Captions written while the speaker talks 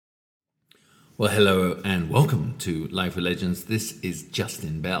Well, hello and welcome to Life with Legends. This is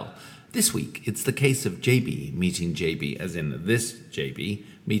Justin Bell. This week, it's the case of JB meeting JB, as in this JB,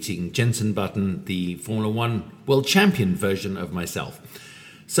 meeting Jenson Button, the Formula One World Champion version of myself.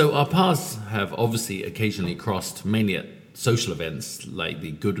 So our paths have obviously occasionally crossed, mainly at social events like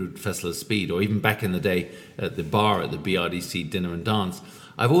the Goodwood Festival of Speed, or even back in the day at the bar at the BRDC dinner and dance.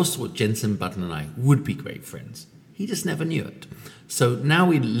 I've always thought Jenson Button and I would be great friends. He just never knew it. So now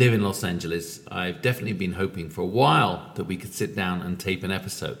we live in Los Angeles. I've definitely been hoping for a while that we could sit down and tape an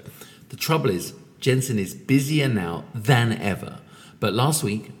episode. The trouble is, Jenson is busier now than ever. But last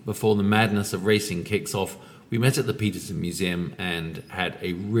week, before the madness of racing kicks off, we met at the Petersen Museum and had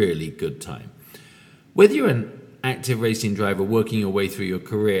a really good time. Whether you're an active racing driver working your way through your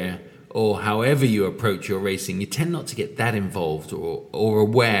career, or however you approach your racing, you tend not to get that involved or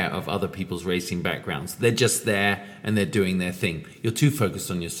aware of other people's racing backgrounds. They're just there and they're doing their thing. You're too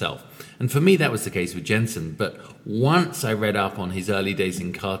focused on yourself. And for me, that was the case with Jenson. But once I read up on his early days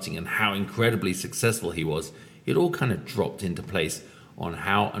in karting and how incredibly successful he was, it all kind of dropped into place on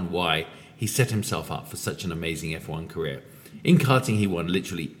how and why he set himself up for such an amazing F1 career. In karting, he won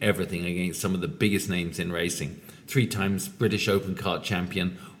literally everything against some of the biggest names in racing. 3 times British Open Kart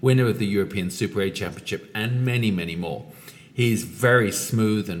Champion, winner of the European Super A Championship, and many, many more. His very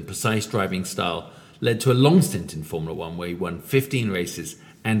smooth and precise driving style led to a long stint in Formula One where he won 15 races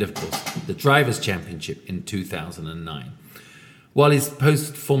and, of course, the Drivers' Championship in 2009. While his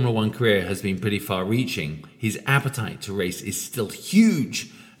post-Formula One career has been pretty far-reaching, his appetite to race is still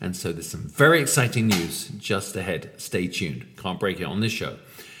huge, and so there's some very exciting news just ahead. Stay tuned. Can't break it on this show.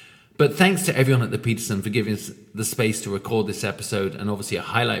 But thanks to everyone at the Petersen for giving us the space to record this episode, and obviously a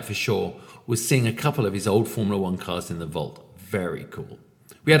highlight for sure was seeing a couple of his old Formula One cars in the vault. Very cool.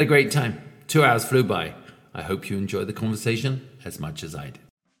 We had a great time. 2 hours flew by. I hope you enjoyed the conversation as much as I did.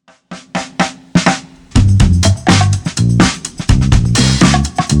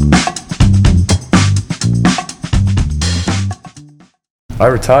 I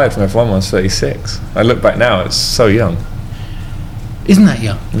retired from F1 when I was 36. I look back now, it's so young. Isn't that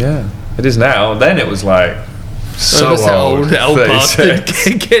young? Yeah, it is now. Then it was like so old. Old bastard.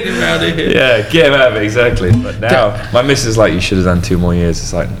 Get him out of here. Yeah, get him out of it, exactly. But now, my missus is like, you should have done 2 more years.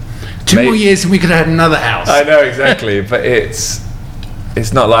 It's like 2 more years and we could have had another house. I know, exactly. But it's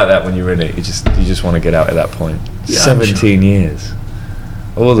not like that when you're in it. You just want to get out at that point. Yeah, 17 years.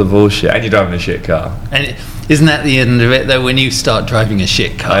 All the bullshit. And you're driving a shit car. And isn't that the end of it, though, when you start driving a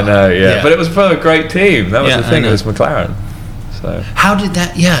shit car? I know, yeah. But it was for a great team. That was the thing. It was McLaren. So. How did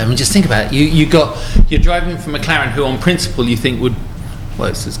that? Yeah, I mean, just think about it. You're driving for McLaren, who on principle you think would, well,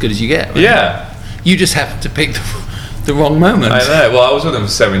 it's as good as you get. Right? Yeah. You just have to pick the wrong moment. I know. Well, I was with them for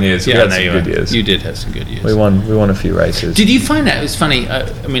 7 years. So we had some good years. You did have some good years. We won a few races. Did you find out? It was funny. I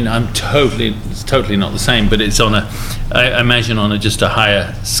mean, it's totally not the same, but it's on I imagine on just a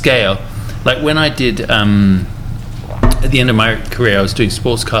higher scale. Like when I did at the end of my career, I was doing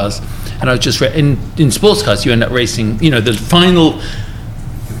sports cars. And I was just in sports cars, you end up racing. You know, the final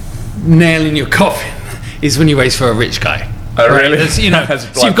nail in your coffin is when you race for a rich guy. Oh, right? Really? So you've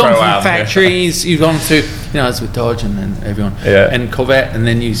gone through factories, you've gone through. I was with Dodge and then everyone, and Corvette, and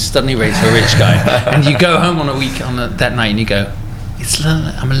then you suddenly race for a rich guy, and you go home on that night and you go,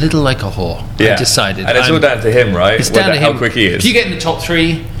 I'm a little like a whore. Yeah. I decided. And it's all down to him, right? It's down to him. How quick he is. If you get in the top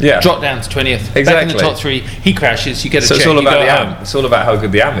 3, drop down to 20th. Exactly. Back in the top 3, he crashes, you get a check, it's all about you go the home. It's all about how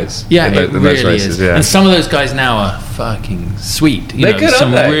good the AM is. Yeah, in it those really races, is. Yeah. And some of those guys now are fucking sweet. They're good,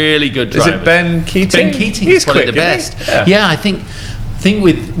 some aren't they? really good drivers. Is it Ben Keating? Ben Keating is probably the best. Yeah, I think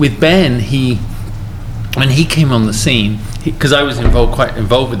with Ben, when he came on the scene, because I was quite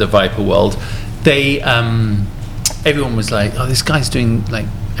involved with the Viper world, everyone was like, oh, this guy's doing like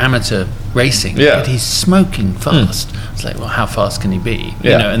amateur racing, but he's smoking fast. It's like, well, how fast can he be?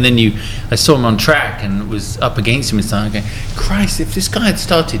 You know, and then I saw him on track and was up against him and started going, Christ, if this guy had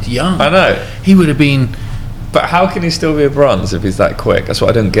started young, I know, he would have been. But how can he still be a bronze if he's that quick? That's what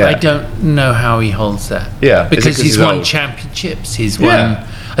I don't get. I don't know how he holds that. Yeah, because he's won championships. He's won.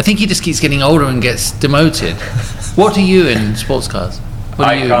 I think he just keeps getting older and gets demoted. What are you in sports cars?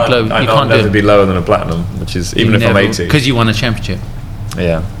 I can't never be lower than a platinum, which is even if I'm 80. Because you won a championship.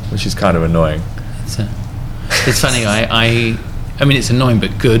 Yeah, which is kind of annoying. It's funny. I mean, it's annoying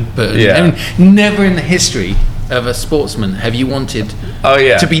but good. But I mean, never in the history of a sportsman have you wanted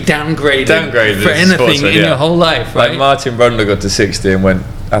to be downgraded for anything in your whole life, right? Like Martin Brundle got to 60 and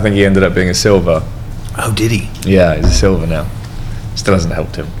I think he ended up being a silver. Oh, did he? Yeah, he's a silver now. Still hasn't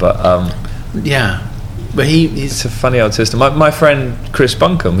helped him, but but he's it's a funny old system. My friend Chris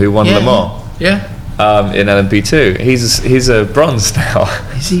Buncombe, who won Le Mans, in LMP2. He's a bronze now.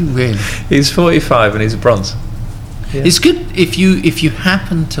 Is he really? He's 45 and he's a bronze. Yeah. It's good if you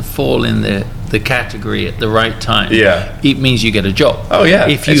happen to fall in the category at the right time. Yeah. It means you get a job. Oh yeah.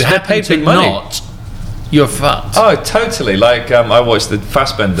 If you happen to not, you're fucked. Oh, totally. Like I watched the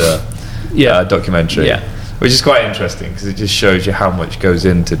Fassbender documentary. Yeah. Which is quite interesting because it just shows you how much goes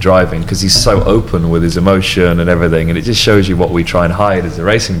into driving, because he's so open with his emotion and everything, and it just shows you what we try and hide as a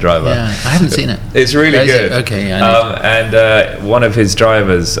racing driver. Yeah, I haven't seen it. It's really good. Okay, yeah. And one of his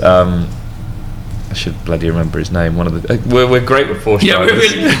drivers, I should bloody remember his name. One of the we're great with Porsche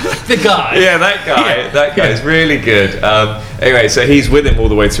drivers. Really, the guy. Yeah, that guy. Yeah. That guy is really good. Anyway, so he's with him all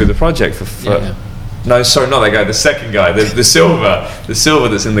the way through the project for No, sorry, not that guy. The second guy, the silver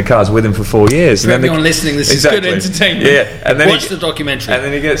that's in the car is with him for 4 years. For everyone listening, this is good entertainment. Yeah, and then watch the documentary. And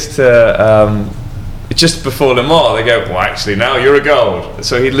then he gets to just before Le Mans. They go, well, actually, now you're a gold.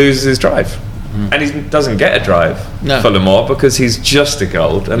 So he loses his drive, and he doesn't get a drive for Le Mans because he's just a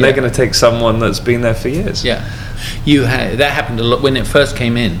gold, and they're going to take someone that's been there for years. Yeah, that happened a lot when it first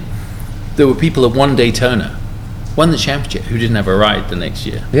came in. There were people that won Daytona, won the championship, who didn't have a ride the next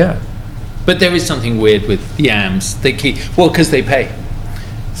year. Yeah. But there is something weird with the AMs. They keep because they pay.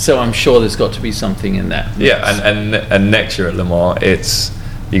 So I'm sure there's got to be something in that. Yeah, and next year at Le Mans,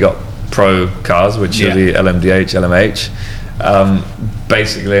 you got pro cars, which are the LMDH, LMH.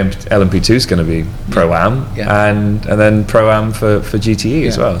 Basically, LMP2 is going to be pro am, and then pro am for GTE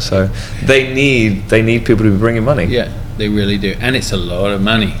as well. So they need people to be bringing money. Yeah, they really do, and it's a lot of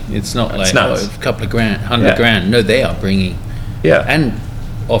money. It's not like a couple of grand, 100 grand. No, they are bringing. Yeah, and.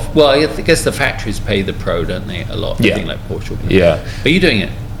 Well, I guess the factories pay the pro, don't they? A lot. I think like Porsche. Yeah. Are you doing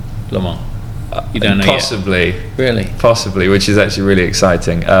it, Le Mans? You don't know possibly. Yet? Really? Possibly, which is actually really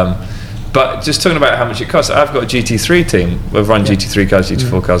exciting. But just talking about how much it costs, I've got a GT3 team. We've run GT3 cars,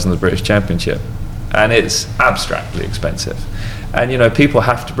 GT4 cars in the British Championship, and it's abstractly expensive. And people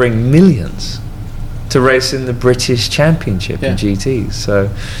have to bring millions to race in the British Championship in GTs. So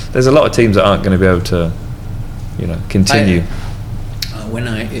there's a lot of teams that aren't going to be able to, continue. When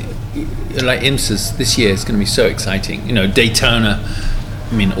like IMSA's this year is going to be so exciting. Daytona.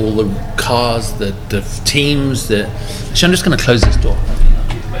 I mean, all the cars, the teams. Actually, I'm just going to close this door.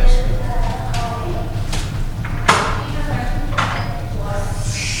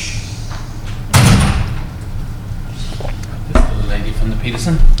 This little lady from the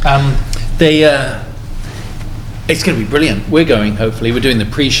Petersen. It's going to be brilliant. We're going, hopefully. We're doing the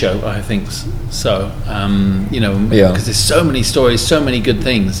pre-show, I think. So, because there's so many stories, so many good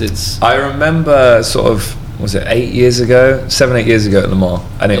things. I remember was it 7, 8 years ago at Le Mans,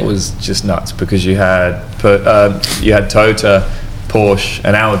 and it was just nuts because you had Toyota, Porsche,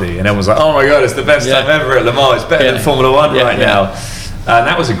 and Audi, and everyone was like, oh my God, it's the best time ever at Le Mans. It's better than Formula One now. And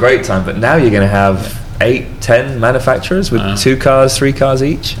that was a great time, but now you're going to have 8, 10 manufacturers with 2 cars, 3 cars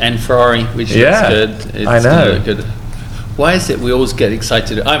each, and Ferrari, which is good. I know. Good. Why is it we always get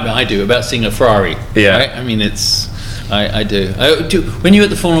excited? I do about seeing a Ferrari. Yeah. Right? I mean, I do. When you're at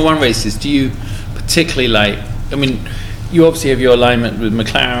the Formula One races, do you particularly like? I mean, you obviously have your alignment with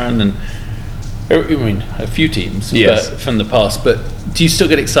McLaren and a few teams from the past. But do you still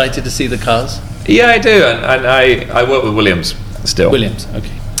get excited to see the cars? Yeah, I do, and I work with Williams still. Williams,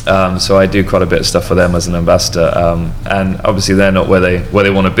 okay. So I do quite a bit of stuff for them as an ambassador, and obviously they're not where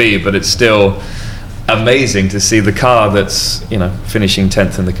they want to be, but it's still amazing to see the car that's finishing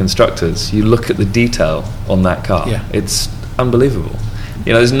 10th in the constructors. You look at the detail on that car; it's unbelievable.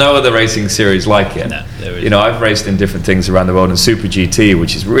 There's no other racing series like it. No, there isn't. I've raced in different things around the world in Super GT,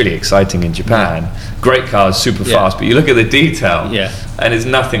 which is really exciting in Japan. Great cars, super fast, but you look at the detail, and it's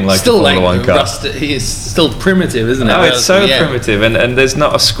nothing like still a Formula One car. It's still primitive, isn't it? Oh, it's so primitive, and there's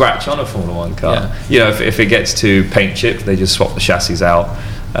not a scratch on a Formula One car. If it gets to paint chip, they just swap the chassis out,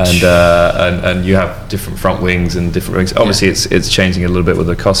 and you have different front wings and different wings. Obviously, it's changing a little bit with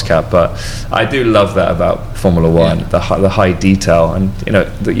the cost cap, but I do love that about Formula One, the high detail, and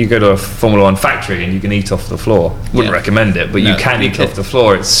that you go to a Formula One factory and you can eat off the floor. Wouldn't recommend it, but you can eat off the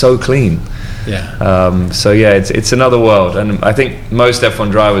floor. It's so clean. It's another world, and I think most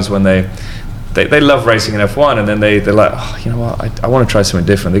F1 drivers, when they love racing in F1, and then they're like, oh, you know what, I want to try something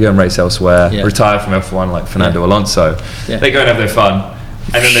different. They go and race elsewhere, retire from F1 like Fernando Alonso. They go and have their fun,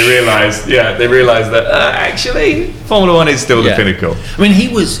 and then they realise that actually Formula One is still the pinnacle. I mean,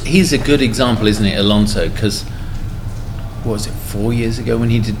 he's a good example, isn't it, Alonso? Because what was it, 4 years ago when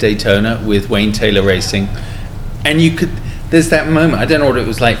he did Daytona with Wayne Taylor Racing, and there's that moment. I don't know what it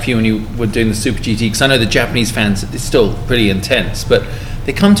was like for you when you were doing the Super GT, because I know the Japanese fans, it's still pretty intense, but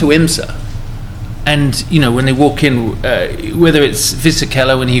they come to IMSA And when they walk in, whether it's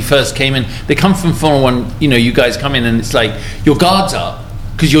Fisichella when he first came in, they come from Formula One. You guys come in and it's like your guard's up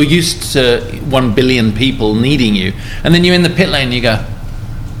because you're used to 1 billion people needing you, and then you're in the pit lane and you go,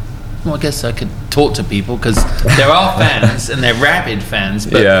 well, I guess I could talk to people because there are fans and they're rabid fans,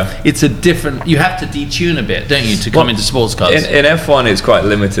 but it's a different. You have to detune a bit, don't you, to come into sports cars? In F1, it's quite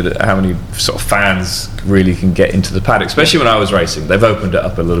limited at how many sort of fans really can get into the paddock. Especially when I was racing, they've opened it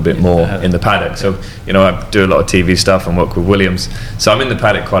up a little bit more in the paddock. So I do a lot of TV stuff and work with Williams, so I'm in the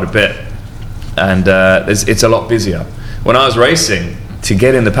paddock quite a bit, and it's a lot busier. When I was racing, to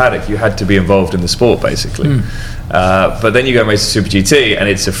get in the paddock, you had to be involved in the sport, basically. But then you go and race a Super GT, and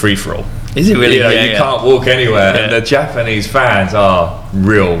it's a free-for-all. Is it really? You can't walk anywhere. And the Japanese fans are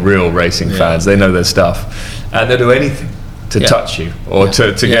real racing fans. They know their stuff. And they'll do anything to touch you or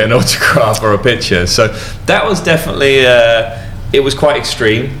to get an autograph or a picture. So that was definitely, it was quite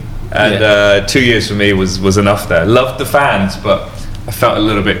extreme. And 2 years for me was enough there. Loved the fans, but I felt a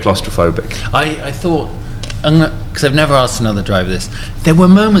little bit claustrophobic. I thought, because I've never asked another driver this, there were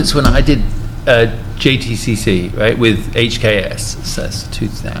moments when I did JTCC, right, with HKS, so that's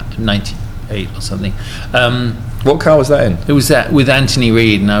 2098 or something. What car was that in? It was that with Anthony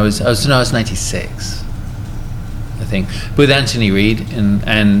Reid, and I was 96, I think, with Anthony Reid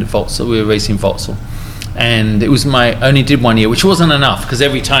and Vauxhall. We were racing Vauxhall, and it was I only did 1 year, which wasn't enough because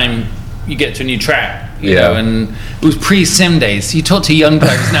every time you get to a new track, you know, and it was pre-sim days. You talk to young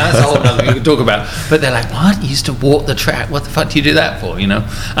drivers now, that's a whole other thing we could talk about, but they're like, what? You used to walk the track? What the fuck do you do that for,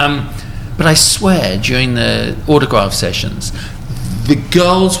 But I swear, during the autograph sessions, the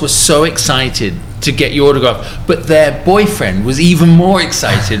girls were so excited to get your autograph, but their boyfriend was even more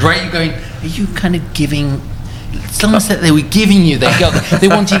excited, right? You're going, are you kind of giving... Someone said they were giving you their girl. They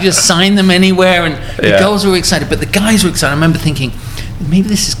wanted you to sign them anywhere, and the girls were excited, but the guys were excited. I remember thinking, maybe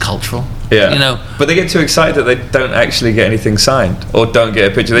this is cultural. But they get too excited that they don't actually get anything signed or don't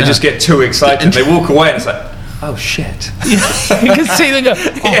get a picture. They just get too excited. They walk away and it's like, oh shit. You can see them go,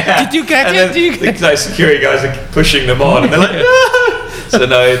 did you get it? The security guys are pushing them on and they're like, no. So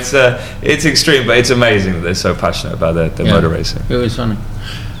no, it's extreme, but it's amazing that they're so passionate about their motor racing. It was funny.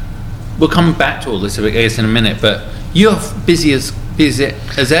 We'll come back to all this, I guess, in a minute, but you're busy as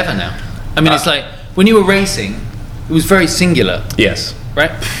ever now. I mean, it's like when you were racing, it was very singular. Yes.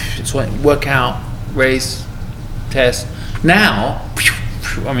 Right? It's like workout, race, test. Now,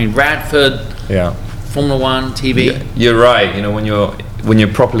 I mean, Radford, Formula One, TV. You're right. When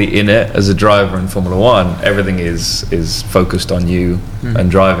you're properly in it as a driver in Formula One, everything is focused on you and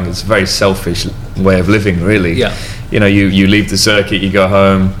driving. It's a very selfish way of living, really. Yeah. You leave the circuit, you go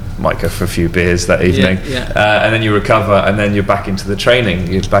home, might go for a few beers that evening, and then you recover, and then you're back into the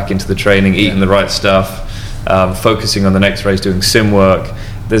training. You're back into the training, eating the right stuff, focusing on the next race, doing sim work.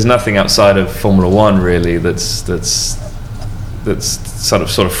 There's nothing outside of Formula One really that's sort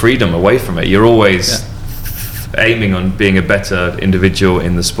of freedom away from it. You're always aiming on being a better individual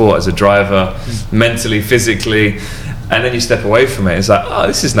in the sport as a driver, mentally, physically, and then you step away from it. It's like, oh,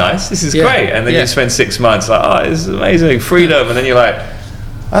 this is nice, this is great, and then you spend 6 months like, oh, this is amazing, freedom, and then you're like,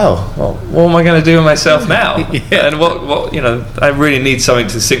 oh, well, what am I going to do with myself now? And what I really need something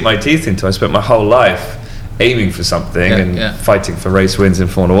to sink my teeth into. I spent my whole life aiming for something and fighting for race wins in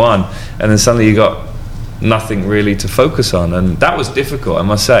Formula One, and then suddenly you got nothing really to focus on, and that was difficult, I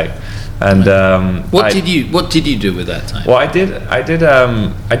must say. And what did you do with that time? Well, I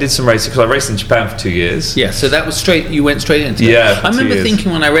did some racing because I raced in Japan for 2 years. Yeah, so that was straight. You went straight into it. I remember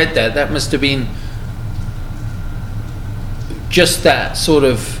thinking when I read that must have been just that sort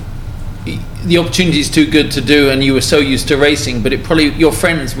of, the opportunity is too good to do, and you were so used to racing, but it probably, your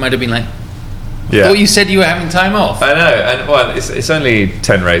friends might have been like, well, you said you were having time off. I know, and well, it's only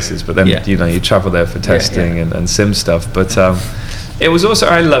 10 races, but then you travel there for testing and sim stuff. But it was also,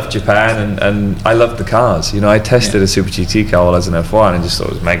 I loved Japan and I loved the cars. I tested a Super GT car while I was in F1 and just thought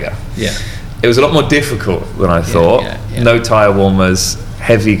it was mega. Yeah, it was a lot more difficult than I thought. No tire warmers,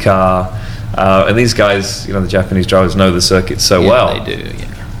 heavy car, and these guys, the Japanese drivers know the circuit so well. They do. Yeah.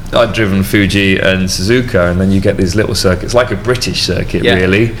 I'd driven Fuji and Suzuka, and then you get these little circuits, like a British circuit,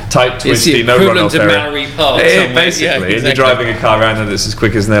 really. Tight, twisty, no runoff area. Basically, and you're driving a car around that's as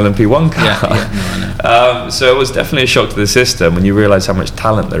quick as an LMP1 car. I know. So it was definitely a shock to the system when you realise how much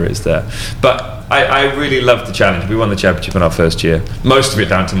talent there is there. But I really loved the challenge. We won the championship in our first year. Most of it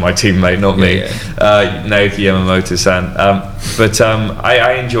down to my teammate, not me, Naoki Yamamoto-san. But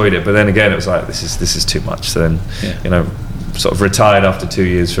I enjoyed it. But then again, it was like, this is too much. So then, sort of retired after 2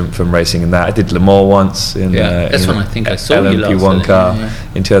 years from racing in that. I did Le Mans once in that's when I think I saw you last. LMP1 car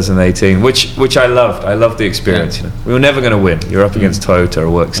in 2018, which I loved. I loved the experience. You know, we were never going to win. You're up against Toyota,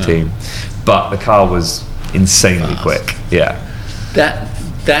 a works team, but the car was insanely quick. Yeah,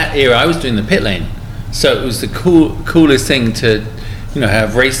 that era, I was doing the pit lane, so it was the coolest thing to,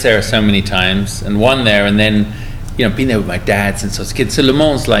 have raced there so many times and won there, and then been there with my dad since I was a kid. So Le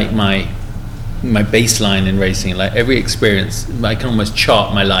Mans like my baseline in racing. Like every experience, I can almost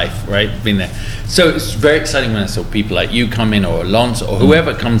chart my life, right? Being there. So it's very exciting when I saw people like you come in, or Alonso, or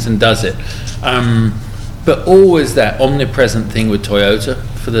whoever comes and does it. But always that omnipresent thing with Toyota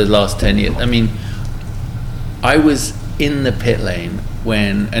for the last 10 years. I mean, I was in the pit lane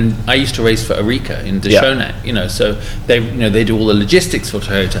and I used to race for Arica in Deschonach, so they do all the logistics for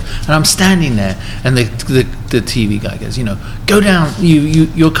Toyota, and I'm standing there, and the TV guy goes, go down,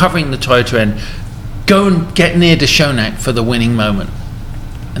 you're covering the Toyota end, go and get near Deschonach for the winning moment.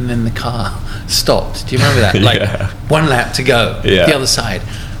 And then the car stopped. Do you remember that? Like one lap to go, the other side.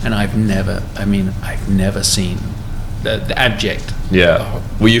 And I've never seen the abject. Yeah.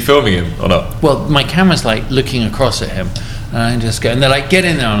 Were you filming him or not? Well, my camera's like looking across at him, and I just go, and they're like, get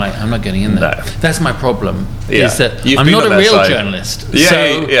in there. I'm like, I'm not getting in there. No. That's my problem. Is that I'm not a real journalist.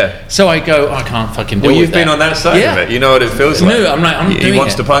 So I go, I can't fucking do it. Well, you've been on that side of it. You know what it feels like. No, I'm like, he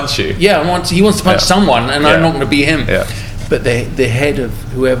wants to punch you. Yeah, he wants to punch someone, and I'm not going to be him. Yeah. But the head of,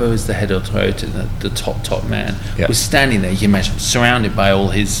 whoever was the head of Toyota, the top man, was standing there, you can imagine, surrounded by all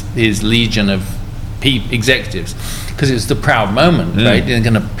his legion of executives, because it was the proud moment, right? They're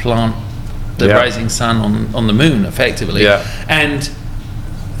going to plant the rising sun on the moon, effectively. Yeah. And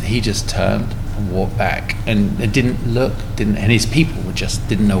he just turned and walked back, and it and his people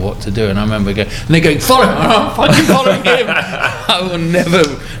didn't know what to do. And I remember they're going, follow him, I'm fucking following him. I will never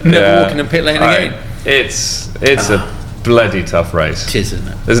walk in the pit lane again. It's a bloody tough race. It is, isn't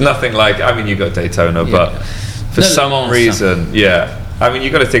it? There's nothing like, you got Daytona, but for some reason, you got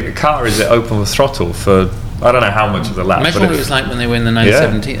to think the car is open with throttle for I don't know how much of the lap. Imagine what it was like when they were in the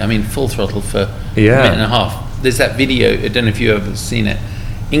 917. Full throttle for a minute and a half. There's that video, I don't know if you've ever seen it,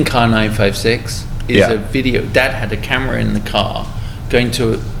 in car 956 is a video. Dad had a camera in the car going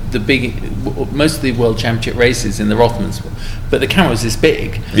to most of the World Championship races in the Rothmans, but the camera was this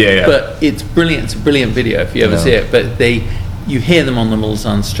big. But it's brilliant. It's a brilliant video if you ever see it. But you hear them on the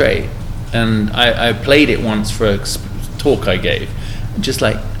Mulsanne Straight, and I played it once for a talk I gave, just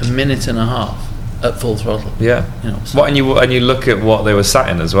like a minute and a half at full throttle. Yeah. And you look at what they were sat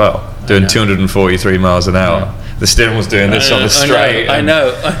in as well, doing 243 miles an hour. Yeah. The steering was doing this on the straight. I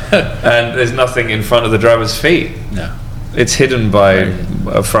know. And there's nothing in front of the driver's feet. No. It's hidden by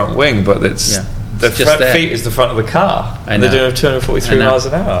a front wing, but the front feet is the front of the car. And they're doing 243 miles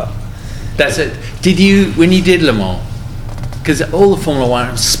an hour. That's it. When you did Le Mans, because all the Formula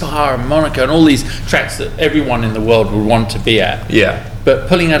One, Spa and Monaco and all these tracks that everyone in the world would want to be at. Yeah. But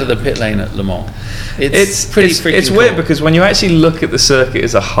pulling out of the pit lane at Le Mans, it's pretty freaking It's weird because when you actually look at the circuit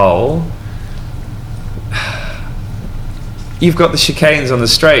as a whole, you've got the chicanes on the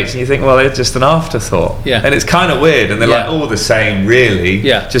straights, and you think, well, they're just an afterthought. Yeah. And it's kind of weird, and they're like all the same, really.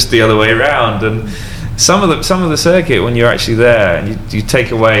 Yeah. Just the other way around. And some of the circuit, when you're actually there, and you take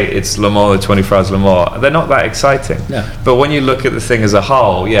away it's Le Mans, the 24 Hours Le Mans, they're not that exciting. No. But when you look at the thing as a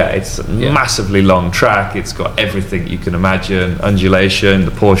whole, it's a massively long track. It's got everything you can imagine: undulation,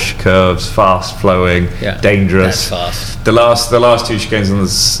 the Porsche curves, fast flowing, dangerous. That's fast. The last two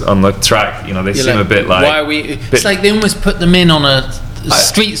chicanes on the track, they seem a bit like. Why are we? It's like they almost put them in on a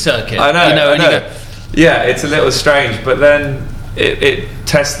street circuit. I know. It's a little strange, but then it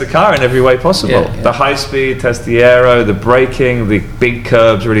tests the car in every way possible. The high speed tests the aero, the braking, the big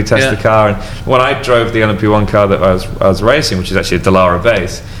curbs really test the car. And when I drove the LMP1 car that I was racing, which is actually a Dallara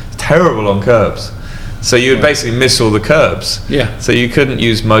base, it's terrible on curbs. So you would basically miss all the curbs. Yeah. So you couldn't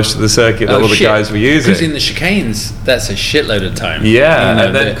use most of the circuit that all the guys were using. Because in the chicanes, that's a shitload of time. Yeah,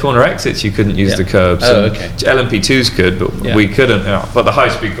 and then corner exits, you couldn't use the curbs. Oh, okay. LMP2s could, but we couldn't. But the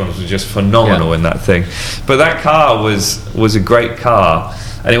high-speed corners were just phenomenal in that thing. But that car was a great car.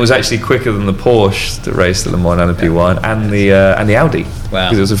 And it was actually quicker than the Porsche that raced the Le Mans LMP1 and the Audi. Wow.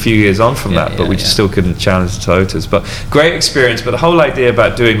 Because it was a few years on from that, but we just still couldn't challenge the Toyotas. But great experience. But the whole idea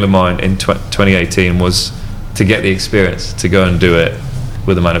about doing Le Mans in 2018 was to get the experience, to go and do it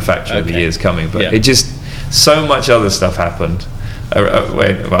with the manufacturer in the years coming. But it just, so much other stuff happened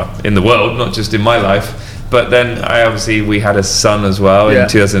in the world, not just in my life. But then we had a son as well in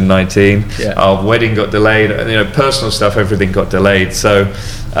 2019. Yeah. Our wedding got delayed. Personal stuff, everything got delayed. So,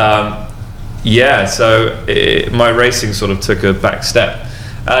 my racing sort of took a back step.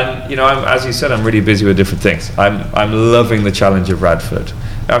 And as you said, I'm really busy with different things. I'm loving the challenge of Radford.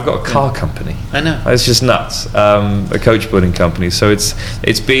 I've got a car company. I know. It's just nuts. A coach building company. So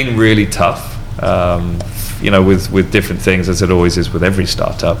it's been really tough. With different things, as it always is with every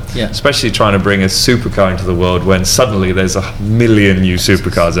startup. Yeah. Especially trying to bring a supercar into the world when suddenly there's 1 million new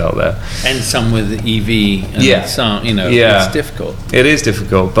supercars out there. And some with EV. And some, it's difficult. It is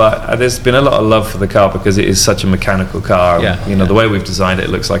difficult, but there's been a lot of love for the car because it is such a mechanical car. The way we've designed it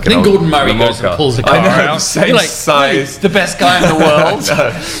looks like an old Gordon Murray goes and pulls the car out. Same size. The best guy in the world.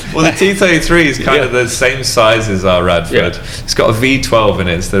 Well, the T33 is kind of the same size as our Radford. Yeah. It's got a V12 in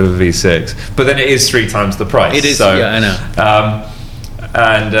it instead of a V6, but then it is 3 times the price. It is, so, I know.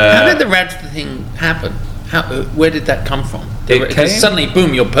 How did the Radford thing happen? Where did that come from? Suddenly,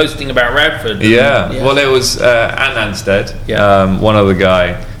 boom, you're posting about Radford. Well, it was Anne Anstead, one other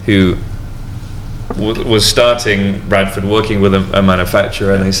guy who was starting Radford, working with a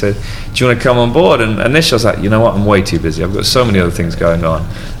manufacturer, and they said, do you want to come on board? And initially I was like, you know what, I'm way too busy. I've got so many other things going on.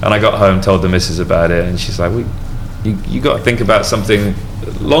 And I got home, told the missus about it, and she's like, you got to think about something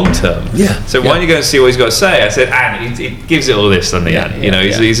long term. So why don't you go and see what he's got to say? I said, and he gives it all this on the end.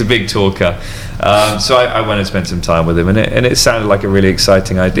 He's a big talker. So I went and spent some time with him, and it sounded like a really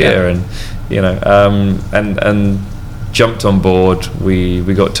exciting idea. And jumped on board. We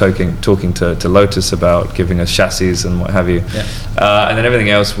got talking to Lotus about giving us chassis and what have you. And then everything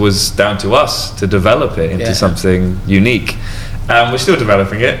else was down to us to develop it into something unique. We're still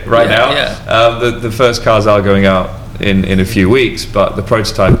developing it right now. The first cars are going out in a few weeks, but the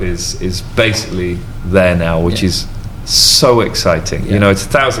prototype is basically there now, which is so exciting. It's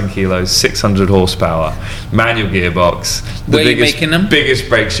 1,000 kilos, 600 horsepower, manual gearbox, Where are you making them? Biggest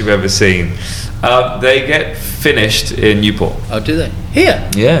brakes you've ever seen. They get finished in Newport. Oh, do they? Here?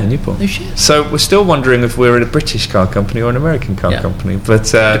 Yeah, Newport. No shit. So we're still wondering if we're a British car company or an American car company, but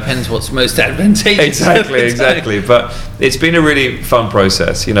depends what's most advantageous. Exactly. But it's been a really fun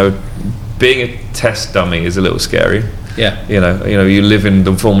process. Being a test dummy is a little scary. You live in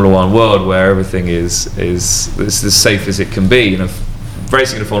the Formula One world where everything is as safe as it can be.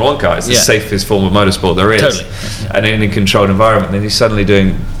 Racing in a Formula One car is the safest form of motorsport there is. Totally. And in a controlled environment, then you're suddenly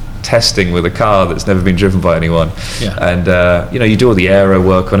doing testing with a car that's never been driven by anyone. And you do all the aero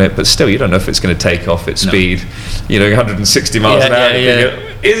work on it, but still you don't know if it's going to take off at speed. 160 miles an hour.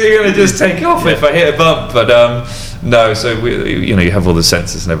 Is it going to just take off if I hit a bump? But no, so you have all the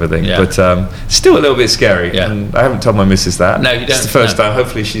sensors and everything, but still a little bit scary. And I haven't told my missus that. No, you don't. It's the first time.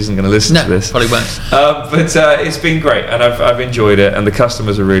 Hopefully she isn't going to listen to this. Probably won't. But it's been great, and I've enjoyed it, and the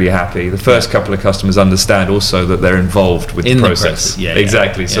customers are really happy. The first couple of customers understand also that they're involved with the process.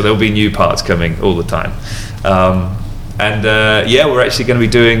 Exactly. So there'll be new parts coming all the time. We're actually going to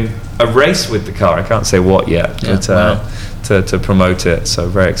be doing a race with the car. I can't say what yet, but to promote it. So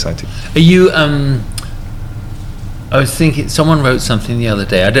very exciting. Are you? I was thinking someone wrote something the other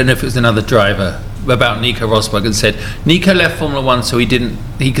day. I don't know if it was another driver about Nico Rosberg, and said Nico left Formula One so he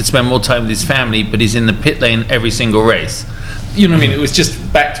could spend more time with his family, but he's in the pit lane every single race. You know what I mean? It was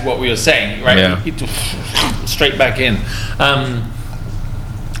just back to what we were saying, right? Straight back in.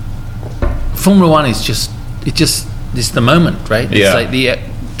 Formula One is just the moment, right? It's like the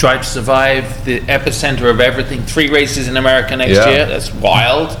Drive to Survive, the epicenter of everything. 3 races in America next year. That's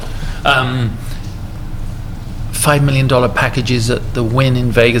wild. $5 million packages at the Win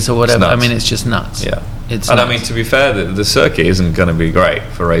in Vegas or whatever. I mean, it's just nuts. It's nuts. I mean, to be fair, the circuit isn't going to be great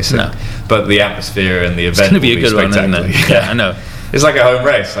for racing, but the atmosphere and the event will be spectacular. It's going to be a good one, isn't it? I know. It's like a home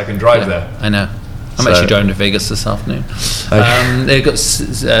race. I can drive there. I know. I'm actually driving to Vegas this afternoon. They've got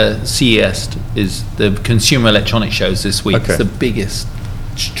CES, is the Consumer Electronics Shows this week. It's the biggest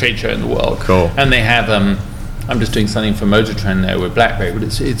trade show in the world. Cool. And they have I'm just doing something for Motor Trend there with BlackBerry, but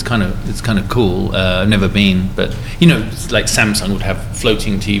it's kind of cool. I've never been, but it's like Samsung would have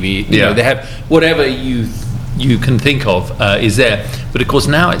floating TV. They have whatever you can think of is there. But of course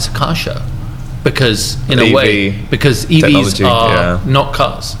now it's a car show because because EVs are not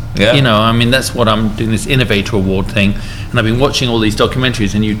cars. I mean, that's what I'm doing, this Innovator Award thing, and I've been watching all these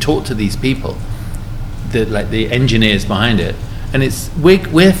documentaries, and you talk to these people, the engineers behind it, and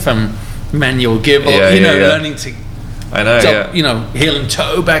we're from manual gearbox, learning to heel and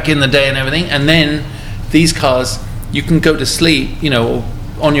toe back in the day and everything, and then these cars, you can go to sleep,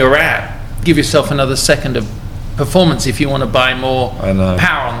 on your app, give yourself another second of performance if you want to buy more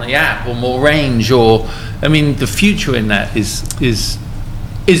power on the app or more range, or I mean, the future in that is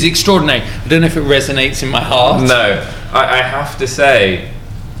extraordinary. I don't know if it resonates in my heart. No, I have to say,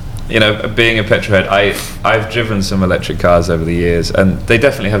 being a petrolhead, I've driven some electric cars over the years, and they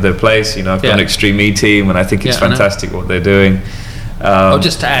definitely have their place. I've got an Extreme E team, and I think it's fantastic what they're doing.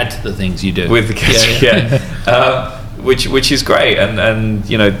 Just to add to the things you do with the kids, which is great, and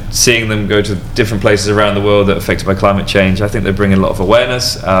seeing them go to different places around the world that are affected by climate change, I think they bring a lot of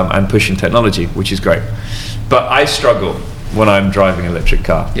awareness and pushing technology, which is great. But I struggle when I'm driving an electric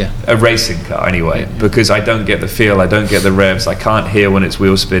car, a racing car anyway, because I don't get the feel, I don't get the revs, I can't hear when it's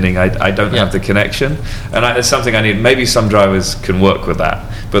wheel spinning, I don't have the connection, and it's something I need. Maybe some drivers can work with that,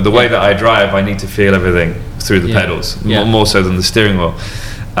 but the way that I drive, I need to feel everything through the pedals, more so than the steering wheel.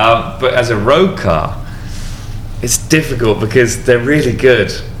 But as a road car, it's difficult because they're really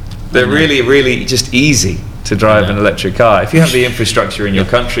good. They're really, really just easy to drive an electric car. If you have the infrastructure in your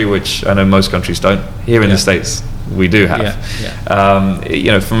country, which I know most countries don't, here in the States we do have.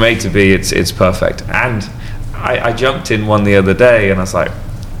 From A to B, it's perfect. And I jumped in one the other day, and I was like,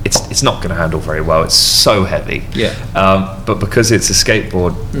 it's not going to handle very well. It's so heavy. But because it's a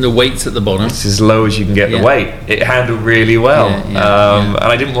skateboard, and the weight's at the bottom, it's as low as you can get the weight. It handled really well, and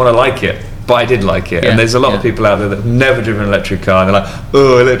I didn't want to like it, but I did like it. And there's a lot of people out there that have never driven an electric car, and they're like,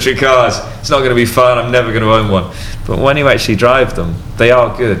 oh, electric cars, it's not going to be fun, I'm never going to own one. But when you actually drive them, they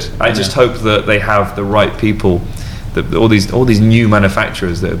are good. I just hope that they have the right people, that all these new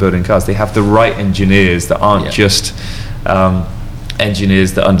manufacturers that are building cars, they have the right engineers that aren't just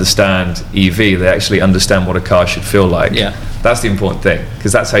engineers that understand EV. They actually understand what a car should feel like. That's the important thing,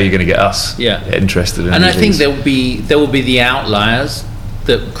 because that's how you're going to get us interested in and EVs. I think there will be the outliers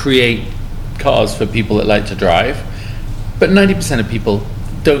that create cars for people that like to drive, but 90% of people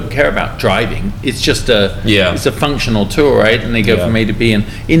don't care about driving. It's just it's a functional tool, right? And they go from A to B, and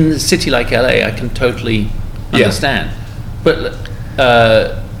in a city like LA, I can totally understand. But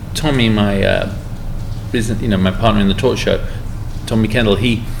Tommy, my business, my partner in the talk show, Tommy Kendall,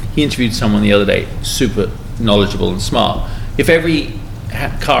 he interviewed someone the other day, super knowledgeable and smart. If every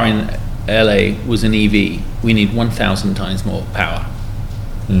car in LA was an EV, we need 1,000 times more power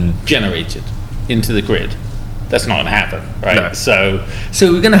generated into the grid. That's not going to happen, right? No.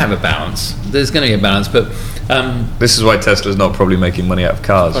 So we're going to have a balance. There's going to be a balance, but this is why Tesla's not probably making money out of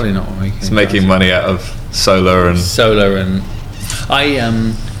cars. Probably not making. It's making money out of solar and.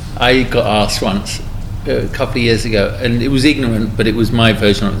 I got asked once a couple of years ago, and it was ignorant, but it was my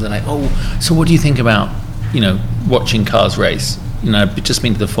version of it. They're like, "Oh, so what do you think about watching cars race?" I've just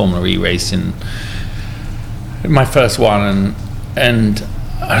been to the Formula E race in my first one, and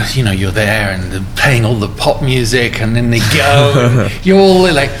you're there and they're playing all the pop music, and then they go, and you're all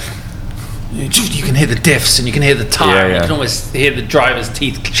like, you can hear the diffs and you can hear the tire, and you can almost hear the driver's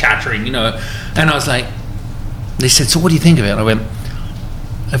teeth chattering, and I was like, they said, so what do you think of it? And I went,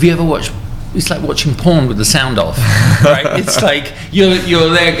 have you ever watched, it's like watching porn with the sound off, right? It's like you're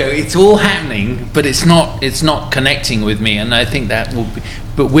there go, it's all happening, but it's not connecting with me, and I think that will be,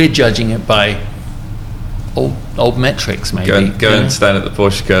 but we're judging it by old metrics, maybe. Go and stand at the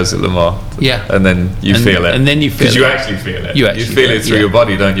Porsche cars at Le Mans. And then you feel it. And then you feel it. Because you actually feel it. You feel it through your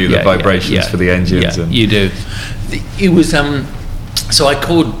body, don't you? The vibrations for the engines. Yeah, you do. It was, so I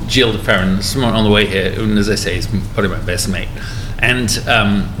called Gilles de Ferran this morning on the way here, and as I say, he's probably my best mate. And,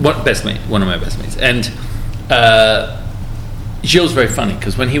 one of my best mates. And Gilles very funny,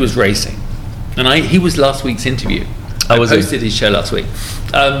 because when he was racing, and he was last week's interview. I posted his show last week,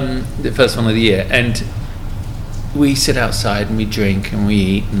 the first one of the year, and we sit outside and we drink and we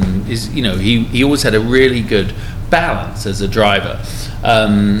eat, and he always had a really good balance as a driver.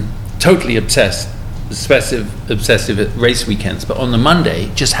 Totally obsessive at race weekends, but on the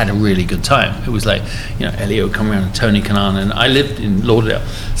Monday just had a really good time. It was like Elio would come around and Tony Kanaan, and I lived in Lauderdale,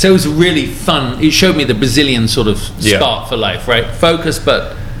 so it was really fun. It showed me the Brazilian sort of spark for life, right? Focused,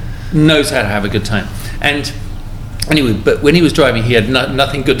 but knows how to have a good time. And anyway, but when he was driving, he had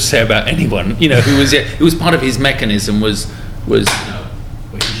nothing good to say about anyone. Who was it? It was part of his mechanism. Was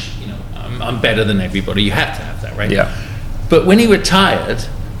I'm better than everybody. You have to have that, right? Yeah. But when he retired,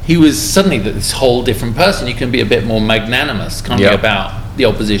 he was suddenly this whole different person. You can be a bit more magnanimous, can't you, about the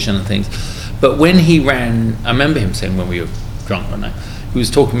opposition and things. But when he ran, I remember him saying when we were drunk one night, he was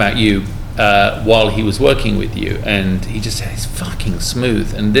talking about you while he was working with you, and he just said, "It's fucking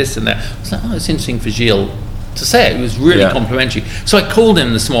smooth," and this and that. I was like, "Oh, it's interesting for Gilles to say it." It was really complimentary. So I called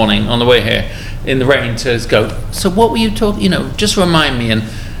him this morning on the way here in the rain to go, so what were you talking, just remind me.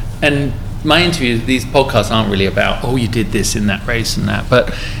 And my interviews, these podcasts aren't really about, oh, you did this in that race and that,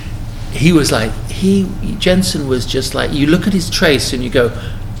 but he was like, Jenson was just like, you look at his trace and you go,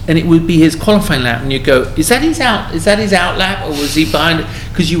 and it would be his qualifying lap, and you go, is that his out lap, or was he behind it?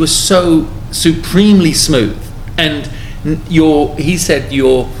 Because you were so supremely smooth, and he said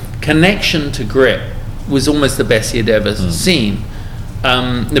your connection to grip was almost the best he had ever seen.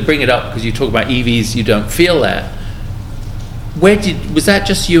 To bring it up, because you talk about EVs, you don't feel that. was that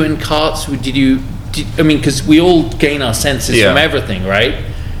just you in karts? I mean, because we all gain our senses from everything, right?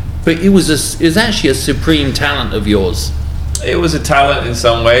 But it was actually a supreme talent of yours. It was a talent in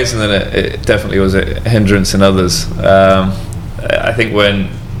some ways, and then it definitely was a hindrance in others. I think when...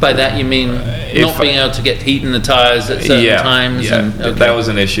 By that you mean not being able to get heat in the tires at certain times? Yeah, that was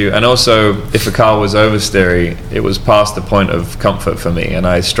an issue. And also, if a car was oversteering, it was past the point of comfort for me, and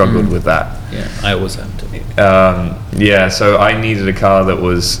I struggled with that. Yeah, I always have to. So I needed a car that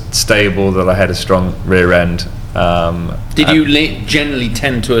was stable, that I had a strong rear end. Did you generally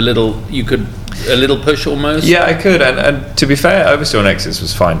tend to a little push almost? Yeah, I could, and to be fair, oversteer on exits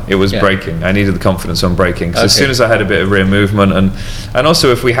was fine. It was braking. I needed the confidence on braking. So as soon as I had a bit of rear movement, and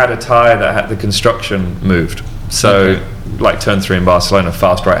also if we had a tyre that had the construction moved, so like turn 3 in Barcelona,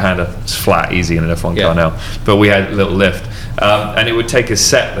 fast right-hander, it's flat, easy in an F1 car now, but we had a little lift, and it would take a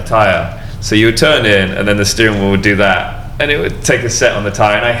set the tyre. So you would turn in, and then the steering wheel would do that, and it would take a set on the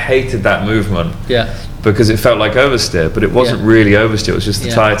tyre, and I hated that movement. Yeah. Because it felt like oversteer, but it wasn't really oversteer. It was just the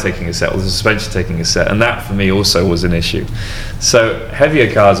tyre taking a set, or the suspension taking a set, and that for me also was an issue. So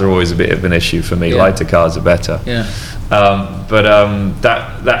heavier cars are always a bit of an issue for me. Lighter cars are better. Yeah.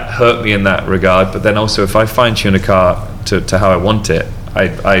 That hurt me in that regard. But then also, if I fine tune a car to how I want it,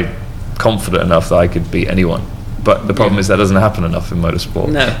 I'm confident enough that I could beat anyone. But the problem is that doesn't happen enough in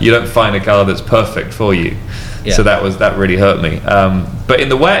motorsport. No. You don't find a car that's perfect for you. Yeah. So that really hurt me. But in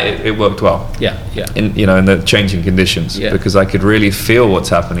the wet, it worked well. Yeah, yeah. In the changing conditions, because I could really feel what's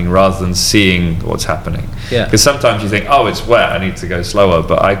happening rather than seeing what's happening. Yeah. Because sometimes you think, oh, it's wet, I need to go slower,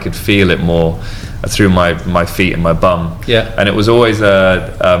 but I could feel it more through my feet and my bum. Yeah. And it was always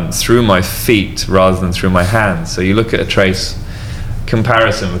through my feet rather than through my hands. So you look at a trace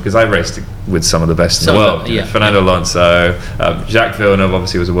comparison, because I raced with some of the best in the world. Fernando Alonso, Jacques Villeneuve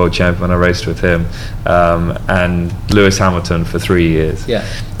obviously was a world champion when I raced with him, and Lewis Hamilton for 3 years. Yeah.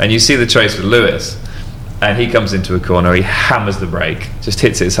 And you see the trace with Lewis, and he comes into a corner, he hammers the brake, just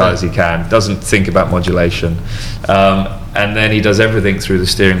hits it as hard as he can, doesn't think about modulation, and then he does everything through the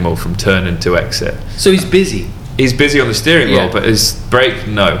steering wheel from turn into exit. So he's busy. He's busy on the steering wheel, but his brake,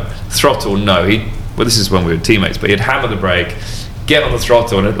 no. Throttle, no. This is when we were teammates, but he'd hammer the brake, get on the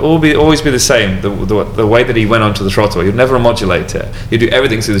throttle, and it'd always be the same. The way that he went onto the throttle, he'd never modulate it. He'd do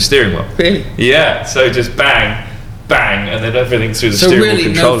everything through the steering wheel. Really? Yeah. So just bang, bang, and then everything through the steering wheel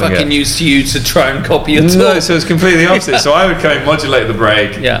controlling it. So really, no fucking use to you to try and copy it. No, so it's completely opposite. So I would come and modulate the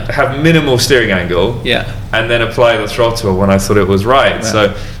brake, have minimal steering angle, and then apply the throttle when I thought it was right.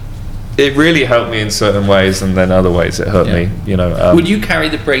 So it really helped me in certain ways, and then other ways it hurt me. Would you carry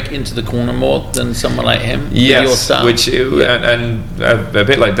the brake into the corner more than someone like him? Yes, and a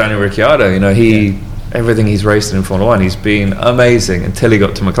bit like Daniel Ricciardo. Everything he's raced in Formula 1, he's been amazing until he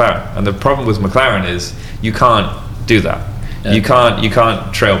got to McLaren. And the problem with McLaren is you can't do that. Yeah. You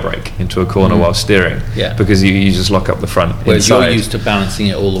can't trail brake into a corner while steering, because you just lock up the front. Whereas you're used to balancing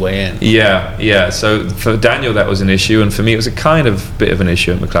it all the way in. Yeah. So for Daniel that was an issue, and for me it was a kind of bit of an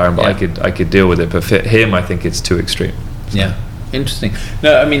issue at McLaren, but I could deal with it. But for him, I think it's too extreme. So. Yeah, interesting.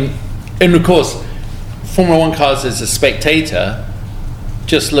 No, I mean, and of course, Formula 1 cars as a spectator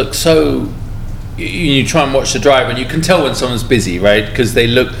just look so. You try and watch the driver, and you can tell when someone's busy, right? Because they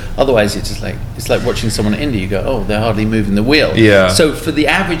look. Otherwise, it's like watching someone in Indy. You go, oh, they're hardly moving the wheel. Yeah. So for the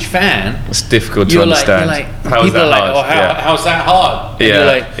average fan, it's difficult to understand. How's that hard? Oh, how's that hard? And you're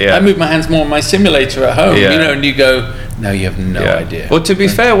like, I move my hands more on my simulator at home. And you go, no, you have no idea. Well, to be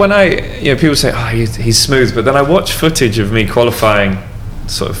fair, when people say, oh, he's smooth, but then I watch footage of me qualifying,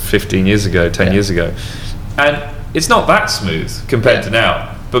 sort of 15 years ago, 10 years ago, and it's not that smooth compared to now.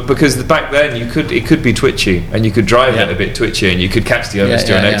 But because back then it could be twitchy, and you could drive it a bit twitchy, and you could catch the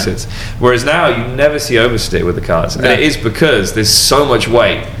oversteer and exits. Whereas now you never see oversteer with the cars, and it is because there's so much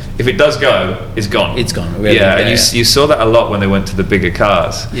weight. If it does go, it's gone. It's gone. Really, and you saw that a lot when they went to the bigger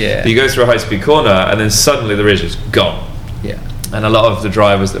cars. Yeah. You go through a high-speed corner, and then suddenly the rear is gone. Yeah. And a lot of the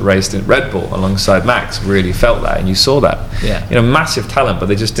drivers that raced in Red Bull alongside Max really felt that, and you saw that. Yeah. Massive talent, but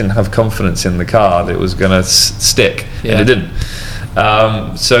they just didn't have confidence in the car that it was going to stick, and it didn't.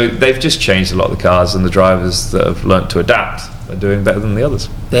 So they've just changed a lot of the cars, and the drivers that have learnt to adapt are doing better than the others.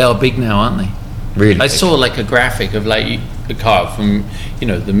 They are big now, aren't they? Really? I saw like a graphic of like a car from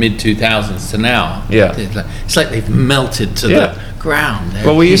the mid 2000s to now. Yeah. It's like they've melted to the ground.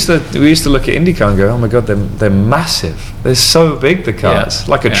 Well, we used to look at IndyCar and go, oh my god, they're massive. They're so big, the cars,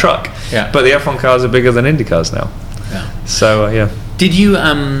 like a truck. Yeah. But the F1 cars are bigger than Indy cars now. Yeah. So Did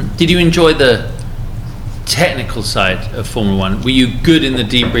you enjoy the technical side of Formula 1? Were you good in the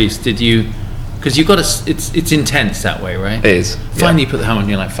debriefs? Did you because you've got to. It's intense that way, right? It is. Finally, you put the helmet on,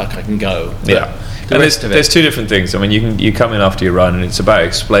 you're like, fuck, I can go. But yeah. And there's two different things. I mean, you come in after your run, and it's about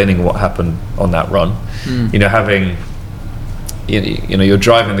explaining what happened on that run. You know, having, you know, you're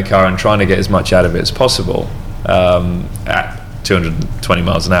driving the car and trying to get as much out of it as possible at 220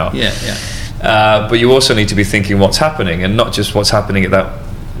 miles an hour. Yeah, yeah. But you also need to be thinking what's happening, and not just what's happening at that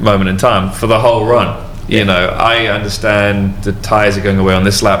moment in time, for the whole run. Yeah. You know, I understand the tyres are going away on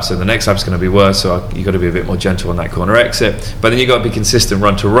this lap, so the next lap's going to be worse, so you've got to be a bit more gentle on that corner exit. But then you've got to be consistent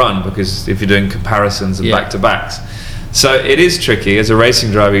run to run, because if you're doing comparisons and back-to-backs. So it is tricky. As a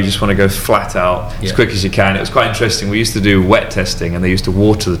racing driver, you just want to go flat out as quick as you can. It was quite interesting. We used to do wet testing, and they used to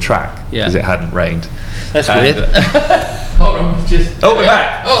water the track because it hadn't rained. That's weird. Hold on, we're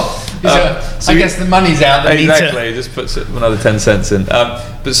back. So I guess the money's out. The exactly, meter. just puts another 10 cents in.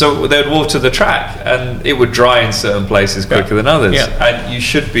 But so they would water the track, and it would dry in certain places quicker than others. Yeah. And you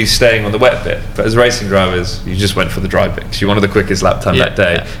should be staying on the wet bit. But as racing drivers, you just went for the dry bit because you wanted the quickest lap time that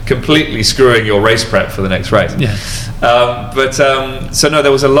day, completely screwing your race prep for the next race. Yeah. So no,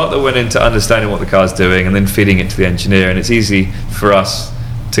 there was a lot that went into understanding what the car's doing and then feeding it to the engineer. And it's easy for us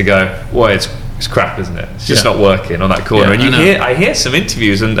to go, well, it's crap, isn't it? It's just not working on that corner. And I hear some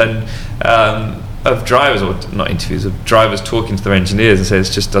interviews and of drivers, or not interviews, of drivers talking to their engineers and say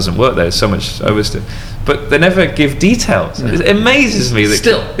it just doesn't work there. There's so much oversteer, but they never give details. No. It amazes me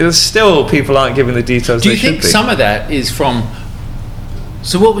that still people aren't giving the details. Do you think some of that is from?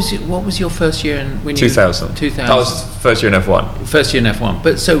 So what was your first year in when 2000? 2000. That was first year in F1. First year in F1.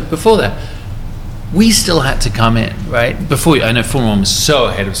 But so before that, we still had to come in, right? Before, I know Formula 1 was so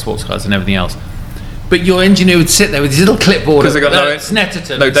ahead of sports cars and everything else. But your engineer would sit there with his little clipboard because they got no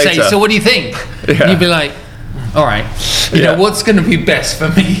data. Say, so what do you think? And you'd be like, all right, you know, what's going to be best for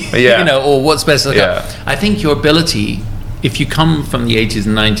me? You know, or what's best for the car? I think your ability, if you come from the 80s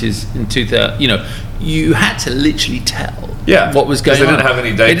and 90s and 2000, you know, you had to literally tell what was going on. They didn't have any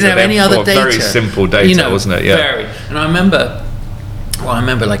data. They didn't have any other data. Very simple data, you know, wasn't it? Yeah. Very. And I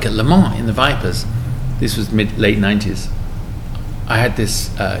remember like at Le Mans in the Vipers, this was late 90s, I had this,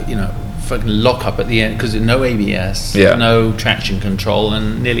 fucking lock up at the end because no ABS, no traction control,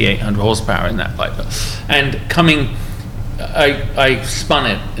 and nearly 800 horsepower in that Viper. And I spun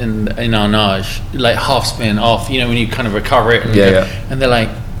it in Arnage, like half spin off, you know, when you kind of recover it. And they're like,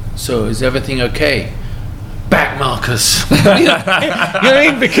 so is everything okay? Back markers. You know what I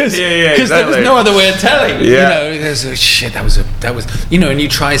mean? Because there was no other way of telling. You know, there's a shit. That was. You know, and you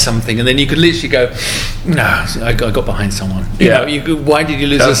try something, and then you could literally go, no, I got behind someone. You know, why did you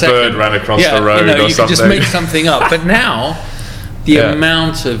lose a second? Bird ran across the road, you know, or you something. could just make something up. But now, the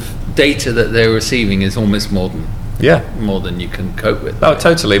amount of data that they're receiving is almost more than you can cope with. Oh,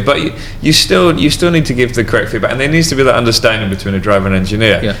 totally. But you still need to give the correct feedback, and there needs to be that understanding between a driver and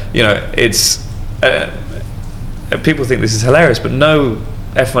engineer. You know, it's. People think this is hilarious, but no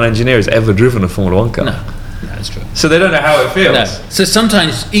F1 engineer has ever driven a Formula 1 car. No, that's true. So they don't know how it feels. No. So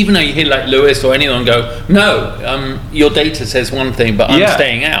sometimes, even though you hear like Lewis or anyone go, no, your data says one thing, but I'm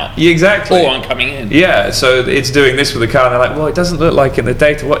staying out. Exactly. Or I'm coming in. Yeah, so it's doing this with the car, and they're like, well, it doesn't look like in the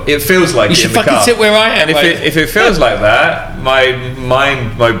data. What it feels like you in the car. You should fucking sit where I am. And if it feels like that,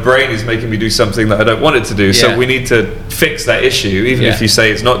 my brain is making me do something that I don't want it to do. So we need to fix that issue, even if you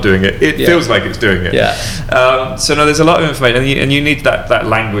say it's not doing it. It feels like it's doing it. So no, there's a lot of information, and you need that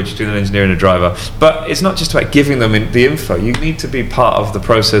language between an engineer and a driver. But it's not just about giving them the info. You need to be part of the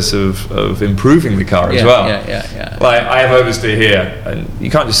process of improving the car as well. Like, I have oversteer here, and you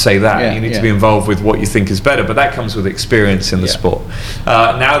can't just say that. You need to be involved with what you think is better, but that comes with experience in the sport.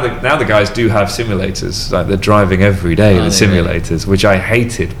 Now the guys do have simulators. Like, they're driving every day in the simulators, which I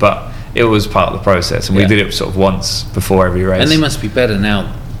hated, but it was part of the process, and we did it sort of once before every race. And they must be better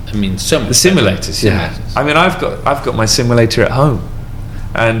now. I mean, so much the simulators, I mean, I've got my simulator at home,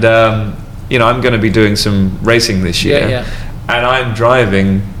 and you know, I'm going to be doing some racing this year, and I'm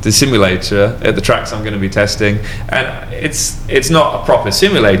driving the simulator at the tracks I'm going to be testing, and it's not a proper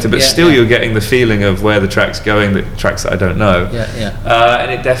simulator, but still you're getting the feeling of where the track's going, the tracks that I don't know,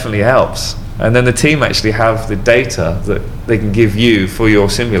 and it definitely helps. And then the team actually have the data that they can give you for your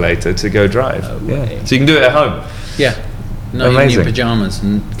simulator to go drive. So you can do it at home. Not in your pajamas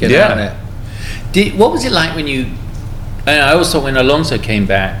and get out there. What was it like when you? And I also, when Alonso came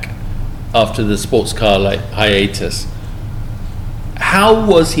back after the sports car hiatus, how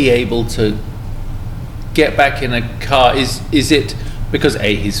was he able to get back in a car? Is it because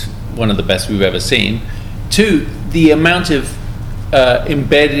A, he's one of the best we've ever seen, 2, the amount of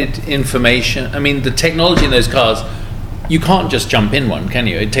embedded information, I mean, the technology in those cars, you can't just jump in one, can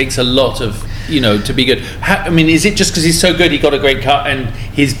you? It takes a lot of, to be good? Is it just because he's so good he got a great car and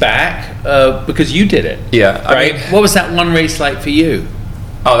he's back because you did it? Yeah. Right? What was that one race like for you?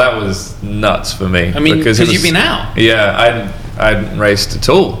 Oh, that was nuts for me. Because you've been out. Yeah, I hadn't raced at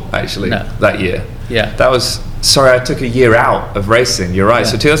all, actually, that year. Yeah. Sorry, I took a year out of racing. You're right.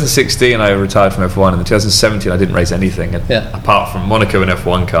 Yeah. So 2016, I retired from F1, and in 2017, I didn't race anything apart from Monaco and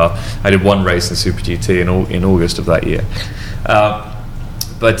F1 car. I did one race in Super GT in August of that year.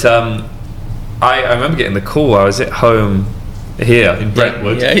 But I remember getting the call. I was at home here in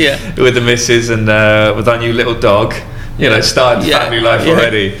Brentwood with the missus and with our new little dog. Started family life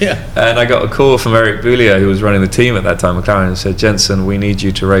already. Yeah. And I got a call from Eric Boulier, who was running the team at that time, McLaren, and said, Jenson, we need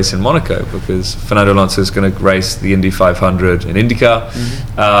you to race in Monaco because Fernando Alonso is going to race the Indy 500 in IndyCar.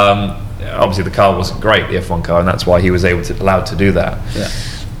 Mm-hmm. Obviously, the car wasn't great, the F1 car, and that's why he was allowed to do that. Yeah.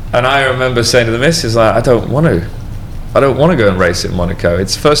 And I remember saying to the missus, I don't want to go and race in Monaco.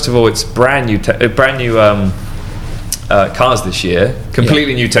 It's first of all, it's brand new cars this year,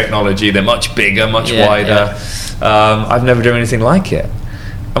 completely new technology. They're much bigger, much wider. I've never done anything like it.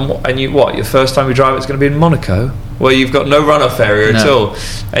 And your first time you drive it's going to be in Monaco, where you've got no runoff area at all.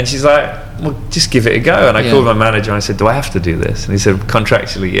 And she's like, well, just give it a go. And I called my manager and I said, do I have to do this? And he said,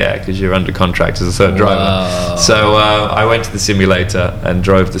 contractually, because you're under contract as a third driver. So I went to the simulator and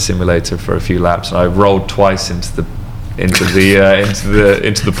drove the simulator for a few laps, and I rolled twice into the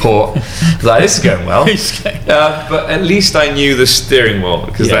port. I was like, this is going well. But at least I knew the steering wheel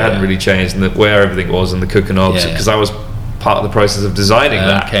because they hadn't really changed, and where everything was, and the cook and knobs, because I was part of the process of designing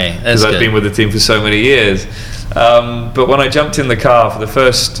that. Okay, because I've been with the team for so many years. But when I jumped in the car for the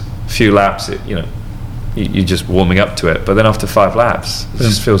first few laps, you're just warming up to it. But then after 5 laps, it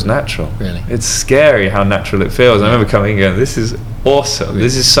just feels natural. Really, it's scary how natural it feels. I remember coming in going, this is awesome.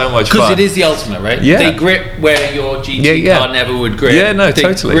 This is so much fun. Because it is the ultimate, right? Yeah. They grip where your GT car never would grip. Yeah, no,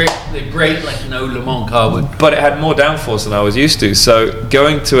 totally. They brake like no Le Mans car would. But it had more downforce than I was used to. So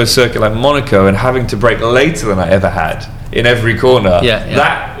going to a circuit like Monaco and having to brake later than I ever had in every corner,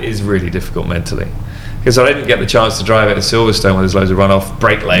 that is really difficult mentally. Because I didn't get the chance to drive it at Silverstone where there's loads of runoff,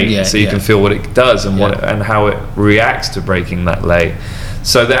 brake late, so you can feel what it does and and how it reacts to braking that late.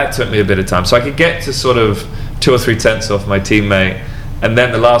 So that took me a bit of time. So I could get to sort of 2 or 3 tenths off my teammate, and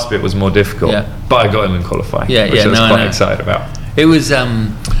then the last bit was more difficult. But I got him in qualifying, which I was quite excited about. It was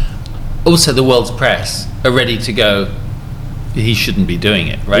also the world's press are ready to go. He shouldn't be doing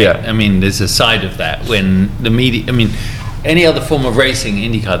it, right? Yeah. There's a side of that when the media. Any other form of racing,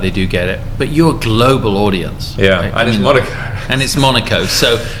 IndyCar, they do get it, but you're a global audience. Yeah, right? And it's Monaco. And it's Monaco,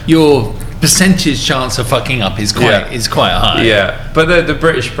 so your percentage chance of fucking up is quite high. Yeah, but the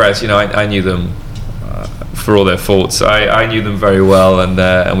British press, I knew them for all their faults. I knew them very well,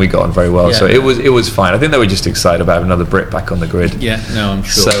 and we got on very well. So it was fine. I think they were just excited about having another Brit back on the grid. Yeah, no, I'm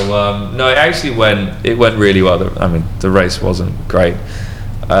sure. So no, it actually went really well. The race wasn't great.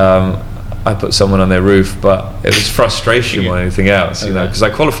 I put someone on their roof, but it was frustration more than anything else, because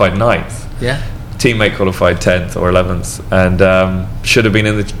I qualified 9th. Yeah. Teammate qualified 10th or 11th, and should have been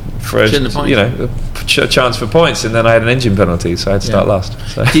in the for a chance for points, and then I had an engine penalty, so I had to start last.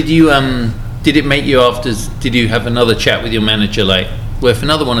 So. Did it make you did you have another chat with your manager, like, well, if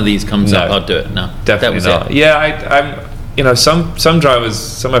another one of these comes up, I'll do it? No, definitely not. It. Yeah, some drivers,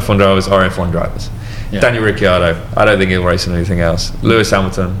 some F1 drivers are F1 drivers. Yeah. Daniel Ricciardo, I don't think he'll race in anything else. Lewis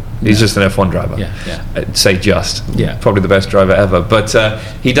Hamilton, he's just an F1 driver. I'd say probably the best driver ever. But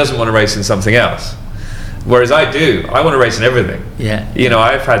he doesn't want to race in something else. Whereas I do. I want to race in everything. Yeah.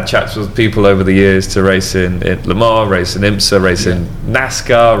 I've had chats with people over the years to race in Le Mans, race in IMSA, race in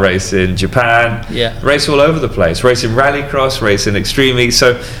NASCAR, race in Japan, race all over the place, race in rallycross, race in Extreme E.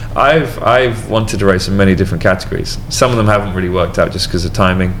 So I've wanted to race in many different categories. Some of them haven't really worked out just because of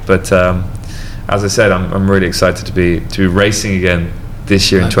timing, but as I said, I'm really excited to be racing again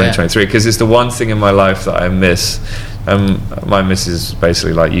this year in 2023, because it's the one thing in my life that I miss. My missus is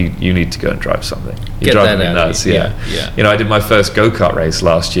basically like, you need to go and drive something. You're driving me nuts. Yeah. I did my first go-kart race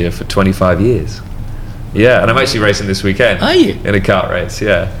last year for 25 years. Yeah, and I'm actually racing this weekend. Are you? In a kart race,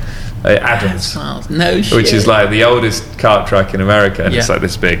 Adams. No shit. Which is like the oldest kart track in America, and it's like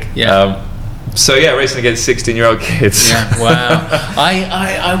this big. Yeah. Racing against 16-year-old kids. Yeah, wow.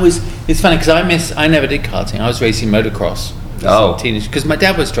 I was. It's funny because I never did karting. I was racing motocross. Teenage, because my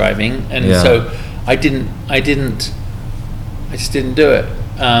dad was driving, and so I just didn't do it.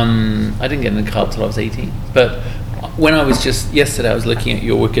 I didn't get in the car till I was 18. But when I was yesterday, I was looking at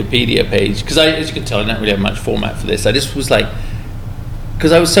your Wikipedia page, because as you can tell, I don't really have much format for this. I just was like,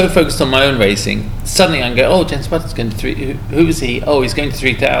 because I was so focused on my own racing, suddenly I can go, Jenson Button's going to who is he? Oh, he's going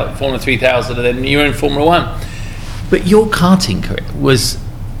to Formula 3000, and then you're in Formula 1. But your karting career was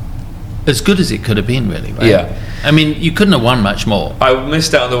as good as it could have been, really, right? Yeah. I mean, you couldn't have won much more. I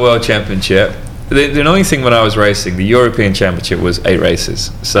missed out on the World Championship. The annoying thing when I was racing, the European Championship was 8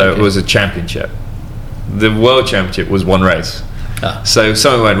 races, so it was a championship. The World Championship was 1 race. So if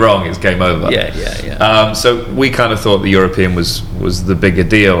something went wrong, it's game over. So we kind of thought the European was the bigger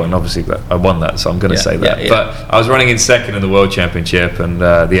deal, and obviously I won that, so I'm going to say that. But I was running in second in the World Championship, and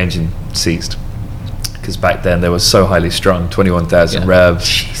the engine seized. Because back then they were so highly strung, 21,000 revs.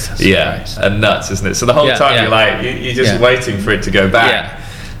 Jesus Christ. And nuts, isn't it? So the whole time you're like, you're just waiting for it to go back.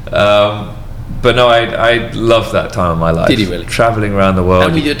 But no, I loved that time of my life. Did you really? Traveling around the world.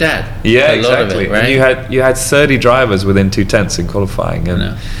 And with your dad. Yeah, a lot exactly. of it, right? And you had 30 drivers within 2 tenths in qualifying,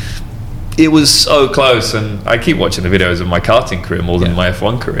 and it was so close. And I keep watching the videos of my karting career more than my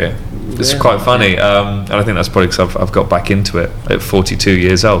F1 career. It's quite funny, and I think that's probably because I've got back into it at 42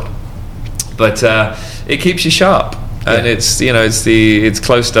 years old. But it keeps you sharp, and it's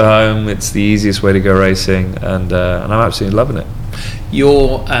close to home. It's the easiest way to go racing, and I'm absolutely loving it.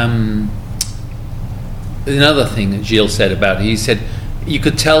 Your another thing that Gilles said about it, he said you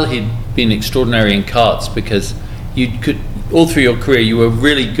could tell he'd been extraordinary in karts because you could, all through your career, you were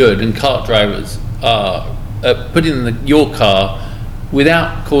really good, and kart drivers are putting your car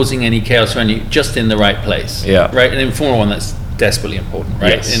without causing any chaos around you, just in the right place. Right, and in Formula One, that's desperately important,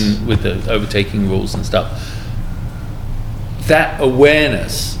 right? Yes. With the overtaking rules and stuff. That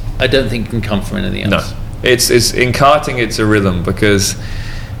awareness, I don't think can come from anything else. No, it's in karting. It's a rhythm, because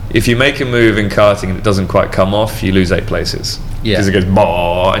if you make a move in karting and it doesn't quite come off, you lose 8 places. Because it goes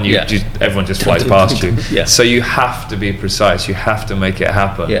bah, and everyone just flies past you. So you have to be precise. You have to make it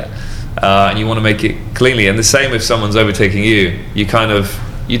happen. And you want to make it cleanly. And the same if someone's overtaking you. You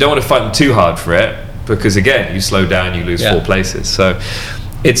don't want to fight them too hard for it, because again, you slow down, you lose 4 places. So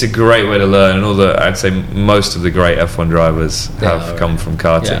it's a great way to learn, and I'd say most of the great F1 drivers have come from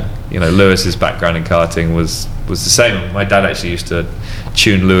karting. You know, Lewis's background in karting was the same. My dad actually used to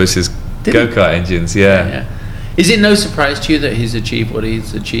tune Lewis's go-kart engines. Is it no surprise to you that he's achieved what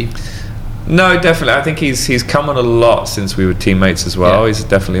he's achieved? No, definitely. I think he's come on a lot since we were teammates as well. He's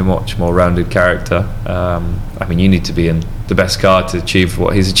definitely a much more rounded character. I mean, you need to be in the best car to achieve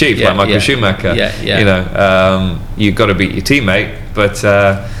what he's achieved, like Michael Schumacher. You know, you've got to beat your teammate, but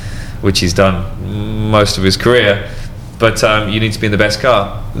which he's done most of his career. But you need to be in the best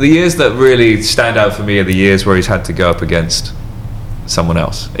car. The years that really stand out for me are the years where he's had to go up against someone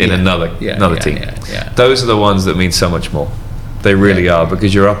else in another team. Those are the ones that mean so much more. They really are,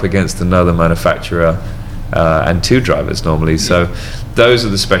 because you're up against another manufacturer and 2 drivers normally. So those are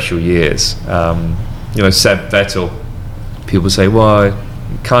the special years. You know, Seb Vettel, people say, well,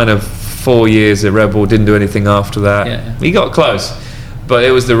 kind of 4 years at Red Bull, didn't do anything after that. He got close. But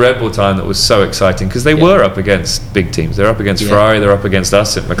it was the Red Bull time that was so exciting, because they were up against big teams. They're up against Ferrari, they're up against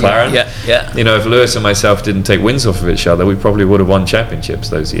us at McLaren. You know, if Lewis and myself didn't take wins off of each other, we probably would have won championships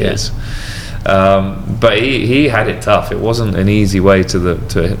those years. But he had it tough. It wasn't an easy way to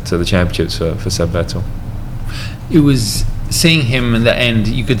the championships for Seb Vettel. It was, seeing him in the end,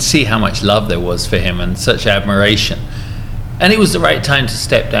 you could see how much love there was for him and such admiration. And it was the right time to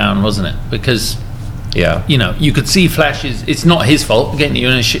step down, wasn't it? Because you know, you could see flashes. It's not his fault. Again,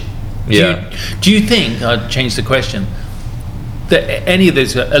 you're in a shit. Do you think, I'd change the question, that any of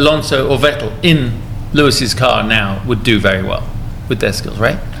those, Alonso or Vettel, in Lewis's car now would do very well with their skills,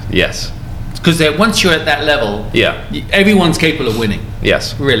 right? Yes. Because once you're at that level, everyone's capable of winning.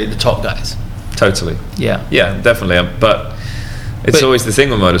 Yes. Really, the top guys. Totally. Yeah, definitely. But it's always the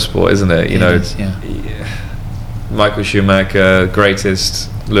thing with motorsport, isn't it? You know, Michael Schumacher, greatest.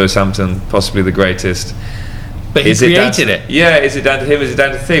 Lewis Hamilton, possibly the greatest. But he created it. Yeah, is it down to him? Is it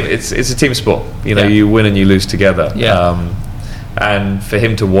down to the team? It's a team sport. You know, you win and you lose together. And for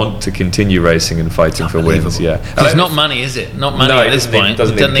him to want to continue racing and fighting for wins, it's not money, is it? Not money at this point. It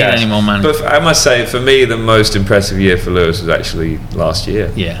doesn't need any more money. But I must say, for me, the most impressive year for Lewis was actually last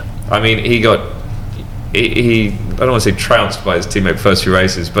year. I mean, he I don't want to say trounced by his teammate first few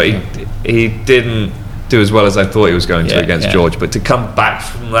races, but he didn't do as well as I thought he was going to against George. But to come back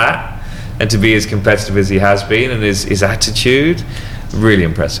from that and to be as competitive as he has been, and his attitude, really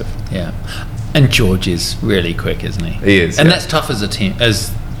impressive. And George is really quick, isn't he? He is. And that's tough as a team,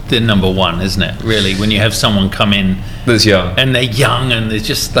 as the number one, isn't it? Really, when you have someone come in that's young, and they're young, and they're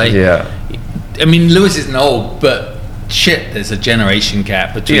just like, I mean, Lewis isn't old, but shit, there's a generation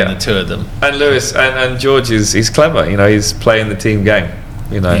gap between the two of them. And Lewis and George he's clever. You know, he's playing the team game.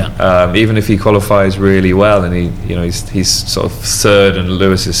 Even if he qualifies really well and he's sort of third and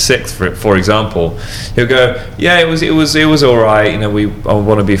Lewis is sixth, for example, he'll go, it was all right. I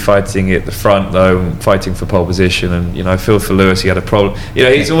want to be fighting at the front though, fighting for pole position, and I feel for Lewis, he had a problem.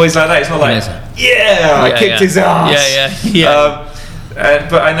 He's always like that. It's not like I kicked his ass.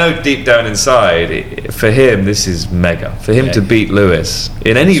 But I know deep down inside, for him, this is mega. For him to beat Lewis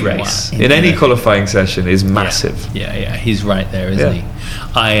in any race, in any qualifying session, is massive. Yeah, he's right there, isn't he?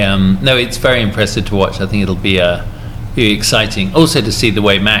 No, it's very impressive to watch. I think it'll be exciting. Also to see the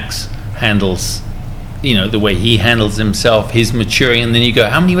way Max handles, the way he handles himself, his maturing, and then you go,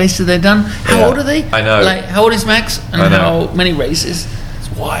 how many races have they done? How old are they? I know. Like, how old is Max? And how many races? It's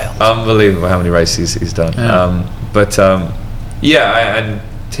wild. Unbelievable how many races he's done. Yeah. And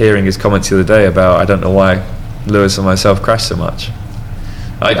hearing his comments the other day about, I don't know why Lewis and myself crashed so much.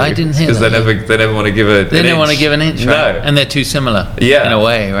 I didn't hear that. Because they never want to give They don't want to give an inch, right? No. And they're too similar, in a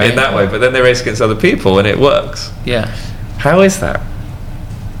way, right? In that way, but then they race against other people and it works. Yeah. How is that?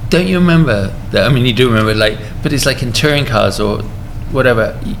 Don't you remember that? I mean, you do remember, but it's like in touring cars or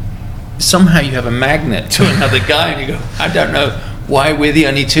whatever, somehow you have a magnet to another guy and you go, I don't know why we're the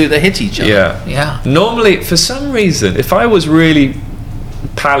only two that hit each other. Yeah. Normally, for some reason, if I was really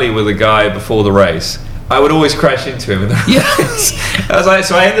pally with a guy before the race, I would always crash into him in the race.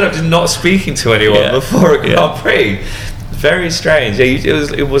 So I ended up just not speaking to anyone before a Grand Prix. Very strange.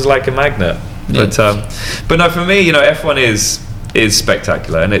 It was like a magnet. But no, for me, F1 is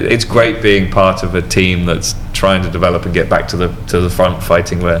spectacular, and it's great being part of a team that's trying to develop and get back to the front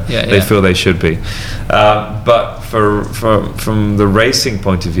fighting where they feel they should be. But from the racing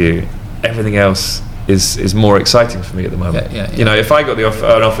point of view, everything else is more exciting for me at the moment. If I got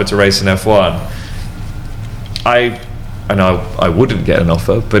an offer to race in F1, I wouldn't get an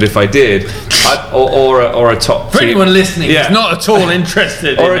offer, but if I did, or a top for team, anyone listening who's not at all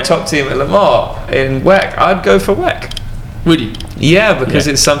interested, or a top team at Le Mans in WEC, I'd go for WEC. Would you? Yeah, because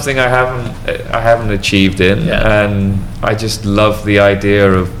it's something I haven't achieved in, and I just love the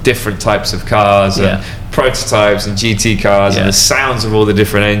idea of different types of cars and prototypes and GT cars and the sounds of all the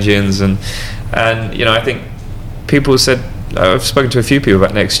different engines, and I think people said, I've spoken to a few people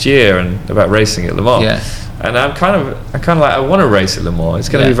about next year and about racing at Le Mans. And I'm kind of like, I want to race at Le Mans. It's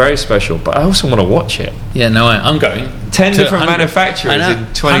going to be very special, but I also want to watch it. Yeah, no, I'm going. 10 different manufacturers in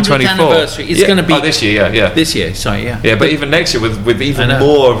 2024. Anniversary. It's going to be this year. This year, sorry, Yeah, but even next year with even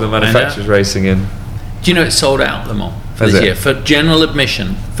more of the manufacturers racing in. Do you know it's sold out, Le Mans, this year for general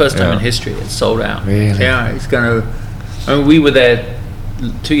admission? First time in history, it's sold out. Really? Yeah, it's going to. I mean, we were there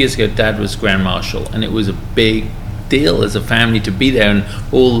 2 years ago. Dad was Grand Marshal, and it was a big deal as a family to be there, and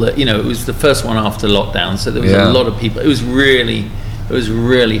all the, it was the first one after lockdown, so there was a lot of people. It was really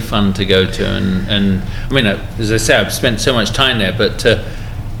fun to go to, and I mean, as I say, I've spent so much time there, but to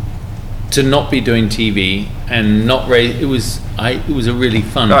not be doing TV and not race, it was a really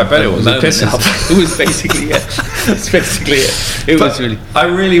fun. No, I bet it was a piss up. It was basically it. That's basically it. Was really. I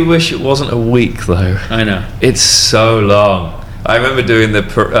really wish it wasn't a week though. I know, it's so long. I remember doing the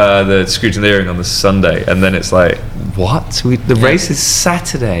scrutineering on the Sunday, and then it's like, what? The race is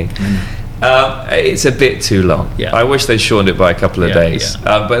Saturday. It's a bit too long. I wish they shortened it by a couple of days.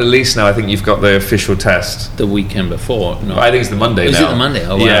 But at least now I think you've got the official test. The weekend before. No. I think it's the Monday now. Is it the Monday?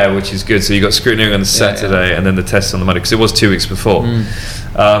 Oh, wow. Yeah, which is good. So you got scrutineering on the Saturday and then the test on the Monday, because it was 2 weeks before.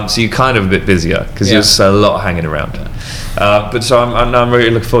 So you're kind of a bit busier because there's a lot hanging around. But so I'm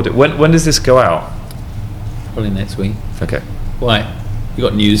really looking forward to it. When does this go out? Probably next week. Okay. Why? You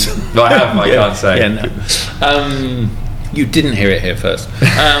got news? No, I have. I can't say. Yeah, no. You didn't hear it here first.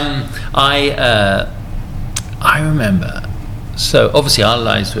 I remember. So obviously our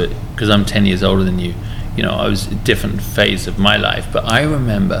lives were, because I'm 10 years older than you. I was a different phase of my life. But I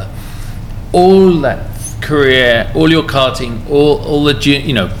remember all that career, all your karting, all the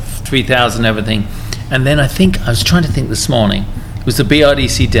 3000 everything, and then I was trying to think this morning. It was the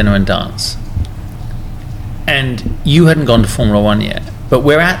BRDC dinner and dance. And you hadn't gone to Formula One yet, but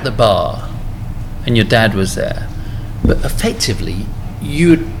we're at the bar, and your dad was there. But effectively,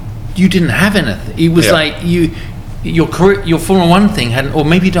 you didn't have anything. It was like your career, your Formula One thing hadn't, or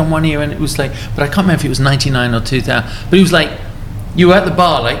maybe done 1 year, and it was like, but I can't remember if it was 99 or 2000. But it was like you were at the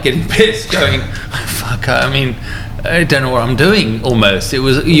bar, like getting pissed, going, oh, fuck. I mean, I don't know what I'm doing. Almost, it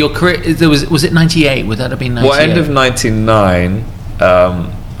was your career. Was it 98? Would that have been 98? Well, end of 99.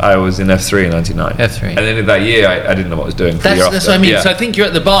 I was in F3 in 99. F3. And then in that year, I didn't know what I was doing. That's what I mean. So I think you're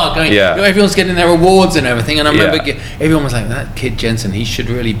at the bar going, everyone's getting their awards and everything. And I remember everyone was like, that kid Jenson, he should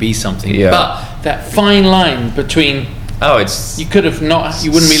really be something. Yeah. But that fine line between, you could have not,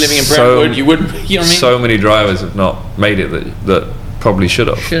 you wouldn't be living in Brentwood, you wouldn't, you know what I mean? So many drivers have not made it that probably should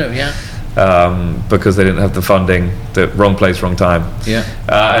have. Because they didn't have the funding. The wrong place, wrong time.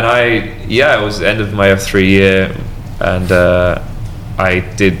 And it was the end of my F3 year, and I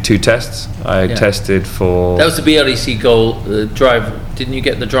did 2 tests. I tested for... That was the BRDC goal drive. Didn't you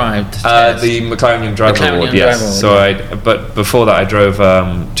get the drive to test? The McLaren Young Driver Award, yes. So but before that I drove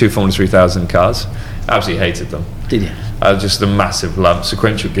 2 Formula 3000 cars. Absolutely hated them. Did you? Just a massive lump,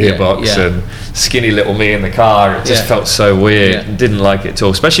 sequential gearbox, and skinny little me in the car. It just felt so weird. Didn't like it at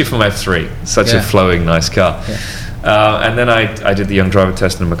all, especially from F3. Such a flowing, nice car. And then I did the young driver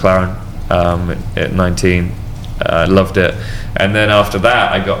test in a McLaren at 19. Loved it. And then after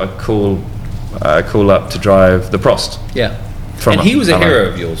that, I got a call up to drive the Prost. And he was a hero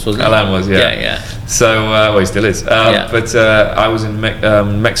of yours, wasn't he? Alain was, So, well, he still is. But I was in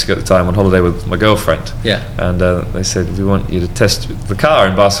Mexico at the time on holiday with my girlfriend. And they said, we want you to test the car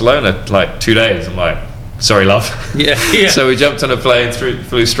in Barcelona, like 2 days. I'm like, sorry, love. So we jumped on a plane,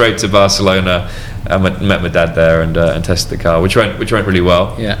 flew straight to Barcelona, and met my dad there and tested the car, which went really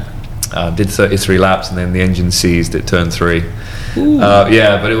well. Did 33 laps, and then the engine seized at turn 3. But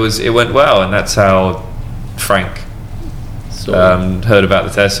it went well, and that's how Frank heard about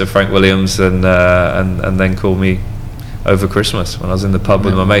the test. So Frank Williams, and then called me over Christmas when I was in the pub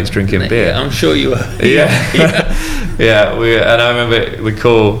with my mates drinking beer. I'm sure you were. And I remember the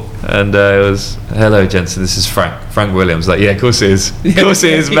call, and it was, hello Jenson, this is Frank Williams. Like, of course it is,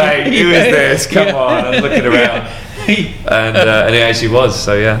 mate. Who is this? Come on. I'm looking around. And it actually was.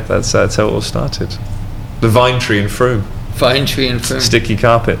 So that's how it all started. The Vine Tree in Frome. Sticky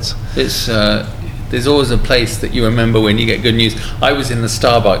carpets. It's there's always a place that you remember when you get good news. I was in the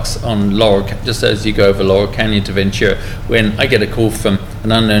Starbucks on Laurel, just as you go over Laurel Canyon to Ventura, when I get a call from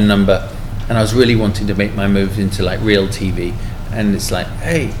an unknown number, and I was really wanting to make my move into like real TV, and it's like,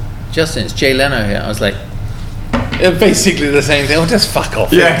 hey Justin, it's Jay Leno here. I was like, basically the same thing. Oh, just fuck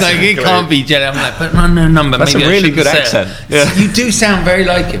off. It can't be Jay. I'm like, but an unknown number. That's maybe a really good accent. You do sound very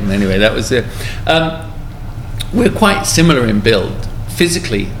like him. Anyway, that was it. We're quite similar in build.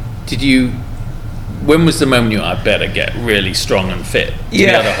 Physically, when was the moment I better get really strong and fit to be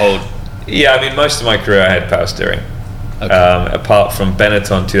able to hold? I mean, most of my career I had power steering. Apart from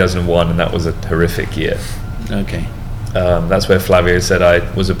Benetton 2001, and that was a horrific year. That's where Flavio said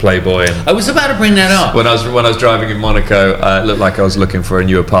I was a playboy. And I was about to bring that up. When I was driving in Monaco, it looked like I was looking for a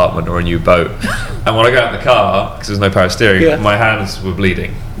new apartment or a new boat. And when I got in the car, because there's no power steering, my hands were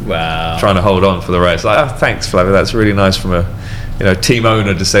bleeding. Wow. Trying to hold on for the race. Like, thanks, Flavio. That's really nice from a team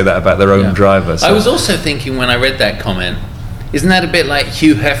owner to say that about their own driver. So. I was also thinking when I read that comment, isn't that a bit like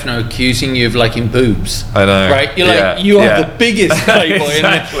Hugh Hefner accusing you of liking boobs? I know. Right? You're like, you are the biggest playboy in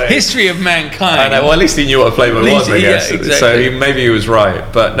the history of mankind. I know. Well, at least he knew what a playboy was, I guess. Exactly. So maybe he was right.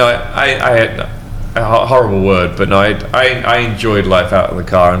 But no, I had a horrible word, but no, I enjoyed life out of the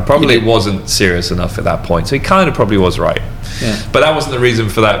car, and probably wasn't serious enough at that point. So he kind of probably was right. But that wasn't the reason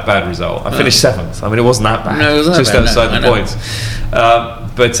for that bad result. I finished 7th. I mean, it wasn't that bad. No, it wasn't just that bad. outside the points.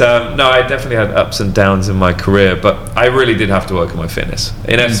 No, I definitely had ups and downs in my career, but I really did have to work on my fitness.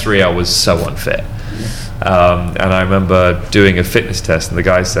 In F3, I was so unfit. And I remember doing a fitness test, and the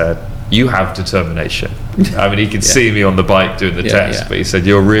guy said, you have determination. I mean, he could see me on the bike doing the test, but he said,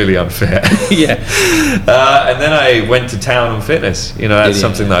 you're really unfit. And then I went to town on fitness. That's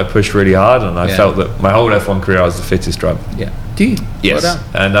something that I pushed really hard, and I felt that my whole F1 career I was the fittest driver. Do you? Yes. Well,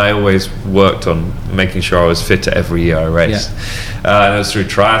 and I always worked on making sure I was fitter every year I raced. And it was through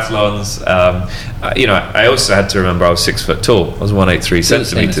triathlons. I also had to remember I was 6 foot tall. I was 183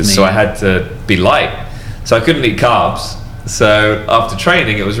 centimeters, so I had to be light. So I couldn't eat carbs. So after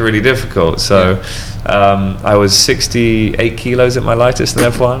training, it was really difficult. So I was 68 kilos at my lightest in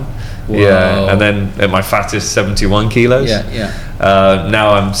F1. Whoa. And then at my fattest, 71 kilos.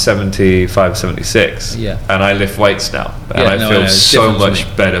 Now I'm 75, 76. And I lift weights now. And I feel so much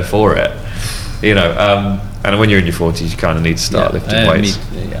better for it. And when you're in your 40s, you kind of need to start lifting weights.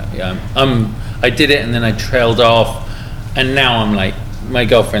 I did it, and then I trailed off. And now I'm like, my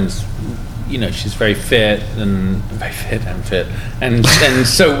girlfriend's, she's very fit and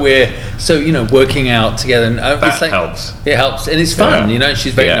so we're working out together, and that helps. It helps, and it's fun.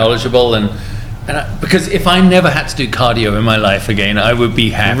 She's very knowledgeable, and because if I never had to do cardio in my life again, I would be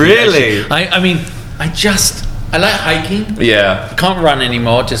happy. Really? I mean, I like hiking. I can't run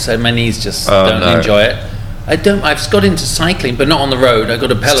anymore. Just so my knees just don't enjoy it. I've got into cycling, but not on the road. I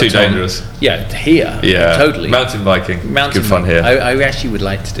got a Peloton. It's too dangerous. Here. Totally. Mountain biking. Good fun here. I actually would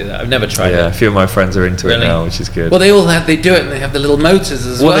like to do that. I've never tried it. A few of my friends are into it now, which is good. Well, they do it, and they have the little motors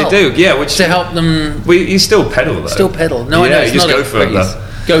as well. Well, they do, which to help them. You still pedal though. Still pedal. No, I know. You just go further.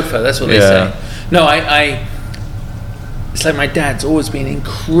 Go further. That's what they say. No, it's like my dad's always been in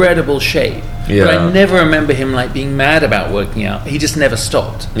incredible shape. Yeah. But I never remember him like being mad about working out. He just never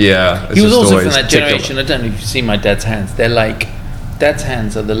stopped. Yeah. He was also from that generation. I don't know if you've seen my dad's hands. They're like, dad's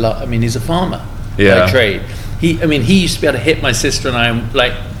hands are I mean, he's a farmer by trade. He used to be able to hit my sister and I,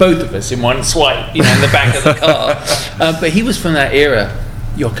 like both of us, in one swipe, in the back of the car. But he was from that era.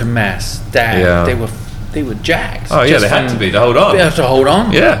 Jochen Mass, Dad, they were jacked. Oh yeah, they had to be to hold on. They have to hold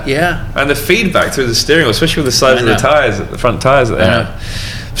on. Yeah, yeah. And the feedback through the steering wheel, especially with the size of the tires, the front tires that they have.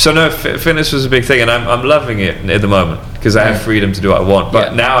 So no, fitness was a big thing, and I'm loving it at the moment because I have freedom to do what I want.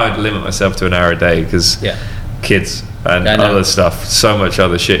 But now I limit myself to an hour a day because kids and other stuff, so much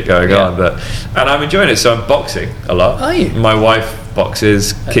other shit going on. And I'm enjoying it. So I'm boxing a lot. Are you? My wife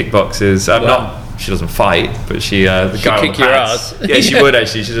boxes, kickboxes. I'm not. She doesn't fight, but she the she'll guy kick your ass. Yeah, she would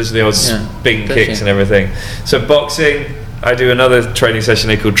actually. She does the old spin kicks and everything. So boxing, I do another training session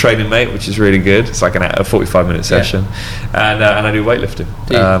they call Training Mate, which is really good. It's like a 45-minute session, and I do weightlifting,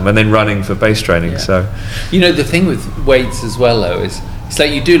 and then running for base training. So, the thing with weights as well, though, is it's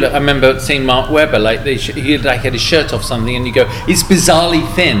like you do. I remember seeing Mark Webber, like he had his shirt off something, and you go, it's bizarrely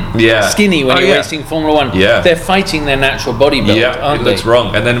thin, skinny when you're racing Formula One. Yeah, they're fighting their natural body build, aren't it looks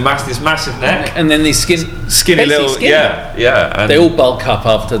wrong, and then this massive neck, and then these skinny little, and they all bulk up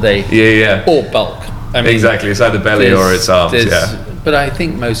after they, or bulk. I mean, exactly, it's either belly or it's arms. But I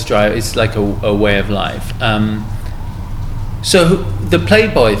think most drivers, it's like a way of life. So the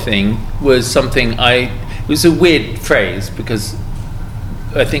Playboy thing was something it was a weird phrase because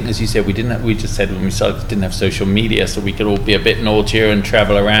I think, as you said, we just said when we started, didn't have social media, so we could all be a bit naughtier and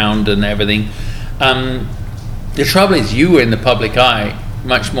travel around and everything. The trouble is, you were in the public eye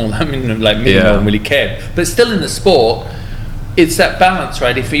much more. I mean, like me, no one really cared. But still, in the sport, it's that balance,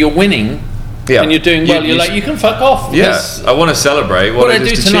 right? If you're winning and you're doing well, you can fuck off. Yeah, I want to celebrate what I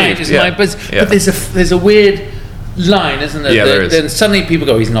do tonight. Is but there's a weird line, isn't there? Yeah, there is. Then suddenly people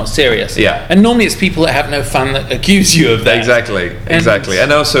go, he's not serious. Yeah. And normally it's people that have no fun that accuse you of that. Exactly.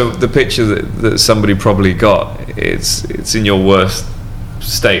 And also the picture that somebody probably got, it's in your worst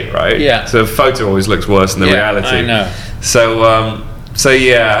state, right? Yeah. So a photo always looks worse than the reality. I know. So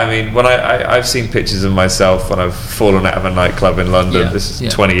I mean, when I've seen pictures of myself when I've fallen out of a nightclub in London. This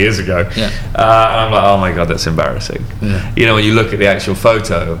is 20 years ago. And I'm like, oh my god, that's embarrassing. When you look at the actual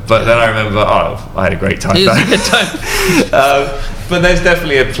photo, but then I remember, I had a great time. It was a good time. But there's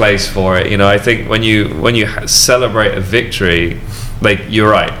definitely a place for it. I think when you celebrate a victory, like,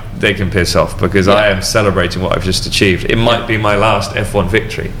 you're right, they can piss off because I am celebrating what I've just achieved. It might be my last F1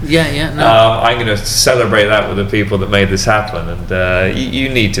 victory. I'm going to celebrate that with the people that made this happen, and you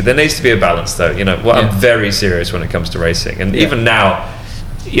need to. There needs to be a balance, though. I'm very serious when it comes to racing, and even now,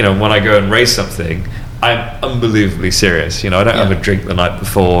 when I go and race something, I'm unbelievably serious. I don't have a drink the night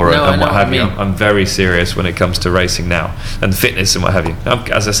before and what have you. I'm very serious when it comes to racing now and fitness and what have you.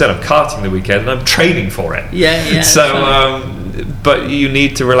 As I said, I'm karting the weekend and I'm training for it. So, but you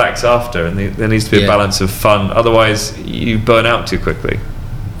need to relax after, and there needs to be a balance of fun. Otherwise, you burn out too quickly.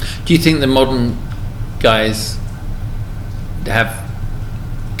 Do you think the modern guys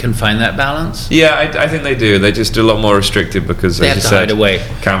can find that balance? Yeah, I think they do. They just do a lot more restricted because they have to hide away.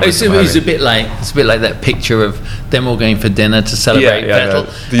 It's a bit like that picture of them all going for dinner to celebrate Vettel.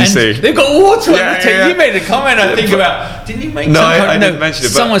 Did you see? They've got water on the table. You made a comment, I think, about. Didn't you make? No, I didn't mention it.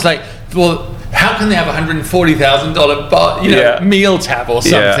 Someone's like, well, how can they have $140,000 meal tab or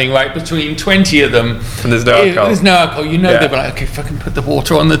something, right? Between 20 of them, and there's no alcohol. There's no alcohol. They'd be like, okay, fucking put the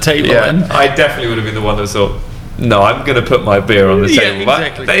water on the table. Yeah, and I definitely would have been the one that thought, no, I'm going to put my beer on the table.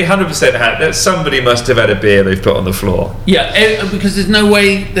 Exactly. But they 100% had that. Somebody must have had a beer they've put on the floor. Yeah, because there's no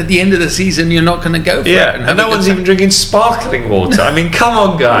way at the end of the season you're not going to go for it. And no one's even drinking sparkling water. I mean, come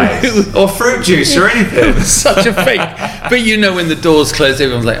on, guys. Or fruit juice or anything. It was such a fake. But when the doors close,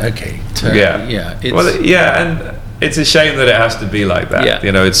 everyone's like, okay, turn. And it's a shame that it has to be like that.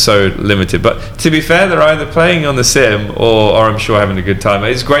 It's so limited. But to be fair, they're either playing on the sim or I'm sure having a good time.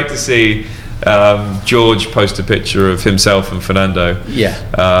 It's great to see George post a picture of himself and Fernando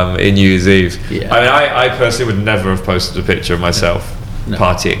in New Year's Eve. I mean, I personally would never have posted a picture of myself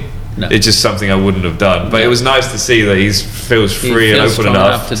partying. No. It's just something I wouldn't have done. But it was nice to see that he feels free and open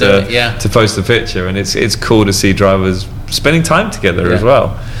enough to post a picture, and it's cool to see drivers spending time together as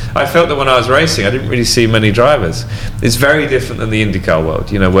well. I felt that when I was racing, I didn't really see many drivers. It's very different than the IndyCar world,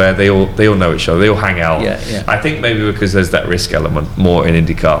 where they all know each other, they all hang out. I think maybe because there's that risk element more in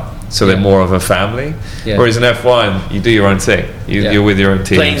IndyCar, so they're more of a family. Whereas in F1, you do your own thing. You're with your own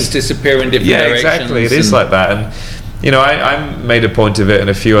team. Planes disappear in different directions. Yeah, exactly. It is like that, and I made a point of it, and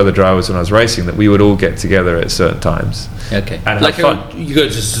a few other drivers when I was racing, that we would all get together at certain times. Okay. And like have fun. You go to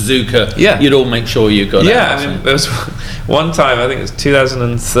Suzuka, Yeah. you'd all make sure you got Yeah, I mean, there was one time, I think it was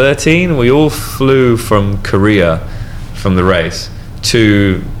 2013, we all flew from Korea from the race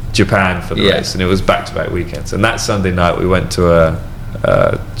to Japan for the race, and it was back-to-back weekends. And that Sunday night, we went to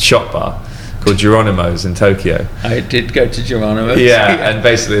a shop bar called Geronimo's in Tokyo. I did go to Geronimo's. Yeah, and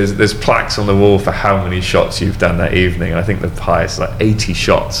basically there's plaques on the wall for how many shots you've done that evening. And I think the highest, like 80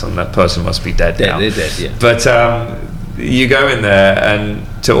 shots, and that person must be dead now. They're dead, yeah. But you go in there, and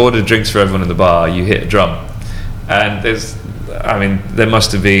to order drinks for everyone in the bar, you hit a drum. And there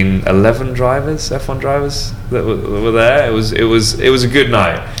must have been 11 drivers, F1 drivers that were there. It was a good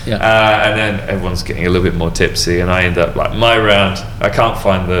night. Yeah. And then everyone's getting a little bit more tipsy, and I end up, like, my round, I can't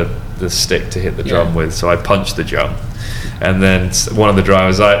find the stick to hit the drum with, so I punched the drum, and then one of the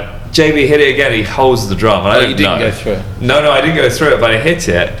drivers like, JB, hit it again. He holds the drum, and you didn't go through it? No, I didn't go through it, but I hit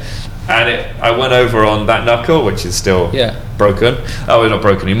it, and I went over on that knuckle, which is still broken. Oh, it's not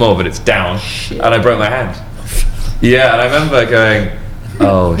broken anymore, but it's down. Shit. And I broke my hand. Yeah, and I remember going,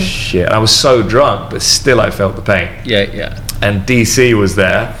 oh shit. And I was so drunk, but still I felt the pain. Yeah. And DC was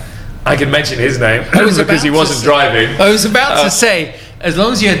there. I can mention his name because he wasn't driving. I was about to say, as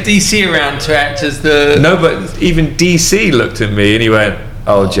long as you had DC around to act as the... No, but even DC looked at me and he went,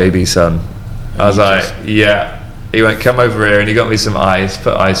 oh, JB, son. I was like, yeah. He went, come over here, and he got me some ice,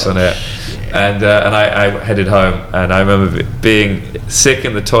 put ice on it. And I headed home, and I remember being sick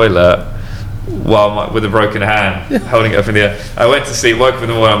in the toilet with a broken hand, holding it up in the air. I went to sleep, woke up in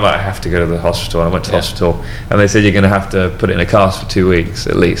the morning, I'm like, I have to go to the hospital. And I went to the hospital, and they said, you're going to have to put it in a cast for 2 weeks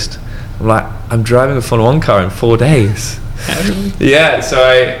at least. I'm like, I'm driving a Formula 1 car in 4 days. Yeah, so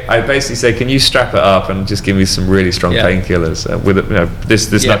I basically say, can you strap it up and just give me some really strong painkillers?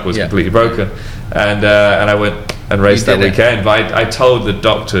 This knuckle was completely broken, and I went and raced that weekend. But I told the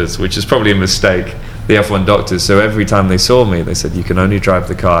doctors, which is probably a mistake, the F1 doctors. So every time they saw me, they said, you can only drive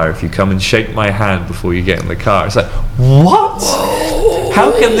the car if you come and shake my hand before you get in the car. It's like, what? Whoa.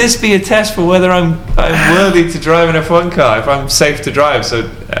 How can this be a test for whether I'm worthy to drive an F1 car, if I'm safe to drive? So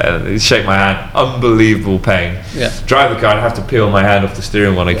shake my hand, unbelievable pain. Drive the car, and I have to peel my hand off the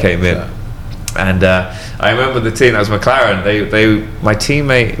steering when I came in. And I remember the team, that was McLaren, my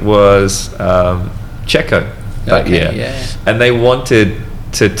teammate was Checo that year, and they wanted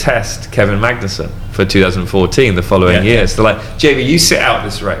to test Kevin Magnussen for 2014, the following year. So they're like, JV, you sit out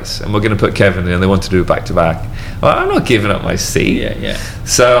this race, and we're going to put Kevin in, and they want to do it back-to-back. Well, I'm not giving up my seat.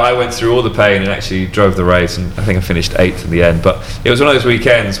 So I went through all the pain and actually drove the race, and I think I finished 8th in the end. But it was one of those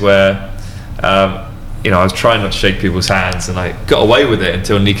weekends where I was trying not to shake people's hands, and I got away with it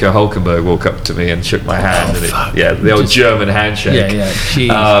until Nico Hulkenberg walked up to me and shook my hand. The old German handshake.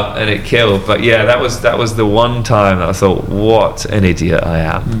 And it killed. But that was the one time that I thought, what an idiot I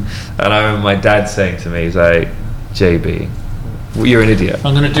am. And I remember my dad saying to me, he's like, JB, you're an idiot.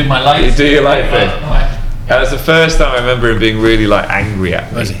 I'm going to do my life. You do your life thing. That was the first time I remember him being really angry at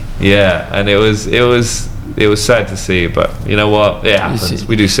me. Was he? Yeah, and it was sad to see, but you know what? It happens.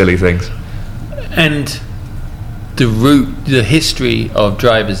 We do silly things. And the history of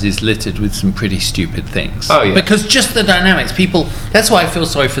drivers is littered with some pretty stupid things. Oh yeah. Because just the dynamics, people. That's why I feel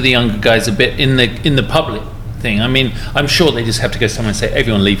sorry for the younger guys a bit in the public thing. I mean, I'm sure they just have to go somewhere and say,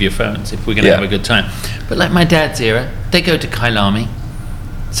 everyone leave your phones if we're going to have a good time. But like my dad's era, they go to Kailami,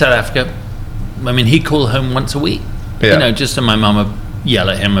 South Africa. I mean, he'd call home once a week. Just so my mum would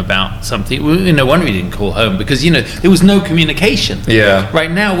yell at him about something. No wonder he didn't call home, because there was no communication. Right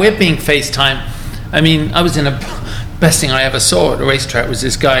now we're being FaceTime. I mean, I was in best thing I ever saw at a racetrack was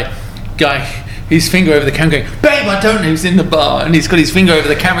this guy, his finger over the camera going, babe, I don't know, he's in the bar, and he's got his finger over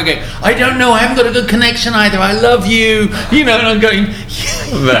the camera going, I don't know, I haven't got a good connection either, I love you, and I'm going,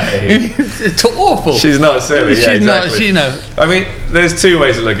 it's awful. She's not silly. Exactly. Not, I mean, there's two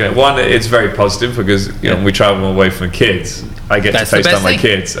ways of looking at it. One, it's very positive, because when we travel away from kids, I get to FaceTime my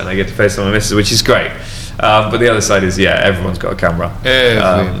kids, and I get to FaceTime my missus, which is great. But the other side is, everyone's got a camera.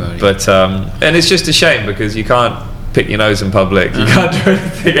 And it's just a shame, because you can't pick your nose in public. You can't do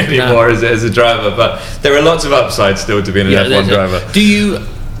anything anymore as a driver. But there are lots of upsides still to being an F1 driver. Do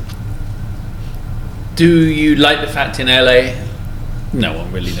you like the fact in LA? No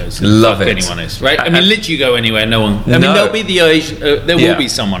one really knows who Love it. Anyone is, right? I mean, literally go anywhere, no one. I mean, there'll be the Asian, there will be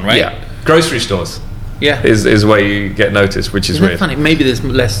someone, right? Yeah. Grocery stores. Yeah. Is where you get noticed, which is weird. Funny. Maybe there's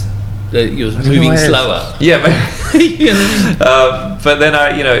less. You're moving slower. Yeah, but then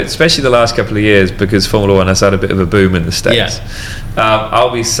especially the last couple of years, because Formula 1 has had a bit of a boom in the States.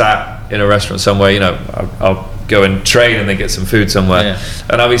 I'll be sat in a restaurant somewhere, I'll go and train and then get some food somewhere. Yeah.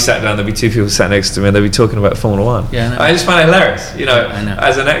 And I'll be sat down, there'll be two people sat next to me and they'll be talking about Formula One. Yeah, I just find it hilarious. You know,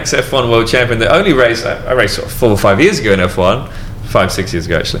 as an ex-F1 world champion, the only race I raced sort of 4 or 5 years ago in F1, 5-6 years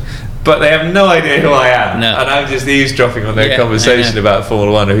ago actually, but they have no idea who I am, and I'm just eavesdropping on their conversation about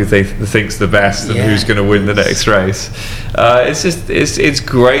Formula One and who they think's the best and who's going to win the next race. It's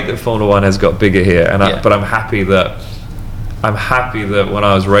great that Formula One has got bigger here, and but I'm happy that when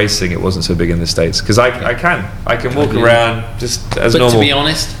I was racing it wasn't so big in the States, because I can walk around just as normal. But to be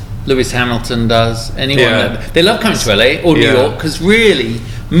honest, Lewis Hamilton does. Anyone they love coming to LA or New York, because really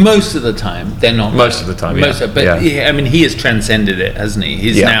most of the time they're not. Most of the time, but I mean, he has transcended it, hasn't he?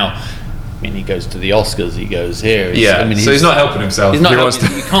 He's now. I mean, he goes to the Oscars. He goes here. I mean, so he's not helping himself. He's not.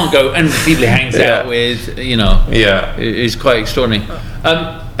 You can't go, and people he hangs out with. You know. Yeah. He's quite extraordinary.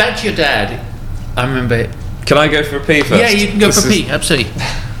 Back to your dad. I remember. Can I go for a pee first? Yeah, you can go for a pee. Absolutely.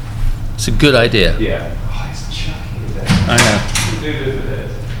 It's a good idea. Yeah. Oh, he's chucking it there. I know.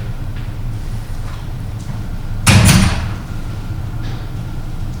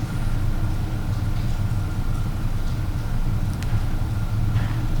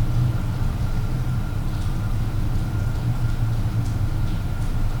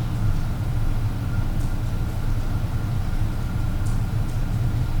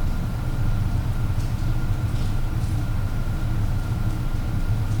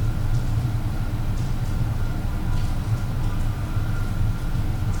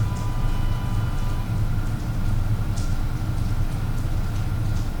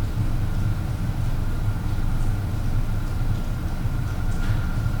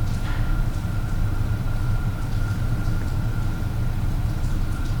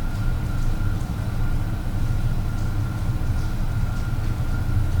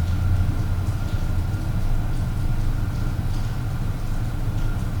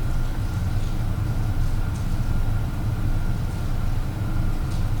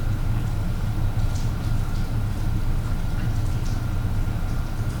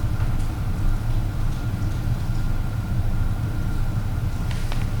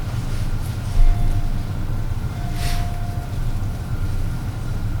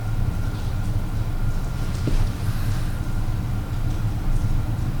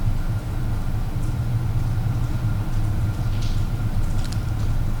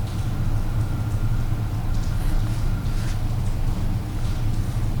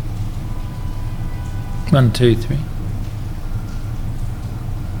 One, two, three.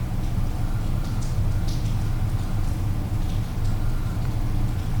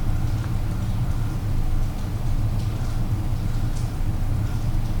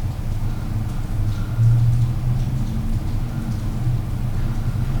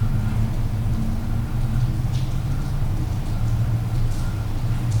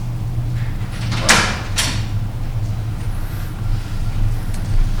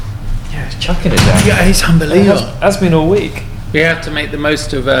 Chucking it down. Yeah, it's unbelievable. Has been all week. We have to make the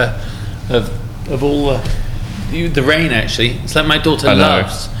most of all the rain. Actually, it's like my daughter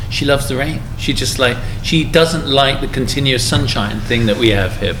loves. She loves the rain. She doesn't like the continuous sunshine thing that we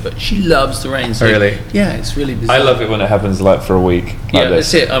have here, but she loves the rain. So really? Yeah, it's really bizarre. I love it when it happens like for a week. Like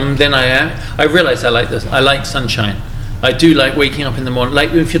that's it. Then I realise I like this. I like sunshine. I do like waking up in the morning,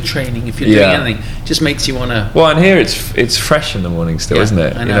 like if you're training, if you're doing anything, it just makes you want to. Well, and here it's fresh in the morning still, isn't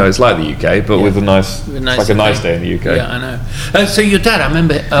it? I know. You know, it's like the UK, but with a nice, it's like a nice day in the UK. Yeah, I know. So your dad,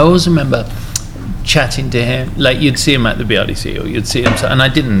 I always remember chatting to him, like you'd see him at the BRDC or you'd see him, and I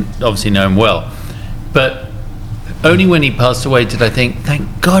didn't obviously know him well, but only when he passed away did I think,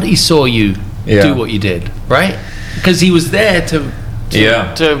 thank God he saw you do what you did, right? Because he was there to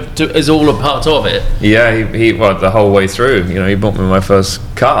is all a part of it. Yeah, he the whole way through. You know, he bought me my first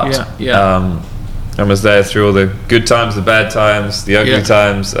kart. And was there through all the good times, the bad times, the ugly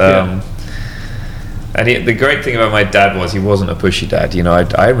times. And the great thing about my dad was he wasn't a pushy dad. You know,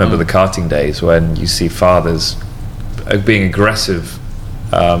 I remember the karting days when you see fathers being aggressive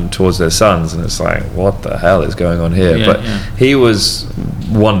towards their sons, and it's like, what the hell is going on here? He was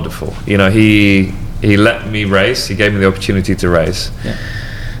wonderful. You know, he let me race. He gave me the opportunity to race.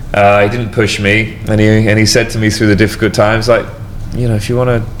 He didn't push me, and he said to me through the difficult times, like, you know, if you want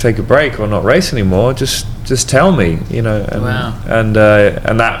to take a break or not race anymore, just tell me, you know. And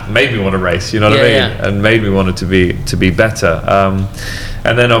and that made me want to race. You know what I mean? And made me want it to be better.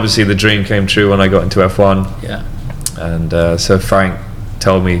 And then obviously the dream came true when I got into F1. And so Frank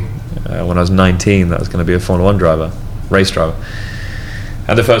told me when I was 19 that I was going to be a Formula 1 driver, race driver.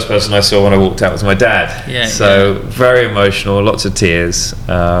 And the first person I saw when I walked out was my dad. Very emotional, lots of tears,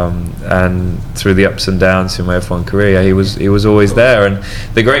 and through the ups and downs in my F1 career, he was always there. And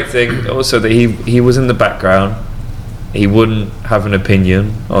the great thing also that he was in the background. He wouldn't have an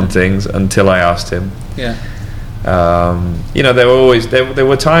opinion on things until I asked him. Yeah. There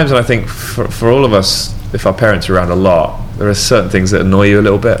were times, and I think for all of us, if our parents are around a lot, there are certain things that annoy you a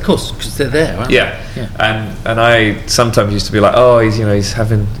little bit. Of course, because they're there, aren't they? And I sometimes used to be like, oh, he's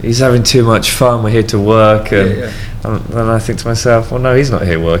having too much fun. We're here to work, and I think to myself, well, no, he's not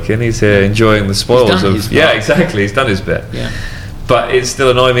here working. He's here enjoying the spoils of. Yeah, exactly. He's done his bit. Yeah. But it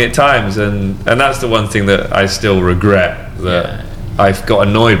still annoyed me at times, and that's the one thing that I still regret, that I've got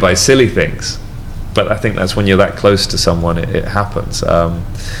annoyed by silly things. But I think that's when you're that close to someone, it happens.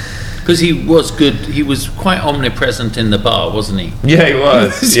 Because he was good. He was quite omnipresent in the bar, wasn't he? Yeah, he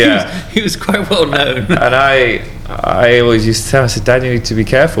was. he was quite well known. And I always used to tell him, I said, Dad, you need to be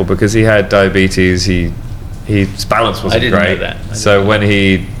careful, because he had diabetes. His balance wasn't great. I didn't know that. So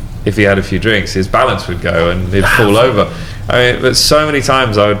if he had a few drinks, his balance would go and he'd fall over. I mean, but so many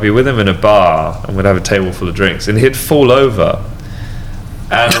times I would be with him in a bar and we'd have a table full of drinks, and he'd fall over,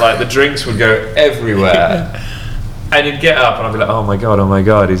 and like the drinks would go everywhere. And he'd get up and I'd be like, oh my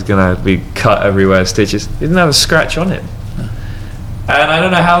god, he's gonna be cut everywhere, stitches. He didn't have a scratch on him. And I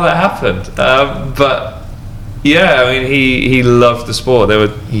don't know how that happened. But yeah, I mean, he loved the sport. There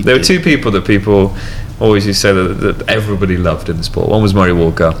were two people that people always used to say that everybody loved in the sport. One was Murray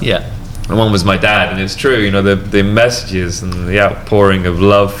Walker. Yeah. And one was my dad. And it's true, the messages and the outpouring of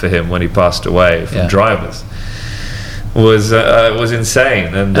love for him when he passed away from drivers was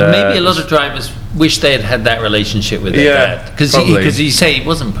insane. And maybe a lot of drivers wish they had that relationship with their dad, because you say he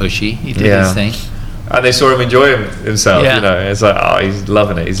wasn't pushy, he did his thing, and they saw him enjoy himself. It's like, oh, he's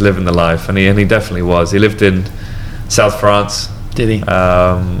loving it, he's living the life, and he definitely was. He lived in South France. Did he?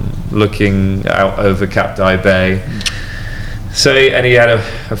 Looking out over Cap d'Aille. So he had a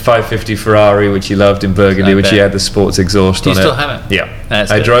 550 Ferrari which he loved in Burgundy, which he had the sports exhaust on it. Do you still have it? Yeah. That's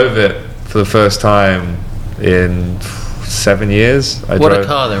I good. drove it for the first time in 7 years. What a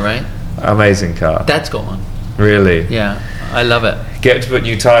car though, right? Amazing car. Dad's got one. Really? Yeah, I love it. Get to put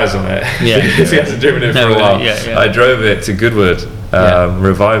new tyres on it. Yeah. If he hasn't driven it for a while. Yeah. I drove it to Goodwood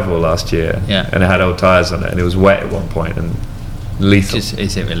Revival last year, and it had old tyres on it, and it was wet at one point and lethal.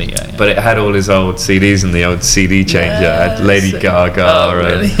 Is it really? Yeah. But it had all his old CDs and the old CD changer. It had Lady Gaga. Oh,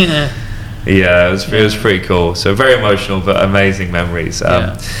 really? Yeah, it was pretty cool. So very emotional, but amazing memories.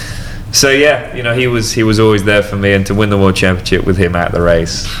 So he was always there for me, and to win the world championship with him at the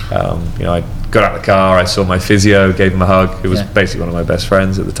race, I got out of the car, I saw my physio, gave him a hug, who was basically one of my best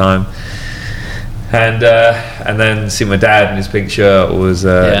friends at the time, and then see my dad in his pink shirt was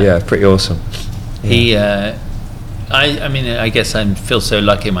pretty awesome. I mean, I guess I feel so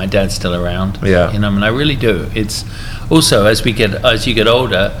lucky my dad's still around. Yeah. I really do. It's also as you get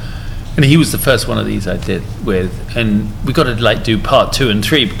older. And he was the first one of these I did with, and we got to do part 2 and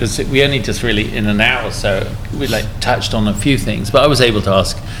 3, because we only just really in an hour or so we touched on a few things, but I was able to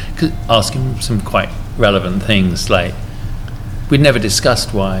ask him some quite relevant things, like we'd never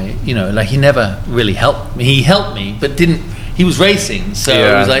discussed why, he never really helped me. He helped me, but he was racing, so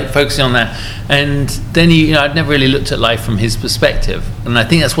it was focusing on that. And then I'd never really looked at life from his perspective, and I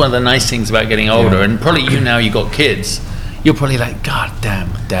think that's one of the nice things about getting older. And probably now you got kids, you're probably like, God damn,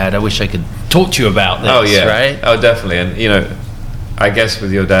 Dad, I wish I could talk to you about this. Oh yeah, right? Oh definitely. And I guess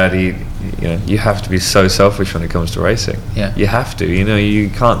with your dad, you have to be so selfish when it comes to racing. Yeah, you have to. You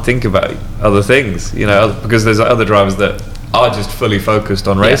can't think about other things. Because there's other drivers that are just fully focused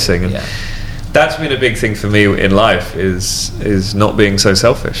on racing, and that's been a big thing for me in life. Is not being so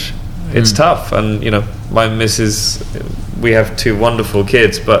selfish. It's tough, and my missus, we have 2 wonderful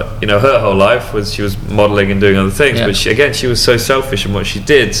kids, but her whole life was she was modelling and doing other things, but she was so selfish in what she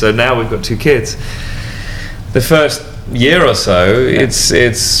did. So now we've got 2 kids. The first year or so, it's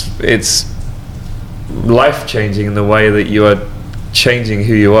life changing in the way that you are changing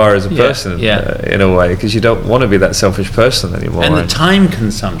who you are as a person, in a way, because you don't want to be that selfish person anymore. And the time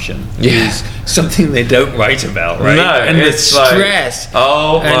consumption is something they don't write about, right? No, and the stress.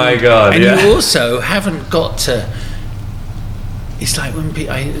 My God! And you also haven't got to. It's like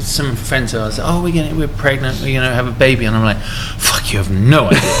when some friends are like, "Oh, we're pregnant. We're gonna have a baby," and I'm like, "Fuck, you have no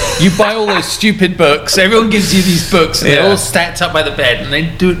idea. You buy all those stupid books. Everyone gives you these books, and they're all stacked up by the bed, and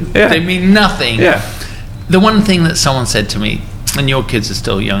they mean nothing." Yeah. The one thing that someone said to me, and your kids are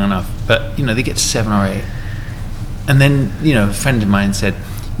still young enough, but they get to 7 or 8, and then a friend of mine said,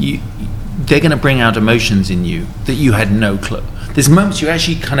 they're going to bring out emotions in you that you had no clue. There's moments you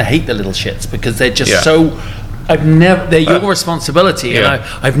actually kind of hate the little shits because they're just so they're your responsibility. And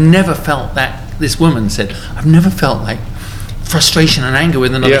I've never felt that, this woman said, I've never felt like frustration and anger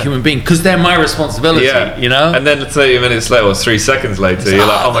with another human being, because they're my responsibility, you know? And then 30 minutes later, or 3 seconds later, you're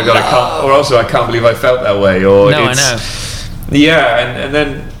like, oh my God, I can't believe I felt that way. Or I know. Yeah, and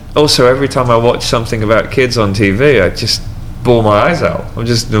then also every time I watch something about kids on TV, I just bawl my eyes out. I'm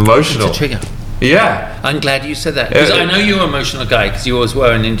just emotional. It's a trigger. Yeah. I'm glad you said that, because I know you're an emotional guy, because you always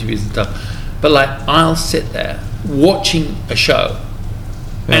were in interviews and stuff. But like, I'll sit there watching a show,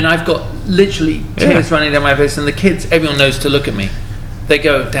 and I've got literally tears running down my face, and the kids, everyone knows to look at me. They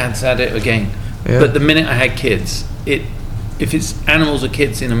go, Dad's at it again. Yeah. But the minute I had kids, if it's animals or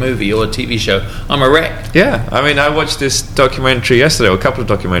kids in a movie or a TV show, I'm a wreck. Yeah, I mean, I watched this documentary yesterday, or a couple of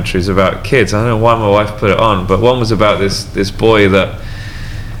documentaries about kids. I don't know why my wife put it on, but one was about this boy that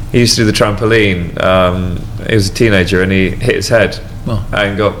he used to do the trampoline. He was a teenager, and he hit his head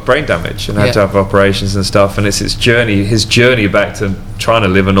and got brain damage and had to have operations and stuff. And it's his journey back to trying to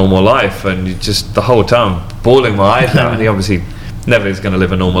live a normal life, and just the whole time bawling my eyes out. And he obviously never is going to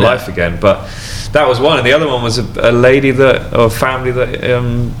live a normal life again. But that was one, and the other one was a lady or a family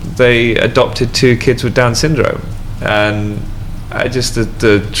that they adopted 2 kids with Down syndrome, and just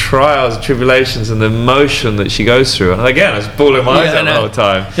the trials, tribulations, and the emotion that she goes through. And again, I was bawling my eyes out the whole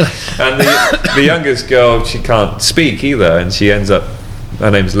time. And the youngest girl, she can't speak either, and she ends up, her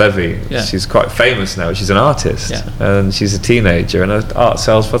name's Levy. Yeah. She's quite famous now. She's an artist, and she's a teenager, and her art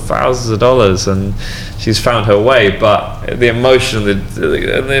sells for thousands of dollars, and she's found her way. But the emotion,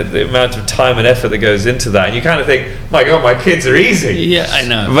 the amount of time and effort that goes into that, and you kind of think, my God, my kids are easy. Yeah, I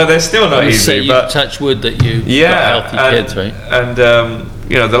know. But they're still not easy. You touch wood that you got healthy kids, right? And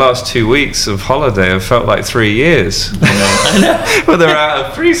the last 2 weeks of holiday have felt like 3 years. I know. When they're out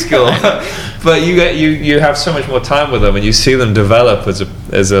of preschool. But you have so much more time with them, and you see them develop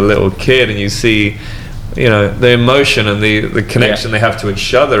as a little kid, and you see, the emotion and the connection they have to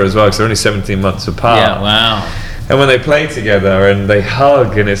each other as well, because they're only 17 months apart. Yeah, wow. And when they play together and they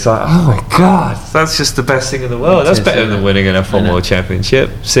hug, and it's like, oh my God, that's just the best thing in the world. That's better than winning an F1 World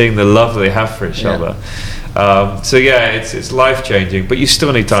Championship, seeing the love they have for each other. It's life-changing, but you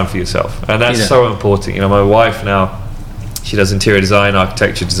still need time for yourself, and that's so important. My wife now, she does interior design,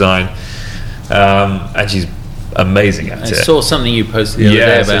 architecture design, and she's amazing at it. I saw something you posted the other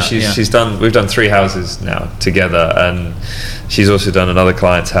day about. So we've done 3 houses now together, and she's also done another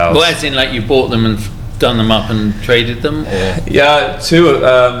client's house. Well, as in, like, you bought them and done them up and traded them, or? Yeah,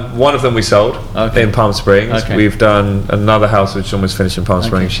 2. One of them we sold in Palm Springs. We've done another house which is almost finished in Palm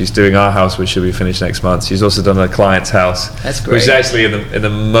Springs. She's doing our house, which should be finished next month. She's also done a client's house. That's great. Which is actually in the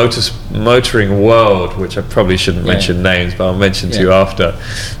motoring world, which I probably shouldn't mention names, but I'll mention to you after.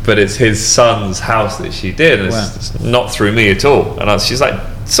 But it's his son's house that she did, and it's not through me at all. And she's like,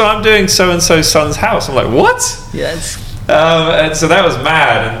 so I'm doing so and so's son's house. I'm like, what? Yes. And so that was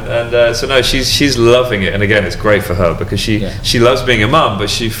mad, and so no, she's loving it, and again, it's great for her because she loves being a mum, but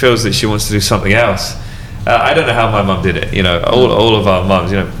she feels that she wants to do something else. I don't know how my mum did it. All of our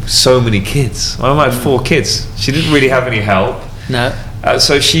mums, so many kids. My mum had 4 kids. She didn't really have any help. No.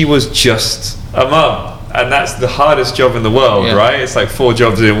 So she was just a mum, and that's the hardest job in the world, right? It's like 4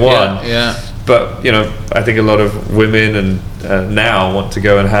 jobs in one. Yeah. But I think a lot of women and now want to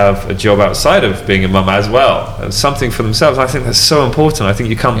go and have a job outside of being a mum as well, and something for themselves. I think that's so important. I think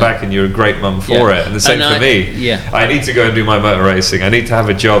you come back and you're a great mum for it, and the same for me. Yeah. I need to go and do my motor racing. I need to have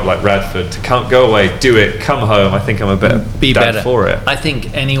a job like Radford to go away, do it, come home. I think I'm a better dad for it. I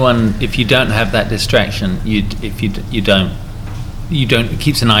think anyone, if you don't have that distraction, it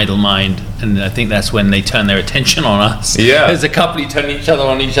keeps an idle mind, and I think that's when they turn their attention on us. Yeah. As a couple, you turn each other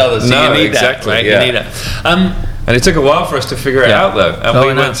on each other, so you need that, right? Yeah. You need it. And it took a while for us to figure it out, though, and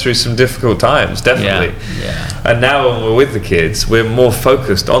we went through some difficult times, definitely. Yeah. And now when we're with the kids, we're more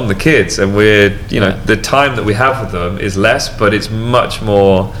focused on the kids, and we're, the time that we have with them is less, but it's much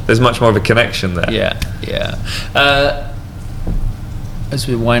more. There's much more of a connection there. Yeah. As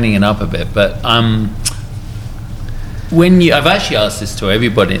we're winding it up a bit, but I've actually asked this to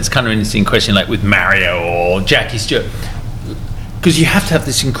everybody. It's kind of an interesting question, like with Mario or Jackie Stewart, because you have to have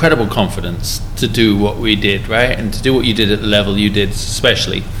this incredible confidence to do what we did, right? And to do what you did at the level you did,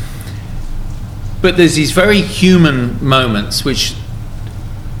 especially. But there's these very human moments, which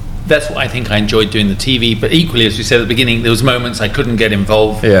that's what I think I enjoyed doing the TV. But equally, as we said at the beginning, there was moments I couldn't get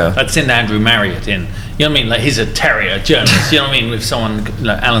involved. Yeah. I'd send Andrew Marriott in. You know what I mean? Like, he's a terrier journalist. You know what I mean? If someone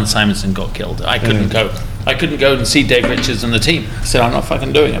like Alan Simonson got killed, I couldn't go. I couldn't go and see Dave Richards and the team. I said, I'm not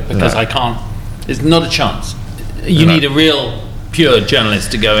fucking doing it because I can't. There's not a chance. You need a real pure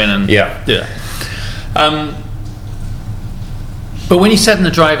journalist to go in and do it. But when you sat in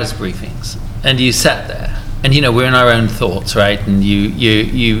the drivers' briefings and you sat there And we're in our own thoughts, right? And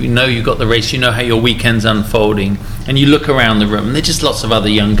you know you've got the race, you know how your weekend's unfolding, and you look around the room and there's just lots of other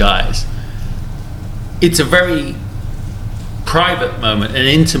young guys. It's a very private moment, an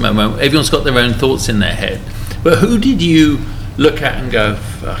intimate moment. Everyone's got their own thoughts in their head. But who did you look at and go,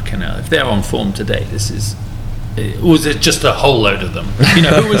 fucking hell, if they're on form today, was it just a whole load of them?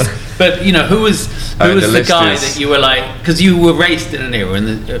 Who was the guy that you were like, because you were raced in an era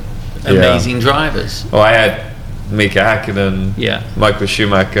and the amazing drivers. Well, I had Mika Häkkinen, Michael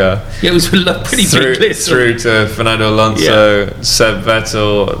Schumacher. Yeah, it was a pretty big list. Through to Fernando Alonso, Seb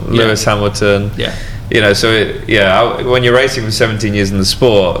Vettel, Lewis Hamilton. Yeah. So when you're racing for 17 years in the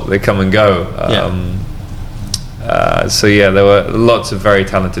sport, they come and go. There were lots of very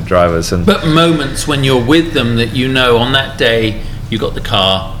talented drivers. But moments when you're with them that on that day you got the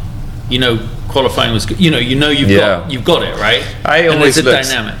car, qualifying was good. You've got it, right? I always looked,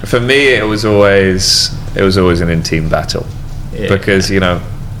 dynamic. For me, it was always an in-team battle, because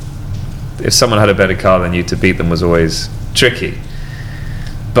if someone had a better car than you, to beat them was always tricky.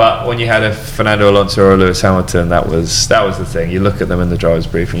 But when you had a Fernando Alonso or a Lewis Hamilton, that was the thing. You look at them in the driver's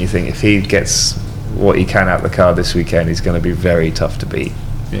brief and you think, if he gets what he can out of the car this weekend, he's going to be very tough to beat.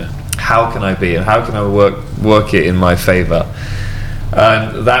 Yeah. How can I beat him? How can I work it in my favour?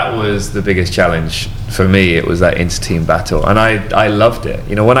 And that was the biggest challenge for me. It was that inter-team battle, and I loved it.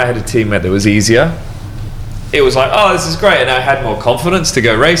 When I had a teammate that was easier, it was like, oh, this is great, and I had more confidence to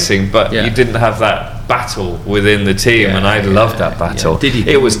go racing. But you didn't have that battle within the team, and I loved that battle.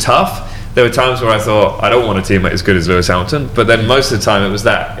 It was tough. There were times where I thought, I don't want a teammate as good as Lewis Hamilton, but then most of the time it was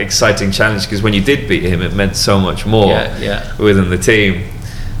that exciting challenge, because when you did beat him, it meant so much more within the team.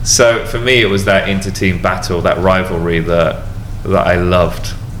 So for me, it was that inter-team battle, that rivalry that I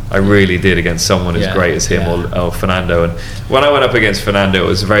loved. I really did, against someone as great as him or Fernando. And when I went up against Fernando, it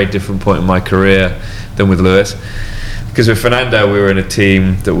was a very different point in my career than with Lewis, because with Fernando we were in a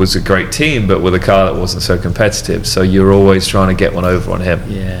team that was a great team, but with a car that wasn't so competitive, so you're always trying to get one over on him.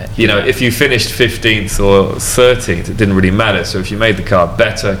 If you finished 15th or 13th, it didn't really matter. So if you made the car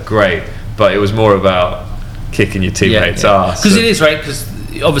better, great, but it was more about kicking your teammates' ass. Because it is, right? Because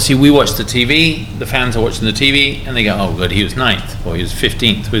obviously we watch the TV, the fans are watching the TV, and they go, oh good, he was 9th, or he was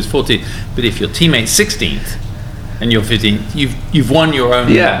 15th, or he was 14th. But if your teammate's 16th and you're 15th, you've won your own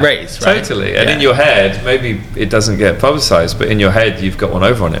race, right? Totally. And in your head, maybe it doesn't get publicised, but in your head you've got one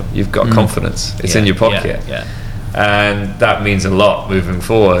over on him. You've got confidence. It's in your pocket. And that means a lot moving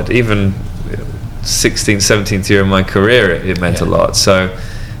forward. Even 16th, 17th year of my career, it meant a lot. So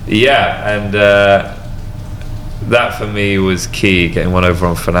that for me was key, getting one over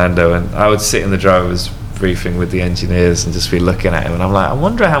on Fernando. And I would sit in the driver's briefing with the engineers and just be looking at him, and I'm like, I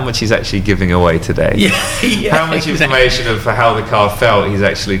wonder how much he's actually giving away today. How much information of how the car felt he's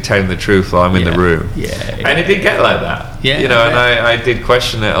actually telling the truth while I'm in the room. And it did get like that. And I did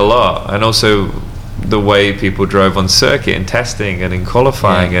question it a lot. And also the way people drove on circuit and testing and in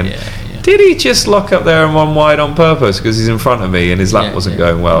qualifying. Did he just lock up there and run wide on purpose because he's in front of me and his lap wasn't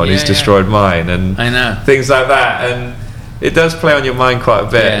going well, and he's destroyed mine, and I know things like that. And it does play on your mind quite a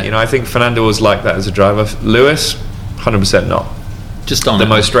bit. I think Fernando was like that as a driver. Lewis, 100% not. Just on the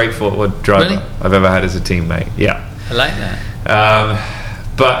most straightforward driver I've ever had as a teammate. I like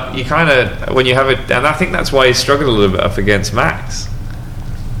that. But you kind of, when you have it, and I think that's why he struggled a little bit up against Max,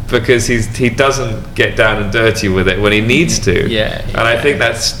 because he doesn't get down and dirty with it when he needs to. And I think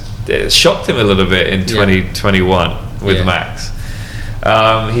it shocked him a little bit in 2021 with Max.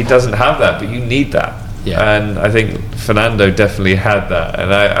 He doesn't have that, but you need that. And I think Fernando definitely had that,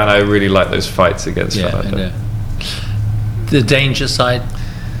 and I really like those fights against Fernando. The danger side,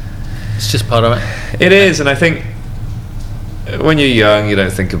 it's just part of it. It is, and I think when you're young, you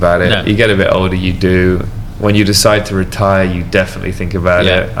don't think about it. You get a bit older, you do. When you decide to retire, you definitely think about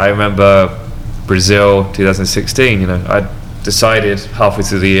it. I remember Brazil 2016. I decided halfway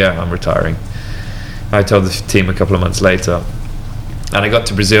through the year I'm retiring. I told the team a couple of months later. And I got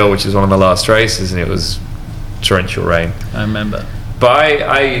to Brazil, which was one of the last races, and it was torrential rain. I remember. But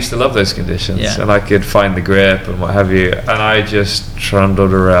I used to love those conditions, and I could find the grip and what have you, and I just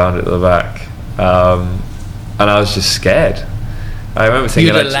trundled around at the back, and I was just scared. I remember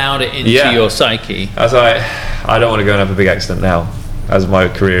thinking, you'd allowed it into your psyche. I was like, I don't want to go and have a big accident now, as my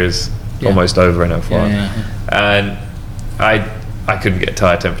career is almost over in F1. And I couldn't get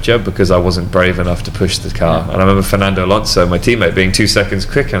tyre temperature because I wasn't brave enough to push the car. And I remember Fernando Alonso, my teammate, being 2 seconds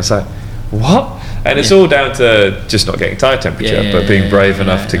quicker, and I was like, what? And it's all down to just not getting tyre temperature, but being brave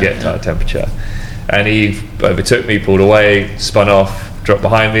enough to get tyre temperature. And he overtook me, pulled away, spun off, dropped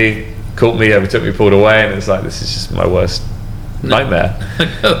behind me, caught me, overtook me, pulled away, and it's like, this is just my worst nightmare.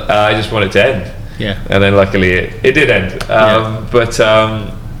 I just want it to end. Yeah. And then luckily it did end. But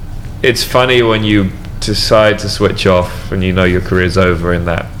it's funny when you decide to switch off and you know your career's over in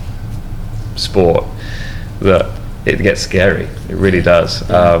that sport, that it gets scary. It really does.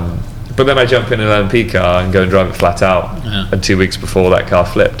 But then I jump in an LMP car and go and drive it flat out, and 2 weeks before that car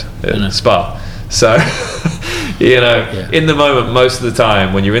flipped in Spa. So, in the moment, most of the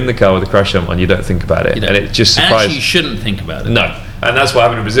time, when you're in the car with a crash helmet on, you don't think about it, and it just surprises. Actually, you shouldn't think about it. No, and that's what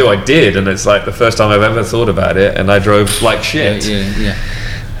happened in Brazil. I did, and it's like the first time I've ever thought about it, and I drove like shit.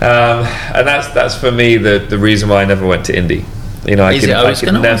 And that's for me the reason why I never went to Indy.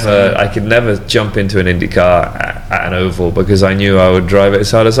 I could never jump into an Indy car at an oval, because I knew I would drive it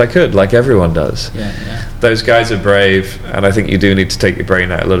as hard as I could, like everyone does. Those guys are brave, and I think you do need to take your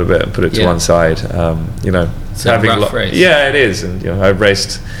brain out a little bit and put it to one side. It's a rough race. Yeah, it is. And I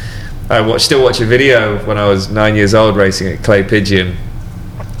still watch a video when I was 9 years old racing at Clay Pigeon.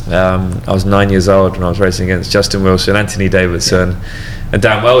 I was 9 years old when I was racing against Justin Wilson, Anthony Davidson, and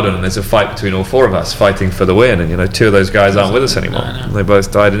Dan Weldon, and there's a fight between all four of us fighting for the win, and two of those guys aren't with us anymore. They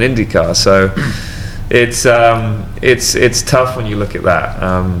both died in IndyCar, so it's tough when you look at that.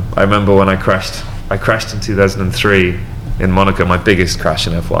 I remember when I crashed in 2003 in Monaco, my biggest crash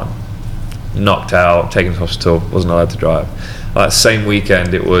in F1. Knocked out, taken to hospital, wasn't allowed to drive. That same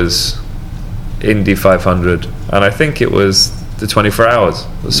weekend it was Indy 500, and I think it was the 24 hours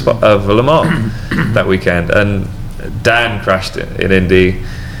of Le Mans that weekend, and Dan crashed in Indy.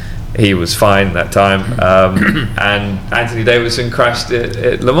 He was fine that time, and Anthony Davidson crashed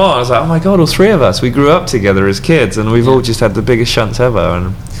at Le Mans. I was like, oh my god, all three of us, we grew up together as kids, and we've all just had the biggest shunts ever.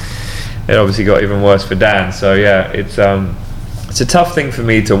 And it obviously got even worse for Dan. So it's a tough thing for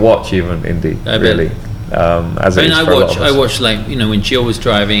me to watch, even Indy, really. I watch like when Jill was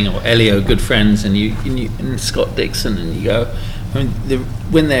driving, or Elio, good friends, and Scott Dixon, and you go,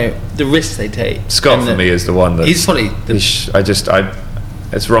 the risks they take. Scott for me is the one that he's probably.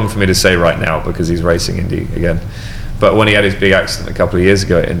 It's wrong for me to say right now because he's racing Indy again, but when he had his big accident a couple of years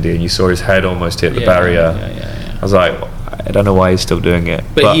ago at Indy, and you saw his head almost hit the barrier, I was like, I don't know why he's still doing it.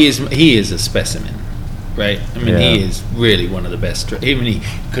 But he is a specimen. Right, he is really one of the best. Even he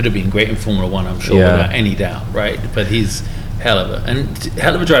could have been great in Formula One, I'm sure, without any doubt. Right, but he's hell of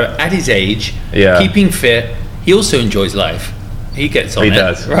a driver at his age, keeping fit. He also enjoys life. He gets on. He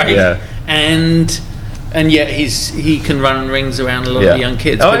does, right? Yeah, and yet he can run rings around a lot of the young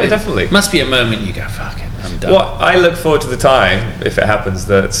kids. Oh, definitely. Must be a moment you go, fuck it, I'm done. Well, I look forward to the time, if it happens,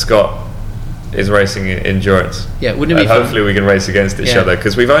 that Scott is racing in endurance. Yeah, wouldn't it be fun? Hopefully we can race against each other,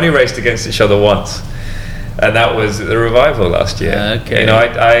 because we've only raced against each other once. And that was the Revival last year. Okay.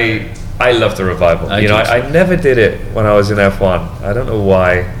 I love the Revival. I never did it when I was in F1. I don't know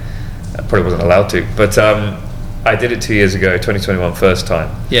why. I probably wasn't allowed to. But I did it 2 years ago, 2021, first time.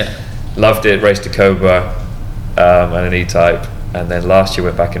 Yeah. Loved it. Raced a Cobra and an E-Type, and then last year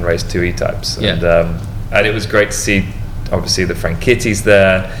went back and raced two E-Types. Yeah. And it was great to see, obviously, the Frankittis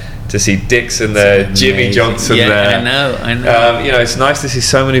there. To see Dixon there, Jimmy Johnson there. I know. It's nice to see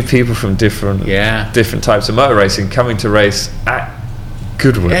so many people from different types of motor racing coming to race at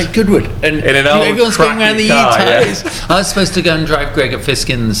Goodwood. Yeah, Goodwood. And in an old everyone's going around the E-tyres. I was supposed to go and drive Greg at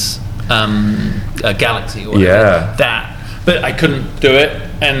Fiskin's Galaxy or whatever. That. But I couldn't do it,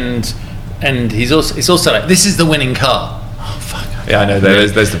 and it's also like, this is the winning car. Oh, fuck. Yeah, I know.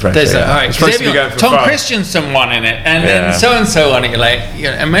 There's the pressure. All right, Tom Christensen won in it, and then so and so on it. You're like,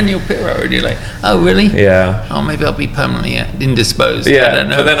 Emmanuel Pirro, and you're like, oh really? Yeah. Oh, maybe I'll be permanently indisposed. Yeah. I don't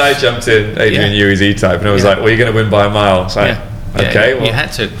know. But then I jumped in Adrian Newey's E-Type, and it was like, well, you're going to win by a mile. It's like, okay, well, you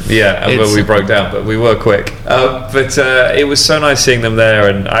had to. Yeah, and we broke down, but we were quick. But it was so nice seeing them there,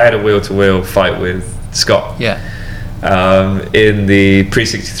 and I had a wheel-to-wheel fight with Scott. Yeah. In the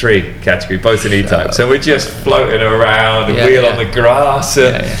pre-63 category, both in E-Type. So we're just floating around, a wheel on the grass,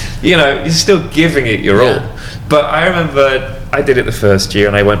 and you're still giving it your all. But I remember I did it the first year,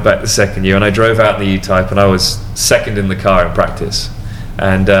 and I went back the second year, and I drove out in the E-Type, and I was second in the car in practice,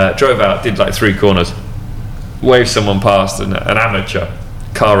 and drove out, did like 3 corners, waved someone past, an amateur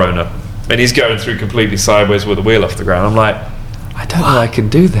car owner, and he's going through completely sideways with the wheel off the ground. I'm like, I don't know I can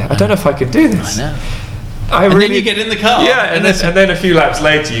do that. I don't know if I can do this. I know. And then you get in the car. Yeah, and then a few laps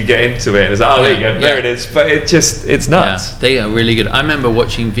later you get into it, and it's like, oh, there you go, there it is. But it's nuts. Yeah, they are really good. I remember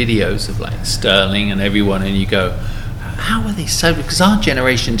watching videos of like Sterling and everyone, and you go, how are they so good? Because our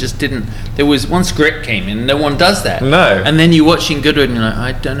generation just didn't. There was, once grit came in, no one does that. No. And then you're watching Goodwood, and you're like,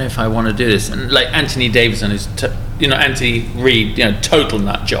 I don't know if I want to do this. And like Anthony Davidson is, Anthony Reid, total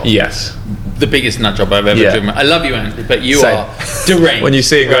nut job. Yes. The biggest nut job I've ever driven. I love you, Anthony, but you are deranged. When you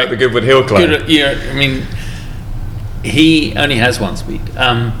see him go up the Goodwood Hill climb. He only has one speed.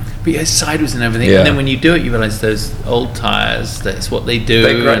 But yeah, sideways and everything. Yeah. And then when you do it, you realise those old tyres, that's what they do.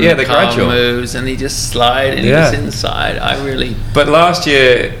 They're the car gradual. moves and they just slide and it's inside. But last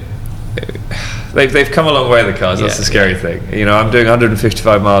year, they've come a long way, the cars. That's the scary thing. You know, I'm doing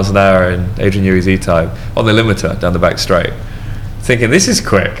 155 miles an hour in Adrian Newey's E-Type on the limiter down the back straight, thinking this is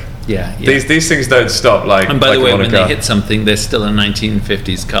quick. Yeah. These things don't stop. And by the way, when they hit something, they're still a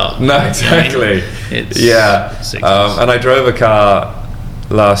 1950s car. No, exactly. It's and I drove a car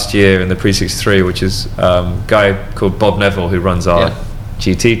last year in the Pre-63, which is a guy called Bob Neville who runs our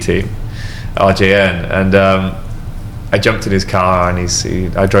GT team, RJN, and I jumped in his car and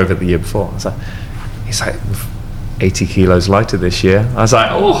I drove it the year before. He's like 80 kilos lighter this year. I was like,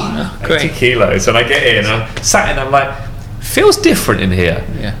 oh, 80 kilos. And I get in and I'm sat in, I'm like, feels different in here.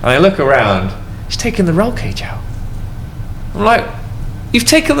 Yeah. And I look around, he's taking the roll cage out. I'm like, you've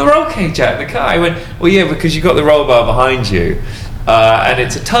taken the roll cage out of the car? He went, well, yeah, because you've got the roll bar behind you. And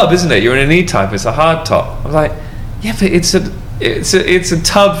it's a tub, isn't it? You're in an E-Type, it's a hard top. I'm like, yeah, but it's a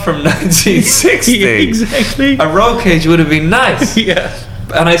tub from 1960. Yeah, exactly. A roll cage would have been nice. Yeah.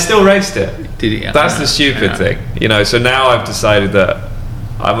 And I still raced it. Did you? That's the stupid thing. You know, so now I've decided that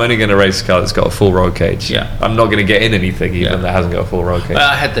I'm only going to race a car that's got a full roll cage. Yeah. I'm not going to get in anything even that hasn't got a full roll cage. Well,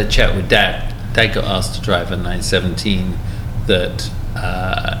 I had that chat with Dad. Dad got asked to drive a 917 that,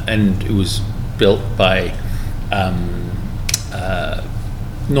 and it was built by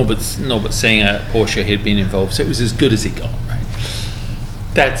Norbert Singer, Porsche. He'd been involved, so it was as good as it got. Right.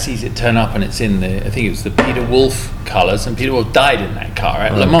 Dad sees it turn up, and it's in I think it was the Peter Wolf colours, and Peter Wolf died in that car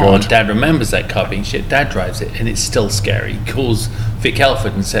at Le Mans. Dad remembers that car being shit. Dad drives it, and it's still scary. He calls Vic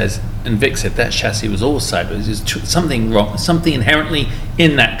Elford and says, and Vic said that chassis was all sideways. There's something wrong, something inherently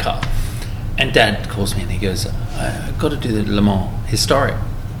in that car. And Dad calls me and he goes, I've got to do the Le Mans historic.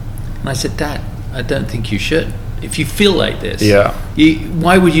 And I said, Dad, I don't think you should. If you feel like this,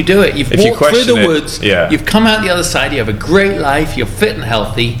 why would you do it? You've walked through the woods, you've come out the other side, you have a great life, you're fit and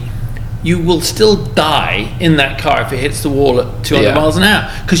healthy. You will still die in that car if it hits the wall at 200 miles an hour,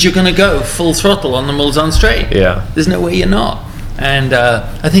 because you're going to go full throttle on the Mulsanne straight. Yeah. There's no way you're not. And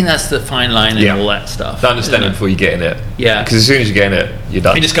I think that's the fine line and all that stuff. To understand it before you get in it. Yeah. Because as soon as you get in it, you're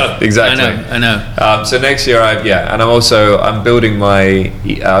done. You just go. Exactly. I know. So next year, and I'm building my,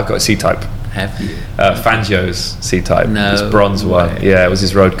 I've got a C-Type. Have you? Fangio's C-Type. No. This bronze one. Yeah, it was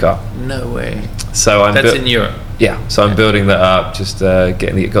his road car. No way. So That's in Europe. Yeah. So I'm building that up, just got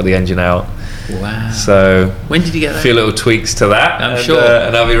the engine out. Wow. So when did you get that? A few little tweaks to that. I'm sure.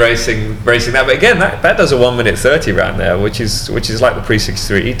 And I'll be racing that. But again, that does a 1:30 round there, which is like the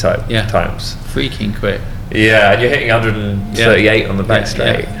Pre-63 E-Type times. Freaking quick. Yeah, and you're hitting 138 on the back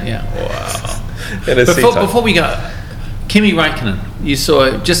straight. Yeah. Wow. Before we go, Kimi Räikkönen, you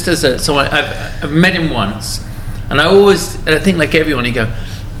saw just as someone I've met him once, and I think like everyone, you go,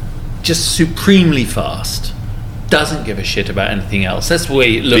 just supremely fast, doesn't give a shit about anything else. That's the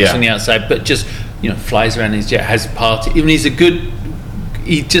way it looks from the outside, but just flies around his jet, has party. Even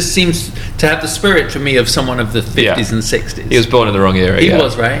he just seems to have the spirit for me of someone of the 50s and 60s. He was born in the wrong era. He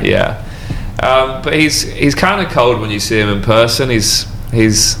was, right? Yeah. But he's kind of cold when you see him in person. He's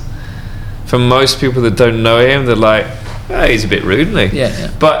for most people that don't know him, they're like, oh, he's a bit rude, isn't he?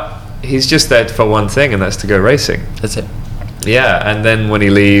 Yeah. But he's just there for one thing, and that's to go racing. That's it. Yeah, and then when he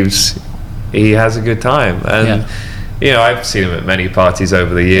leaves, he has a good time. And I've seen him at many parties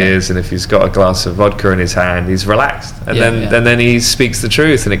over the years, and if he's got a glass of vodka in his hand, he's relaxed, and then he speaks the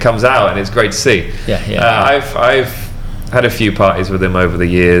truth, and it comes out, and it's great to see. I've had a few parties with him over the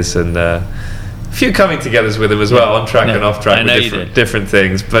years, and a few coming togethers with him as well, on track and off track, with different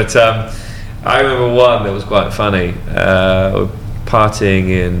things. But I remember one that was quite funny. Partying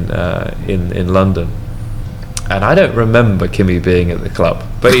in London, and I don't remember Kimi being at the club,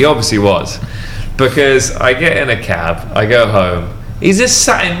 but he obviously was, because I get in a cab, I go home, he's just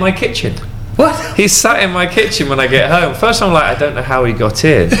sat in my kitchen. What? He's sat in my kitchen when I get home. First I'm like, I don't know how he got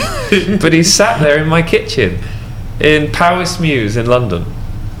in, but he sat there in my kitchen in Powys Mews in London,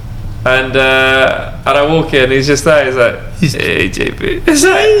 and I walk in, he's just there, he's like, hey JP, it's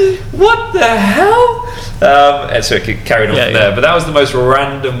like, what the hell? And so it carried on from there, but that was the most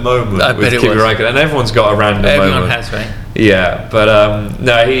random moment with Kimi Räikkönen, and everyone's got a random moment. Everyone has, right? Yeah, but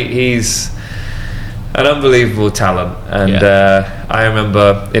no, he's an unbelievable talent, and I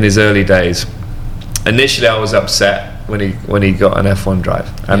remember in his early days, initially I was upset when he got an F1 drive,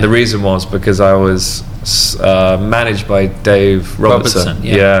 and the reason was because I was managed by Dave Robertson.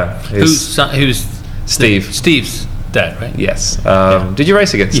 Who's Steve? Steve's dad, right? Yes. Did you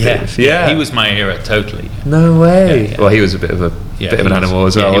race against Steve? Yeah. He was my era, totally. No way. Well, he was a bit of an animal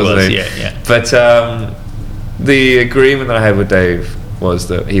as well, wasn't he? Yeah. But the agreement that I had with Dave was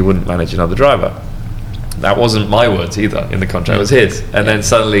that he wouldn't manage another driver. That wasn't my words either in the contract, it was his. And then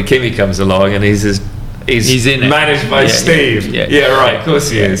suddenly Kimi comes along and he's in managed by Steve. Right, of course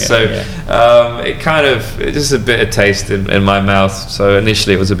he is. It kind of, it's just a bit of taste in my mouth. So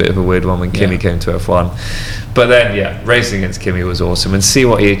initially it was a bit of a weird one when Kimi came to F1. But then, racing against Kimi was awesome. And see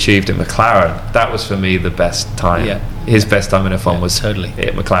what he achieved at McLaren. That was for me the best time. His best time in F1 was totally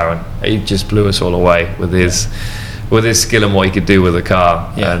at McLaren. He just blew us all away with his skill and what he could do with the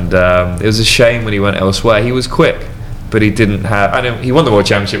car. And it was a shame when he went elsewhere. He was quick, but he didn't have. He won the World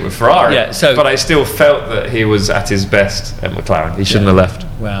Championship with Ferrari. But I still felt that he was at his best at McLaren. He shouldn't have left.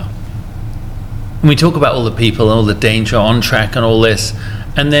 Wow. When we talk about all the people and all the danger on track and all this,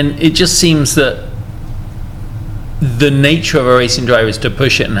 and then it just seems that the nature of a racing driver is to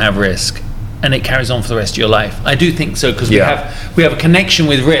push it and have risk, and it carries on for the rest of your life. I do think so, because we have a connection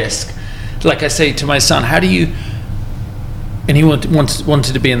with risk. Like I say to my son, how do you? And he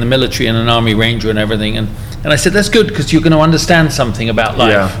wanted to be in the military and an army ranger and everything, and I said that's good, because you're going to understand something about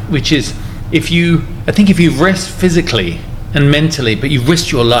life, which is if you've risked physically and mentally, but you've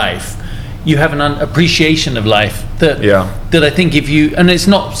risked your life, you have an appreciation of life that I think and it's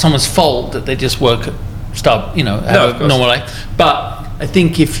not someone's fault that they just have a normal life, but I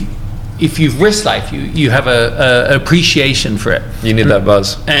think if you've risked life, you have a appreciation for it. You need that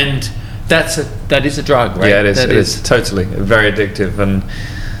buzz, and that is a drug, right? Yeah, it is totally very addictive.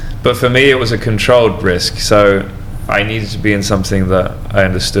 But for me, it was a controlled risk. So I needed to be in something that I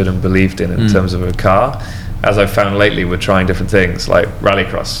understood and believed in terms of a car. As I've found lately, we're trying different things like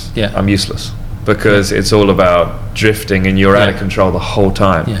rallycross. I'm useless because it's all about drifting, and you're out of control the whole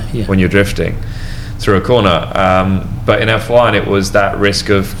time when you're drifting through a corner. But in F1, it was that risk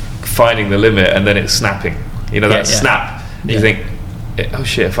of finding the limit and then it's snapping. That snap. You think, oh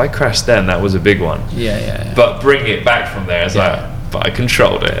shit, if I crashed then, that was a big one. But bring it back from there, it's but I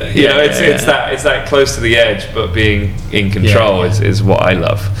controlled it. It's that close to the edge, but being in control is what I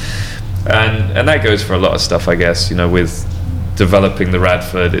love. And that goes for a lot of stuff, I guess. With developing the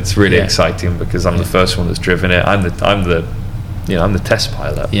Radford, it's really exciting because I'm the first one that's driven it. I'm the test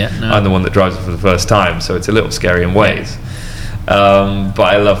pilot. I'm the one that drives it for the first time, so it's a little scary in ways. But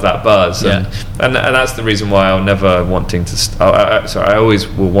I love that buzz, and that's the reason why I'll never wanting to. I always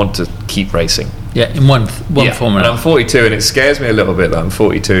will want to keep racing. In one formula. And I'm 42, and it scares me a little bit that I'm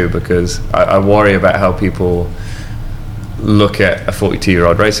 42 because I worry about how people look at a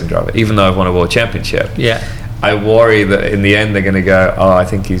 42-year-old racing driver, even though I've won a world championship. I worry that in the end they're going to go, oh, I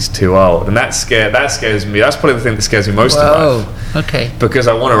think he's too old, and that scares me. That's probably the thing that scares me most in life. Okay. Because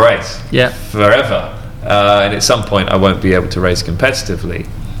I want to race. Forever. And at some point I won't be able to race competitively.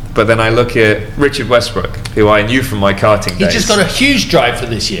 But then I look at Richard Westbrook, who I knew from my karting days. He just got a huge drive for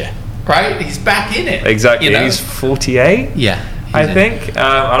this year, right? He's back in it. Exactly. He's 48. I think. And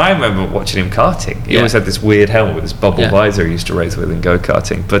I remember watching him karting. He always had this weird helmet with this bubble visor he used to race with in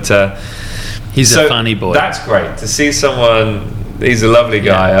go-karting. But he's a funny boy. That's great to see someone. He's a lovely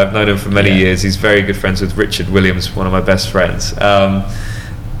guy. I've known him for many years. He's very good friends with Richard Williams, one of my best friends.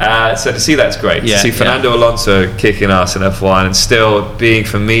 So to see that's great. To see Fernando Alonso kicking ass in F1 and still being,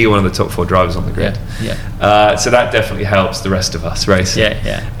 for me, one of the top 4 drivers on the grid. So that definitely helps the rest of us racing.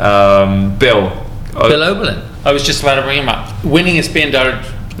 Bill Oberlin. I was just about to bring him up. Winningest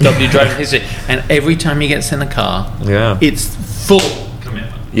BMW driver in history, and every time he gets in a car, it's full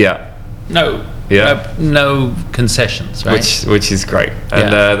commitment. No concessions, right? Which is great,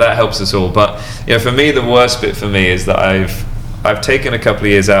 and that helps us all. But for me, the worst bit for me is that I've taken a couple of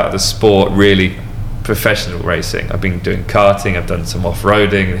years out of the sport, really professional racing. I've been doing karting, I've done some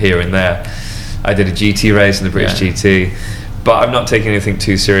off-roading here and there. I did a GT race in the British GT, but I've not taken anything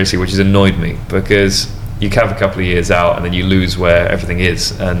too seriously, which has annoyed me because you have a couple of years out and then you lose where everything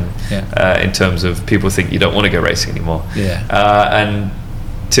is, and in terms of people think you don't want to go racing anymore. And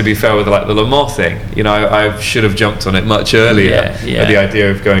to be fair with the Le Mans thing, I should have jumped on it much earlier at the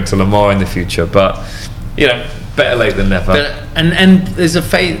idea of going to Le Mans in the future, but better late than never. And there's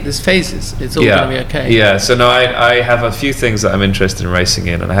phases. It's all going to be okay. So no, I have a few things that I'm interested in racing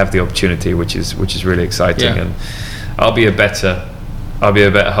in, and I have the opportunity, which is really exciting, and I'll be a better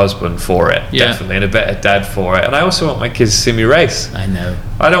husband for it, definitely, and a better dad for it. And I also want my kids to see me race. I know.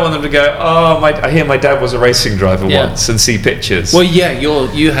 I don't want them to go, I hear my dad was a racing driver once, and see pictures. Well,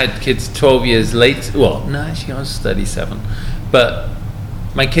 you had kids 12 years late. Well, no, actually I was 37. But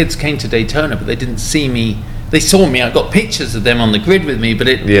my kids came to Daytona, but they didn't see me. They saw me. I got pictures of them on the grid with me, but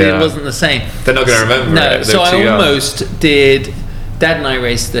it wasn't the same. They're not going to remember. No, so I almost did. Dad and I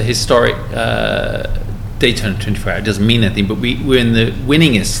raced the historic Daytona 24 Hour. It doesn't mean anything, but we were in the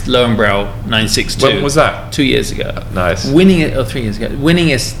winningest Lowenbrow 962. When was that? 2 years ago. Nice. Winning it, or 3 years ago.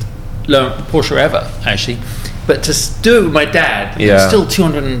 Winningest Porsche ever, actually. But to do it with my dad, it was still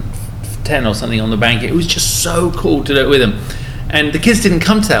 210 or something on the bank. It was just so cool to do it with him. And the kids didn't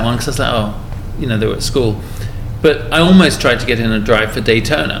come to that one because I was like, they were at school. But I almost tried to get in a drive for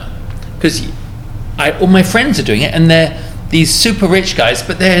Daytona because all my friends are doing it, and they're these super rich guys,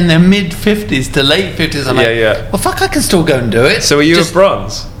 but they're in their mid-50s to late 50s. I'm well, fuck, I can still go and do it. So are you a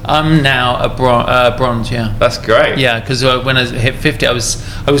bronze? I'm now a bronze, yeah. That's great. Yeah, because when I hit 50, I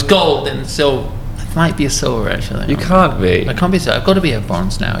was gold and silver. It might be a silver, actually. You can't be. I can't be silver. I've got to be a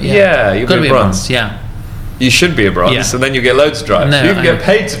bronze now, yeah. Yeah, you've got to be a bronze. Yeah. You should be a bronze, and then you get loads to drive. No, you can get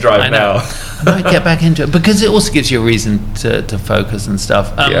paid to drive now. I might get back into it, because it also gives you a reason to focus and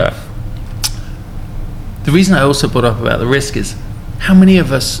stuff. The reason I also brought up about the risk is how many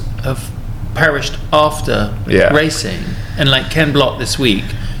of us have perished after racing, and like Ken Block this week,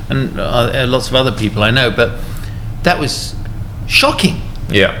 and lots of other people I know, but that was shocking.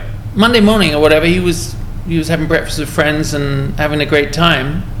 Yeah. Monday morning or whatever, he was having breakfast with friends and having a great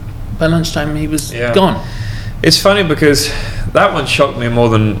time. By lunchtime, he was gone. It's funny because that one shocked me more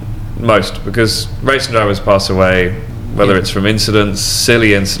than most, because racing drivers pass away, whether it's from incidents,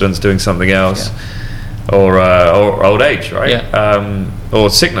 silly incidents, doing something else, or old age, right? Or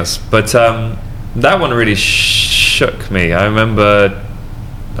sickness. But that one really shook me. I remember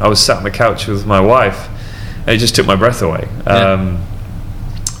I was sat on the couch with my wife, and it just took my breath away.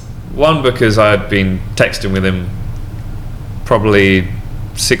 One, because I had been texting with him probably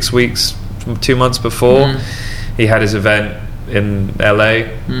 6 weeks, 2 months before. He had his event in LA.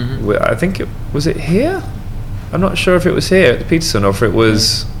 I think it here? I'm not sure if it was here at the Petersen or if it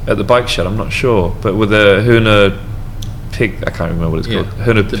was at the bike shed. I'm not sure. But with the Huna Pig, I can't remember what it's called.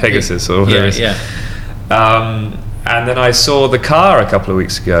 Huna Pegasus or whatever it is. And then I saw the car a couple of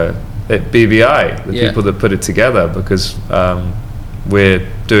weeks ago at BBI, the people that put it together, because we're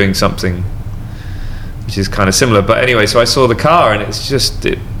doing something which is kind of similar. But anyway, so I saw the car, and it's just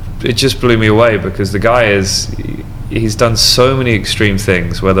it just blew me away, because the guy he's done so many extreme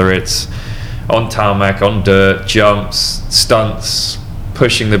things, whether it's on tarmac, on dirt, jumps, stunts,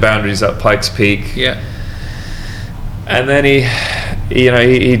 pushing the boundaries up Pikes Peak. And then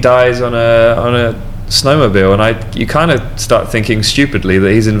he dies on a snowmobile, and you kind of start thinking stupidly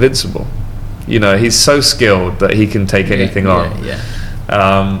that he's invincible. He's so skilled that he can take anything on.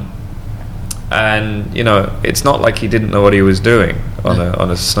 And it's not like he didn't know what he was doing on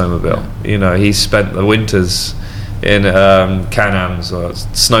a snowmobile. He spent the winters in Can-Ams or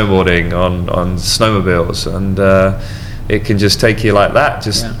snowboarding on snowmobiles, and it can just take you like that.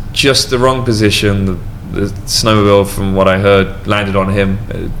 Just the wrong position. The snowmobile, from what I heard, landed on him.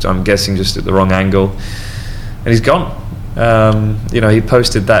 I'm guessing just at the wrong angle, and he's gone. He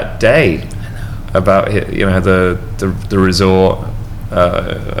posted that day about the resort,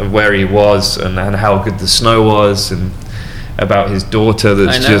 where he was and how good the snow was, and about his daughter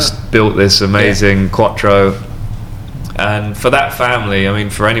that's just built this amazing Quattro. And for that family, I mean,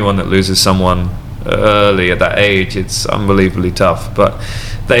 for anyone that loses someone early at that age, it's unbelievably tough. But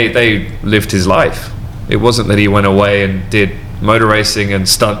they lived his life. It wasn't that he went away and did motor racing and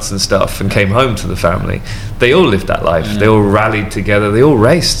stunts and stuff and came home to the family. They all lived that life. They all rallied together. They all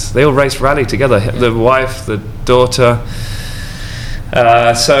raced, rallied together. The wife, the daughter.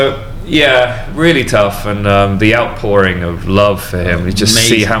 So yeah, really tough. And the outpouring of love for him. You just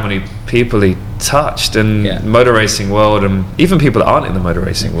see how many people he touched, and motor racing world, and even people that aren't in the motor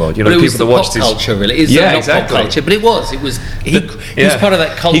racing world. People that watch this culture, really. It's not exactly pop culture, but it was. He was part of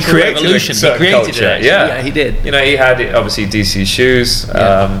that cultural revolution. He created it. Actually. Yeah, he did. He had obviously DC shoes,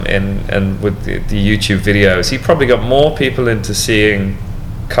 and with the YouTube videos, he probably got more people into seeing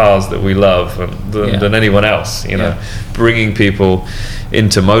cars that we love than anyone else. Bringing people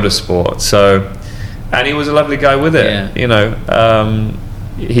into motorsport. So, and he was a lovely guy with it.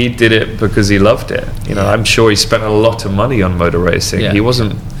 He did it because he loved it. I'm sure he spent a lot of money on motor racing. He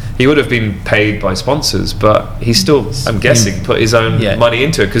would have been paid by sponsors, but he still, I'm guessing, put his own money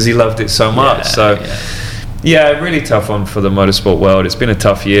into it because he loved it so much. Really tough one for the motorsport world. It's been a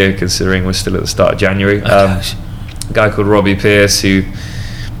tough year, considering we're still at the start of January. A guy called Robbie Pierce, who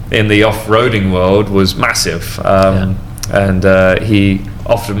in the off-roading world was massive, and he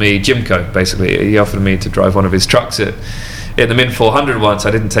offered me Jimco. Basically, he offered me to drive one of his trucks in the Min 400 once.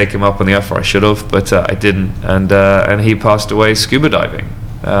 I didn't take him up on the offer. I should have, but I didn't. And he passed away scuba diving.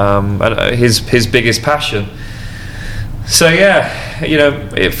 His biggest passion. So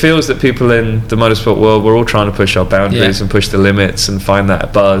it feels that people in the motorsport world, we're all trying to push our boundaries and push the limits and find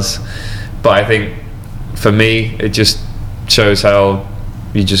that buzz. But I think for me, it just shows how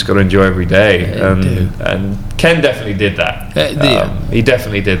you just got to enjoy every day. And Ken definitely did that. He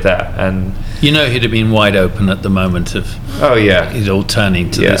definitely did that. And he'd have been wide open at the moment of it all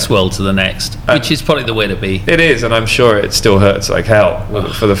turning to this world to the next, which is probably the way to be. It is, and I'm sure it still hurts like hell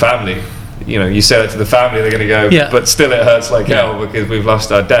for the family. You say that to the family, they're going to go, but still it hurts like hell because we've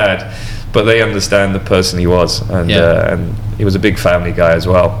lost our dad. But they understand the person he was, and he was a big family guy as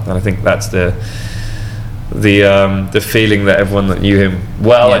well. And I think that's the feeling that everyone that knew him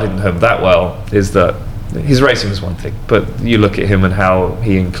well, I didn't know him that well, is that his racing was one thing, but you look at him and how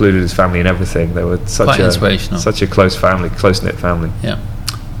he included his family in everything. They were such a close family, close-knit family. Yeah.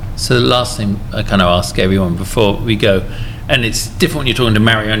 So the last thing I kind of ask everyone before we go, and it's different when you're talking to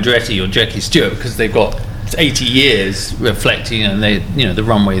Mario Andretti or Jackie Stewart because they've got 80 years reflecting, and they, the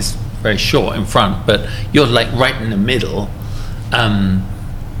runway is very short in front, but you're like right in the middle.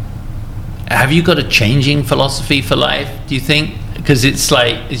 Have you got a changing philosophy for life, do you think? Because it's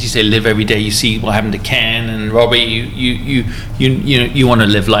like, as you say, live every day. You see what happened to Ken and Robbie. You want to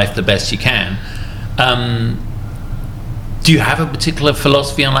live life the best you can. Do you have a particular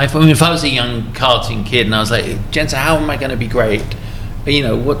philosophy on life? I mean, if I was a young karting kid and I was like, Jensen, how am I going to be great?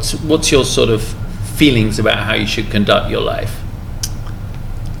 What's your sort of feelings about how you should conduct your life?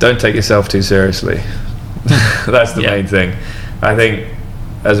 Don't take yourself too seriously. That's the main thing. I think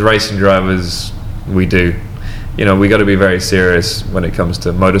as racing drivers, we do. We got to be very serious when it comes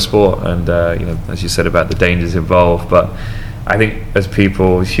to motorsport, and as you said about the dangers involved. But I think as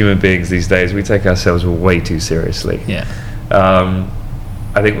people, as human beings these days, we take ourselves way too seriously. Yeah.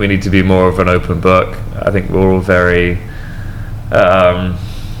 I think we need to be more of an open book. I think we're all very. As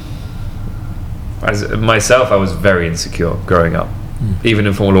myself, I was very insecure growing up. Even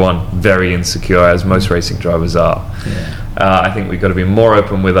in Formula One, very insecure, as most racing drivers are. Yeah. I think we've got to be more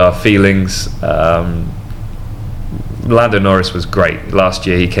open with our feelings. Lando Norris was great. Last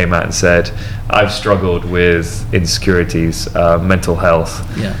year he came out and said, I've struggled with insecurities, mental health.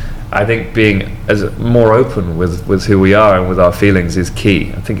 Yeah. I think being more open with who we are and with our feelings is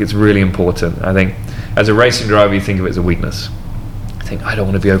key. I think it's really important. I think as a racing driver, you think of it as a weakness. I think I don't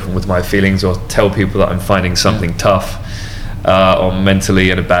want to be open with my feelings or tell people that I'm finding something tough or mentally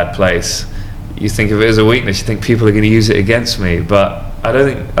in a bad place. You think of it as a weakness. You think people are going to use it against me, but I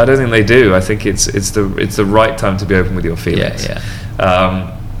don't think they do. I think it's the right time to be open with your feelings.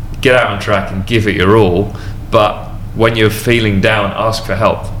 Get out on track and give it your all, but when you're feeling down, ask for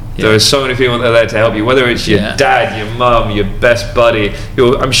help. There are so many people that are there to help you, whether it's your dad, your mum, your best buddy,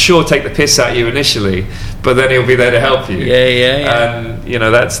 who'll, I'm sure, take the piss out of you initially, but then he'll be there to help you. And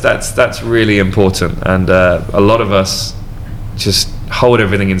that's really important. And a lot of us just hold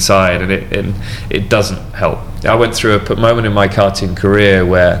everything inside, and it doesn't help. I went through a moment in my karting career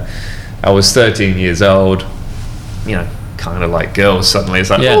where I was 13 years old, kind of like girls suddenly. It's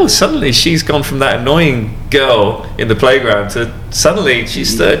like, suddenly she's gone from that annoying girl in the playground to suddenly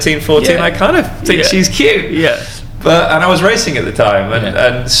she's 13, 14. I kind of think she's cute. And I was racing at the time,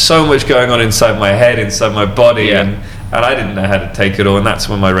 and so much going on inside my head, inside my body, and I didn't know how to take it all. And that's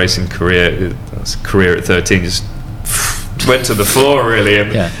when my racing career at 13 just went to the floor, really.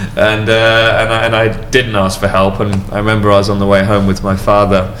 And I didn't ask for help. And I remember I was on the way home with my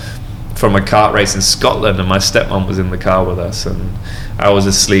father from a kart race in Scotland, and my stepmom was in the car with us, and I was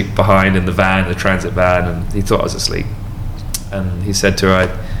asleep behind in the van, the transit van, and he thought I was asleep, and he said to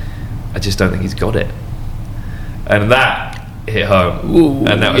her, I just don't think he's got it. And that hit home. Ooh,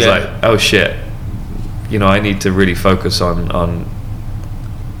 and that was like, oh shit, I need to really focus on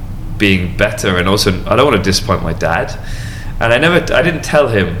being better. And also, I don't want to disappoint my dad. And I didn't tell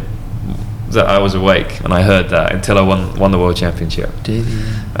him that I was awake, and I heard that until I won the world championship. Did you?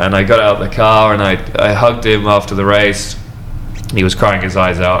 And I got out of the car and I hugged him after the race. He was crying his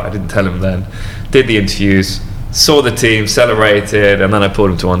eyes out. I didn't tell him then. Did the interviews, saw the team, celebrated, and then I pulled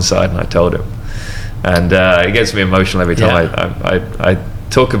him to one side and I told him. And it gets me emotional every time I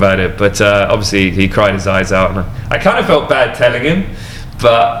talk about it. But obviously he cried his eyes out, and I kind of felt bad telling him,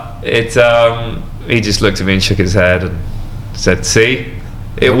 but he just looked at me and shook his head and said, "See,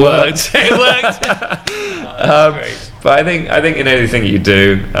 it worked." It worked. But I think in anything you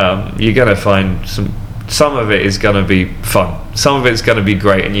do, you're going to find some of it is going to be fun, some of it's going to be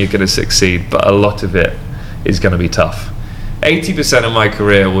great, and you're going to succeed. But a lot of it is going to be tough. 80% of my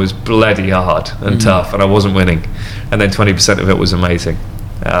career was bloody hard and tough, and I wasn't winning. And then 20% of it was amazing.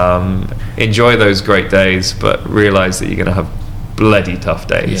 Enjoy those great days, but realize that you're going to have bloody tough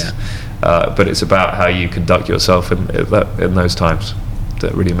days. But it's about how you conduct yourself in those times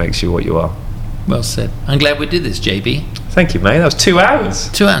that really makes you what you are. Well said. I'm glad we did this, JB. Thank you, mate. That was 2 hours.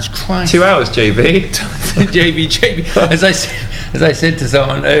 2 hours, Christ. 2 hours, JB. JB. As I said to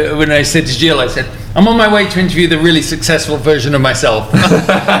someone, when I said to Jill, I said, I'm on my way to interview the really successful version of myself.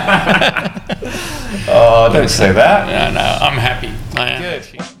 Oh, don't say that. No, I'm happy. I am. Good.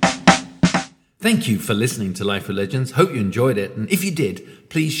 Thank you for listening to Life with Legends. Hope you enjoyed it. And if you did,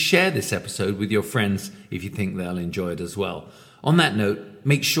 please share this episode with your friends if you think they'll enjoy it as well. On that note,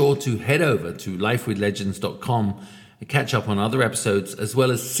 make sure to head over to lifewithlegends.com and catch up on other episodes, as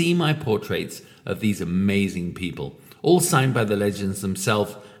well as see my portraits of these amazing people, all signed by the legends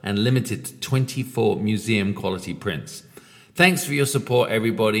themselves and limited to 24 museum quality prints. Thanks for your support,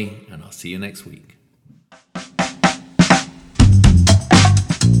 everybody, and I'll see you next week.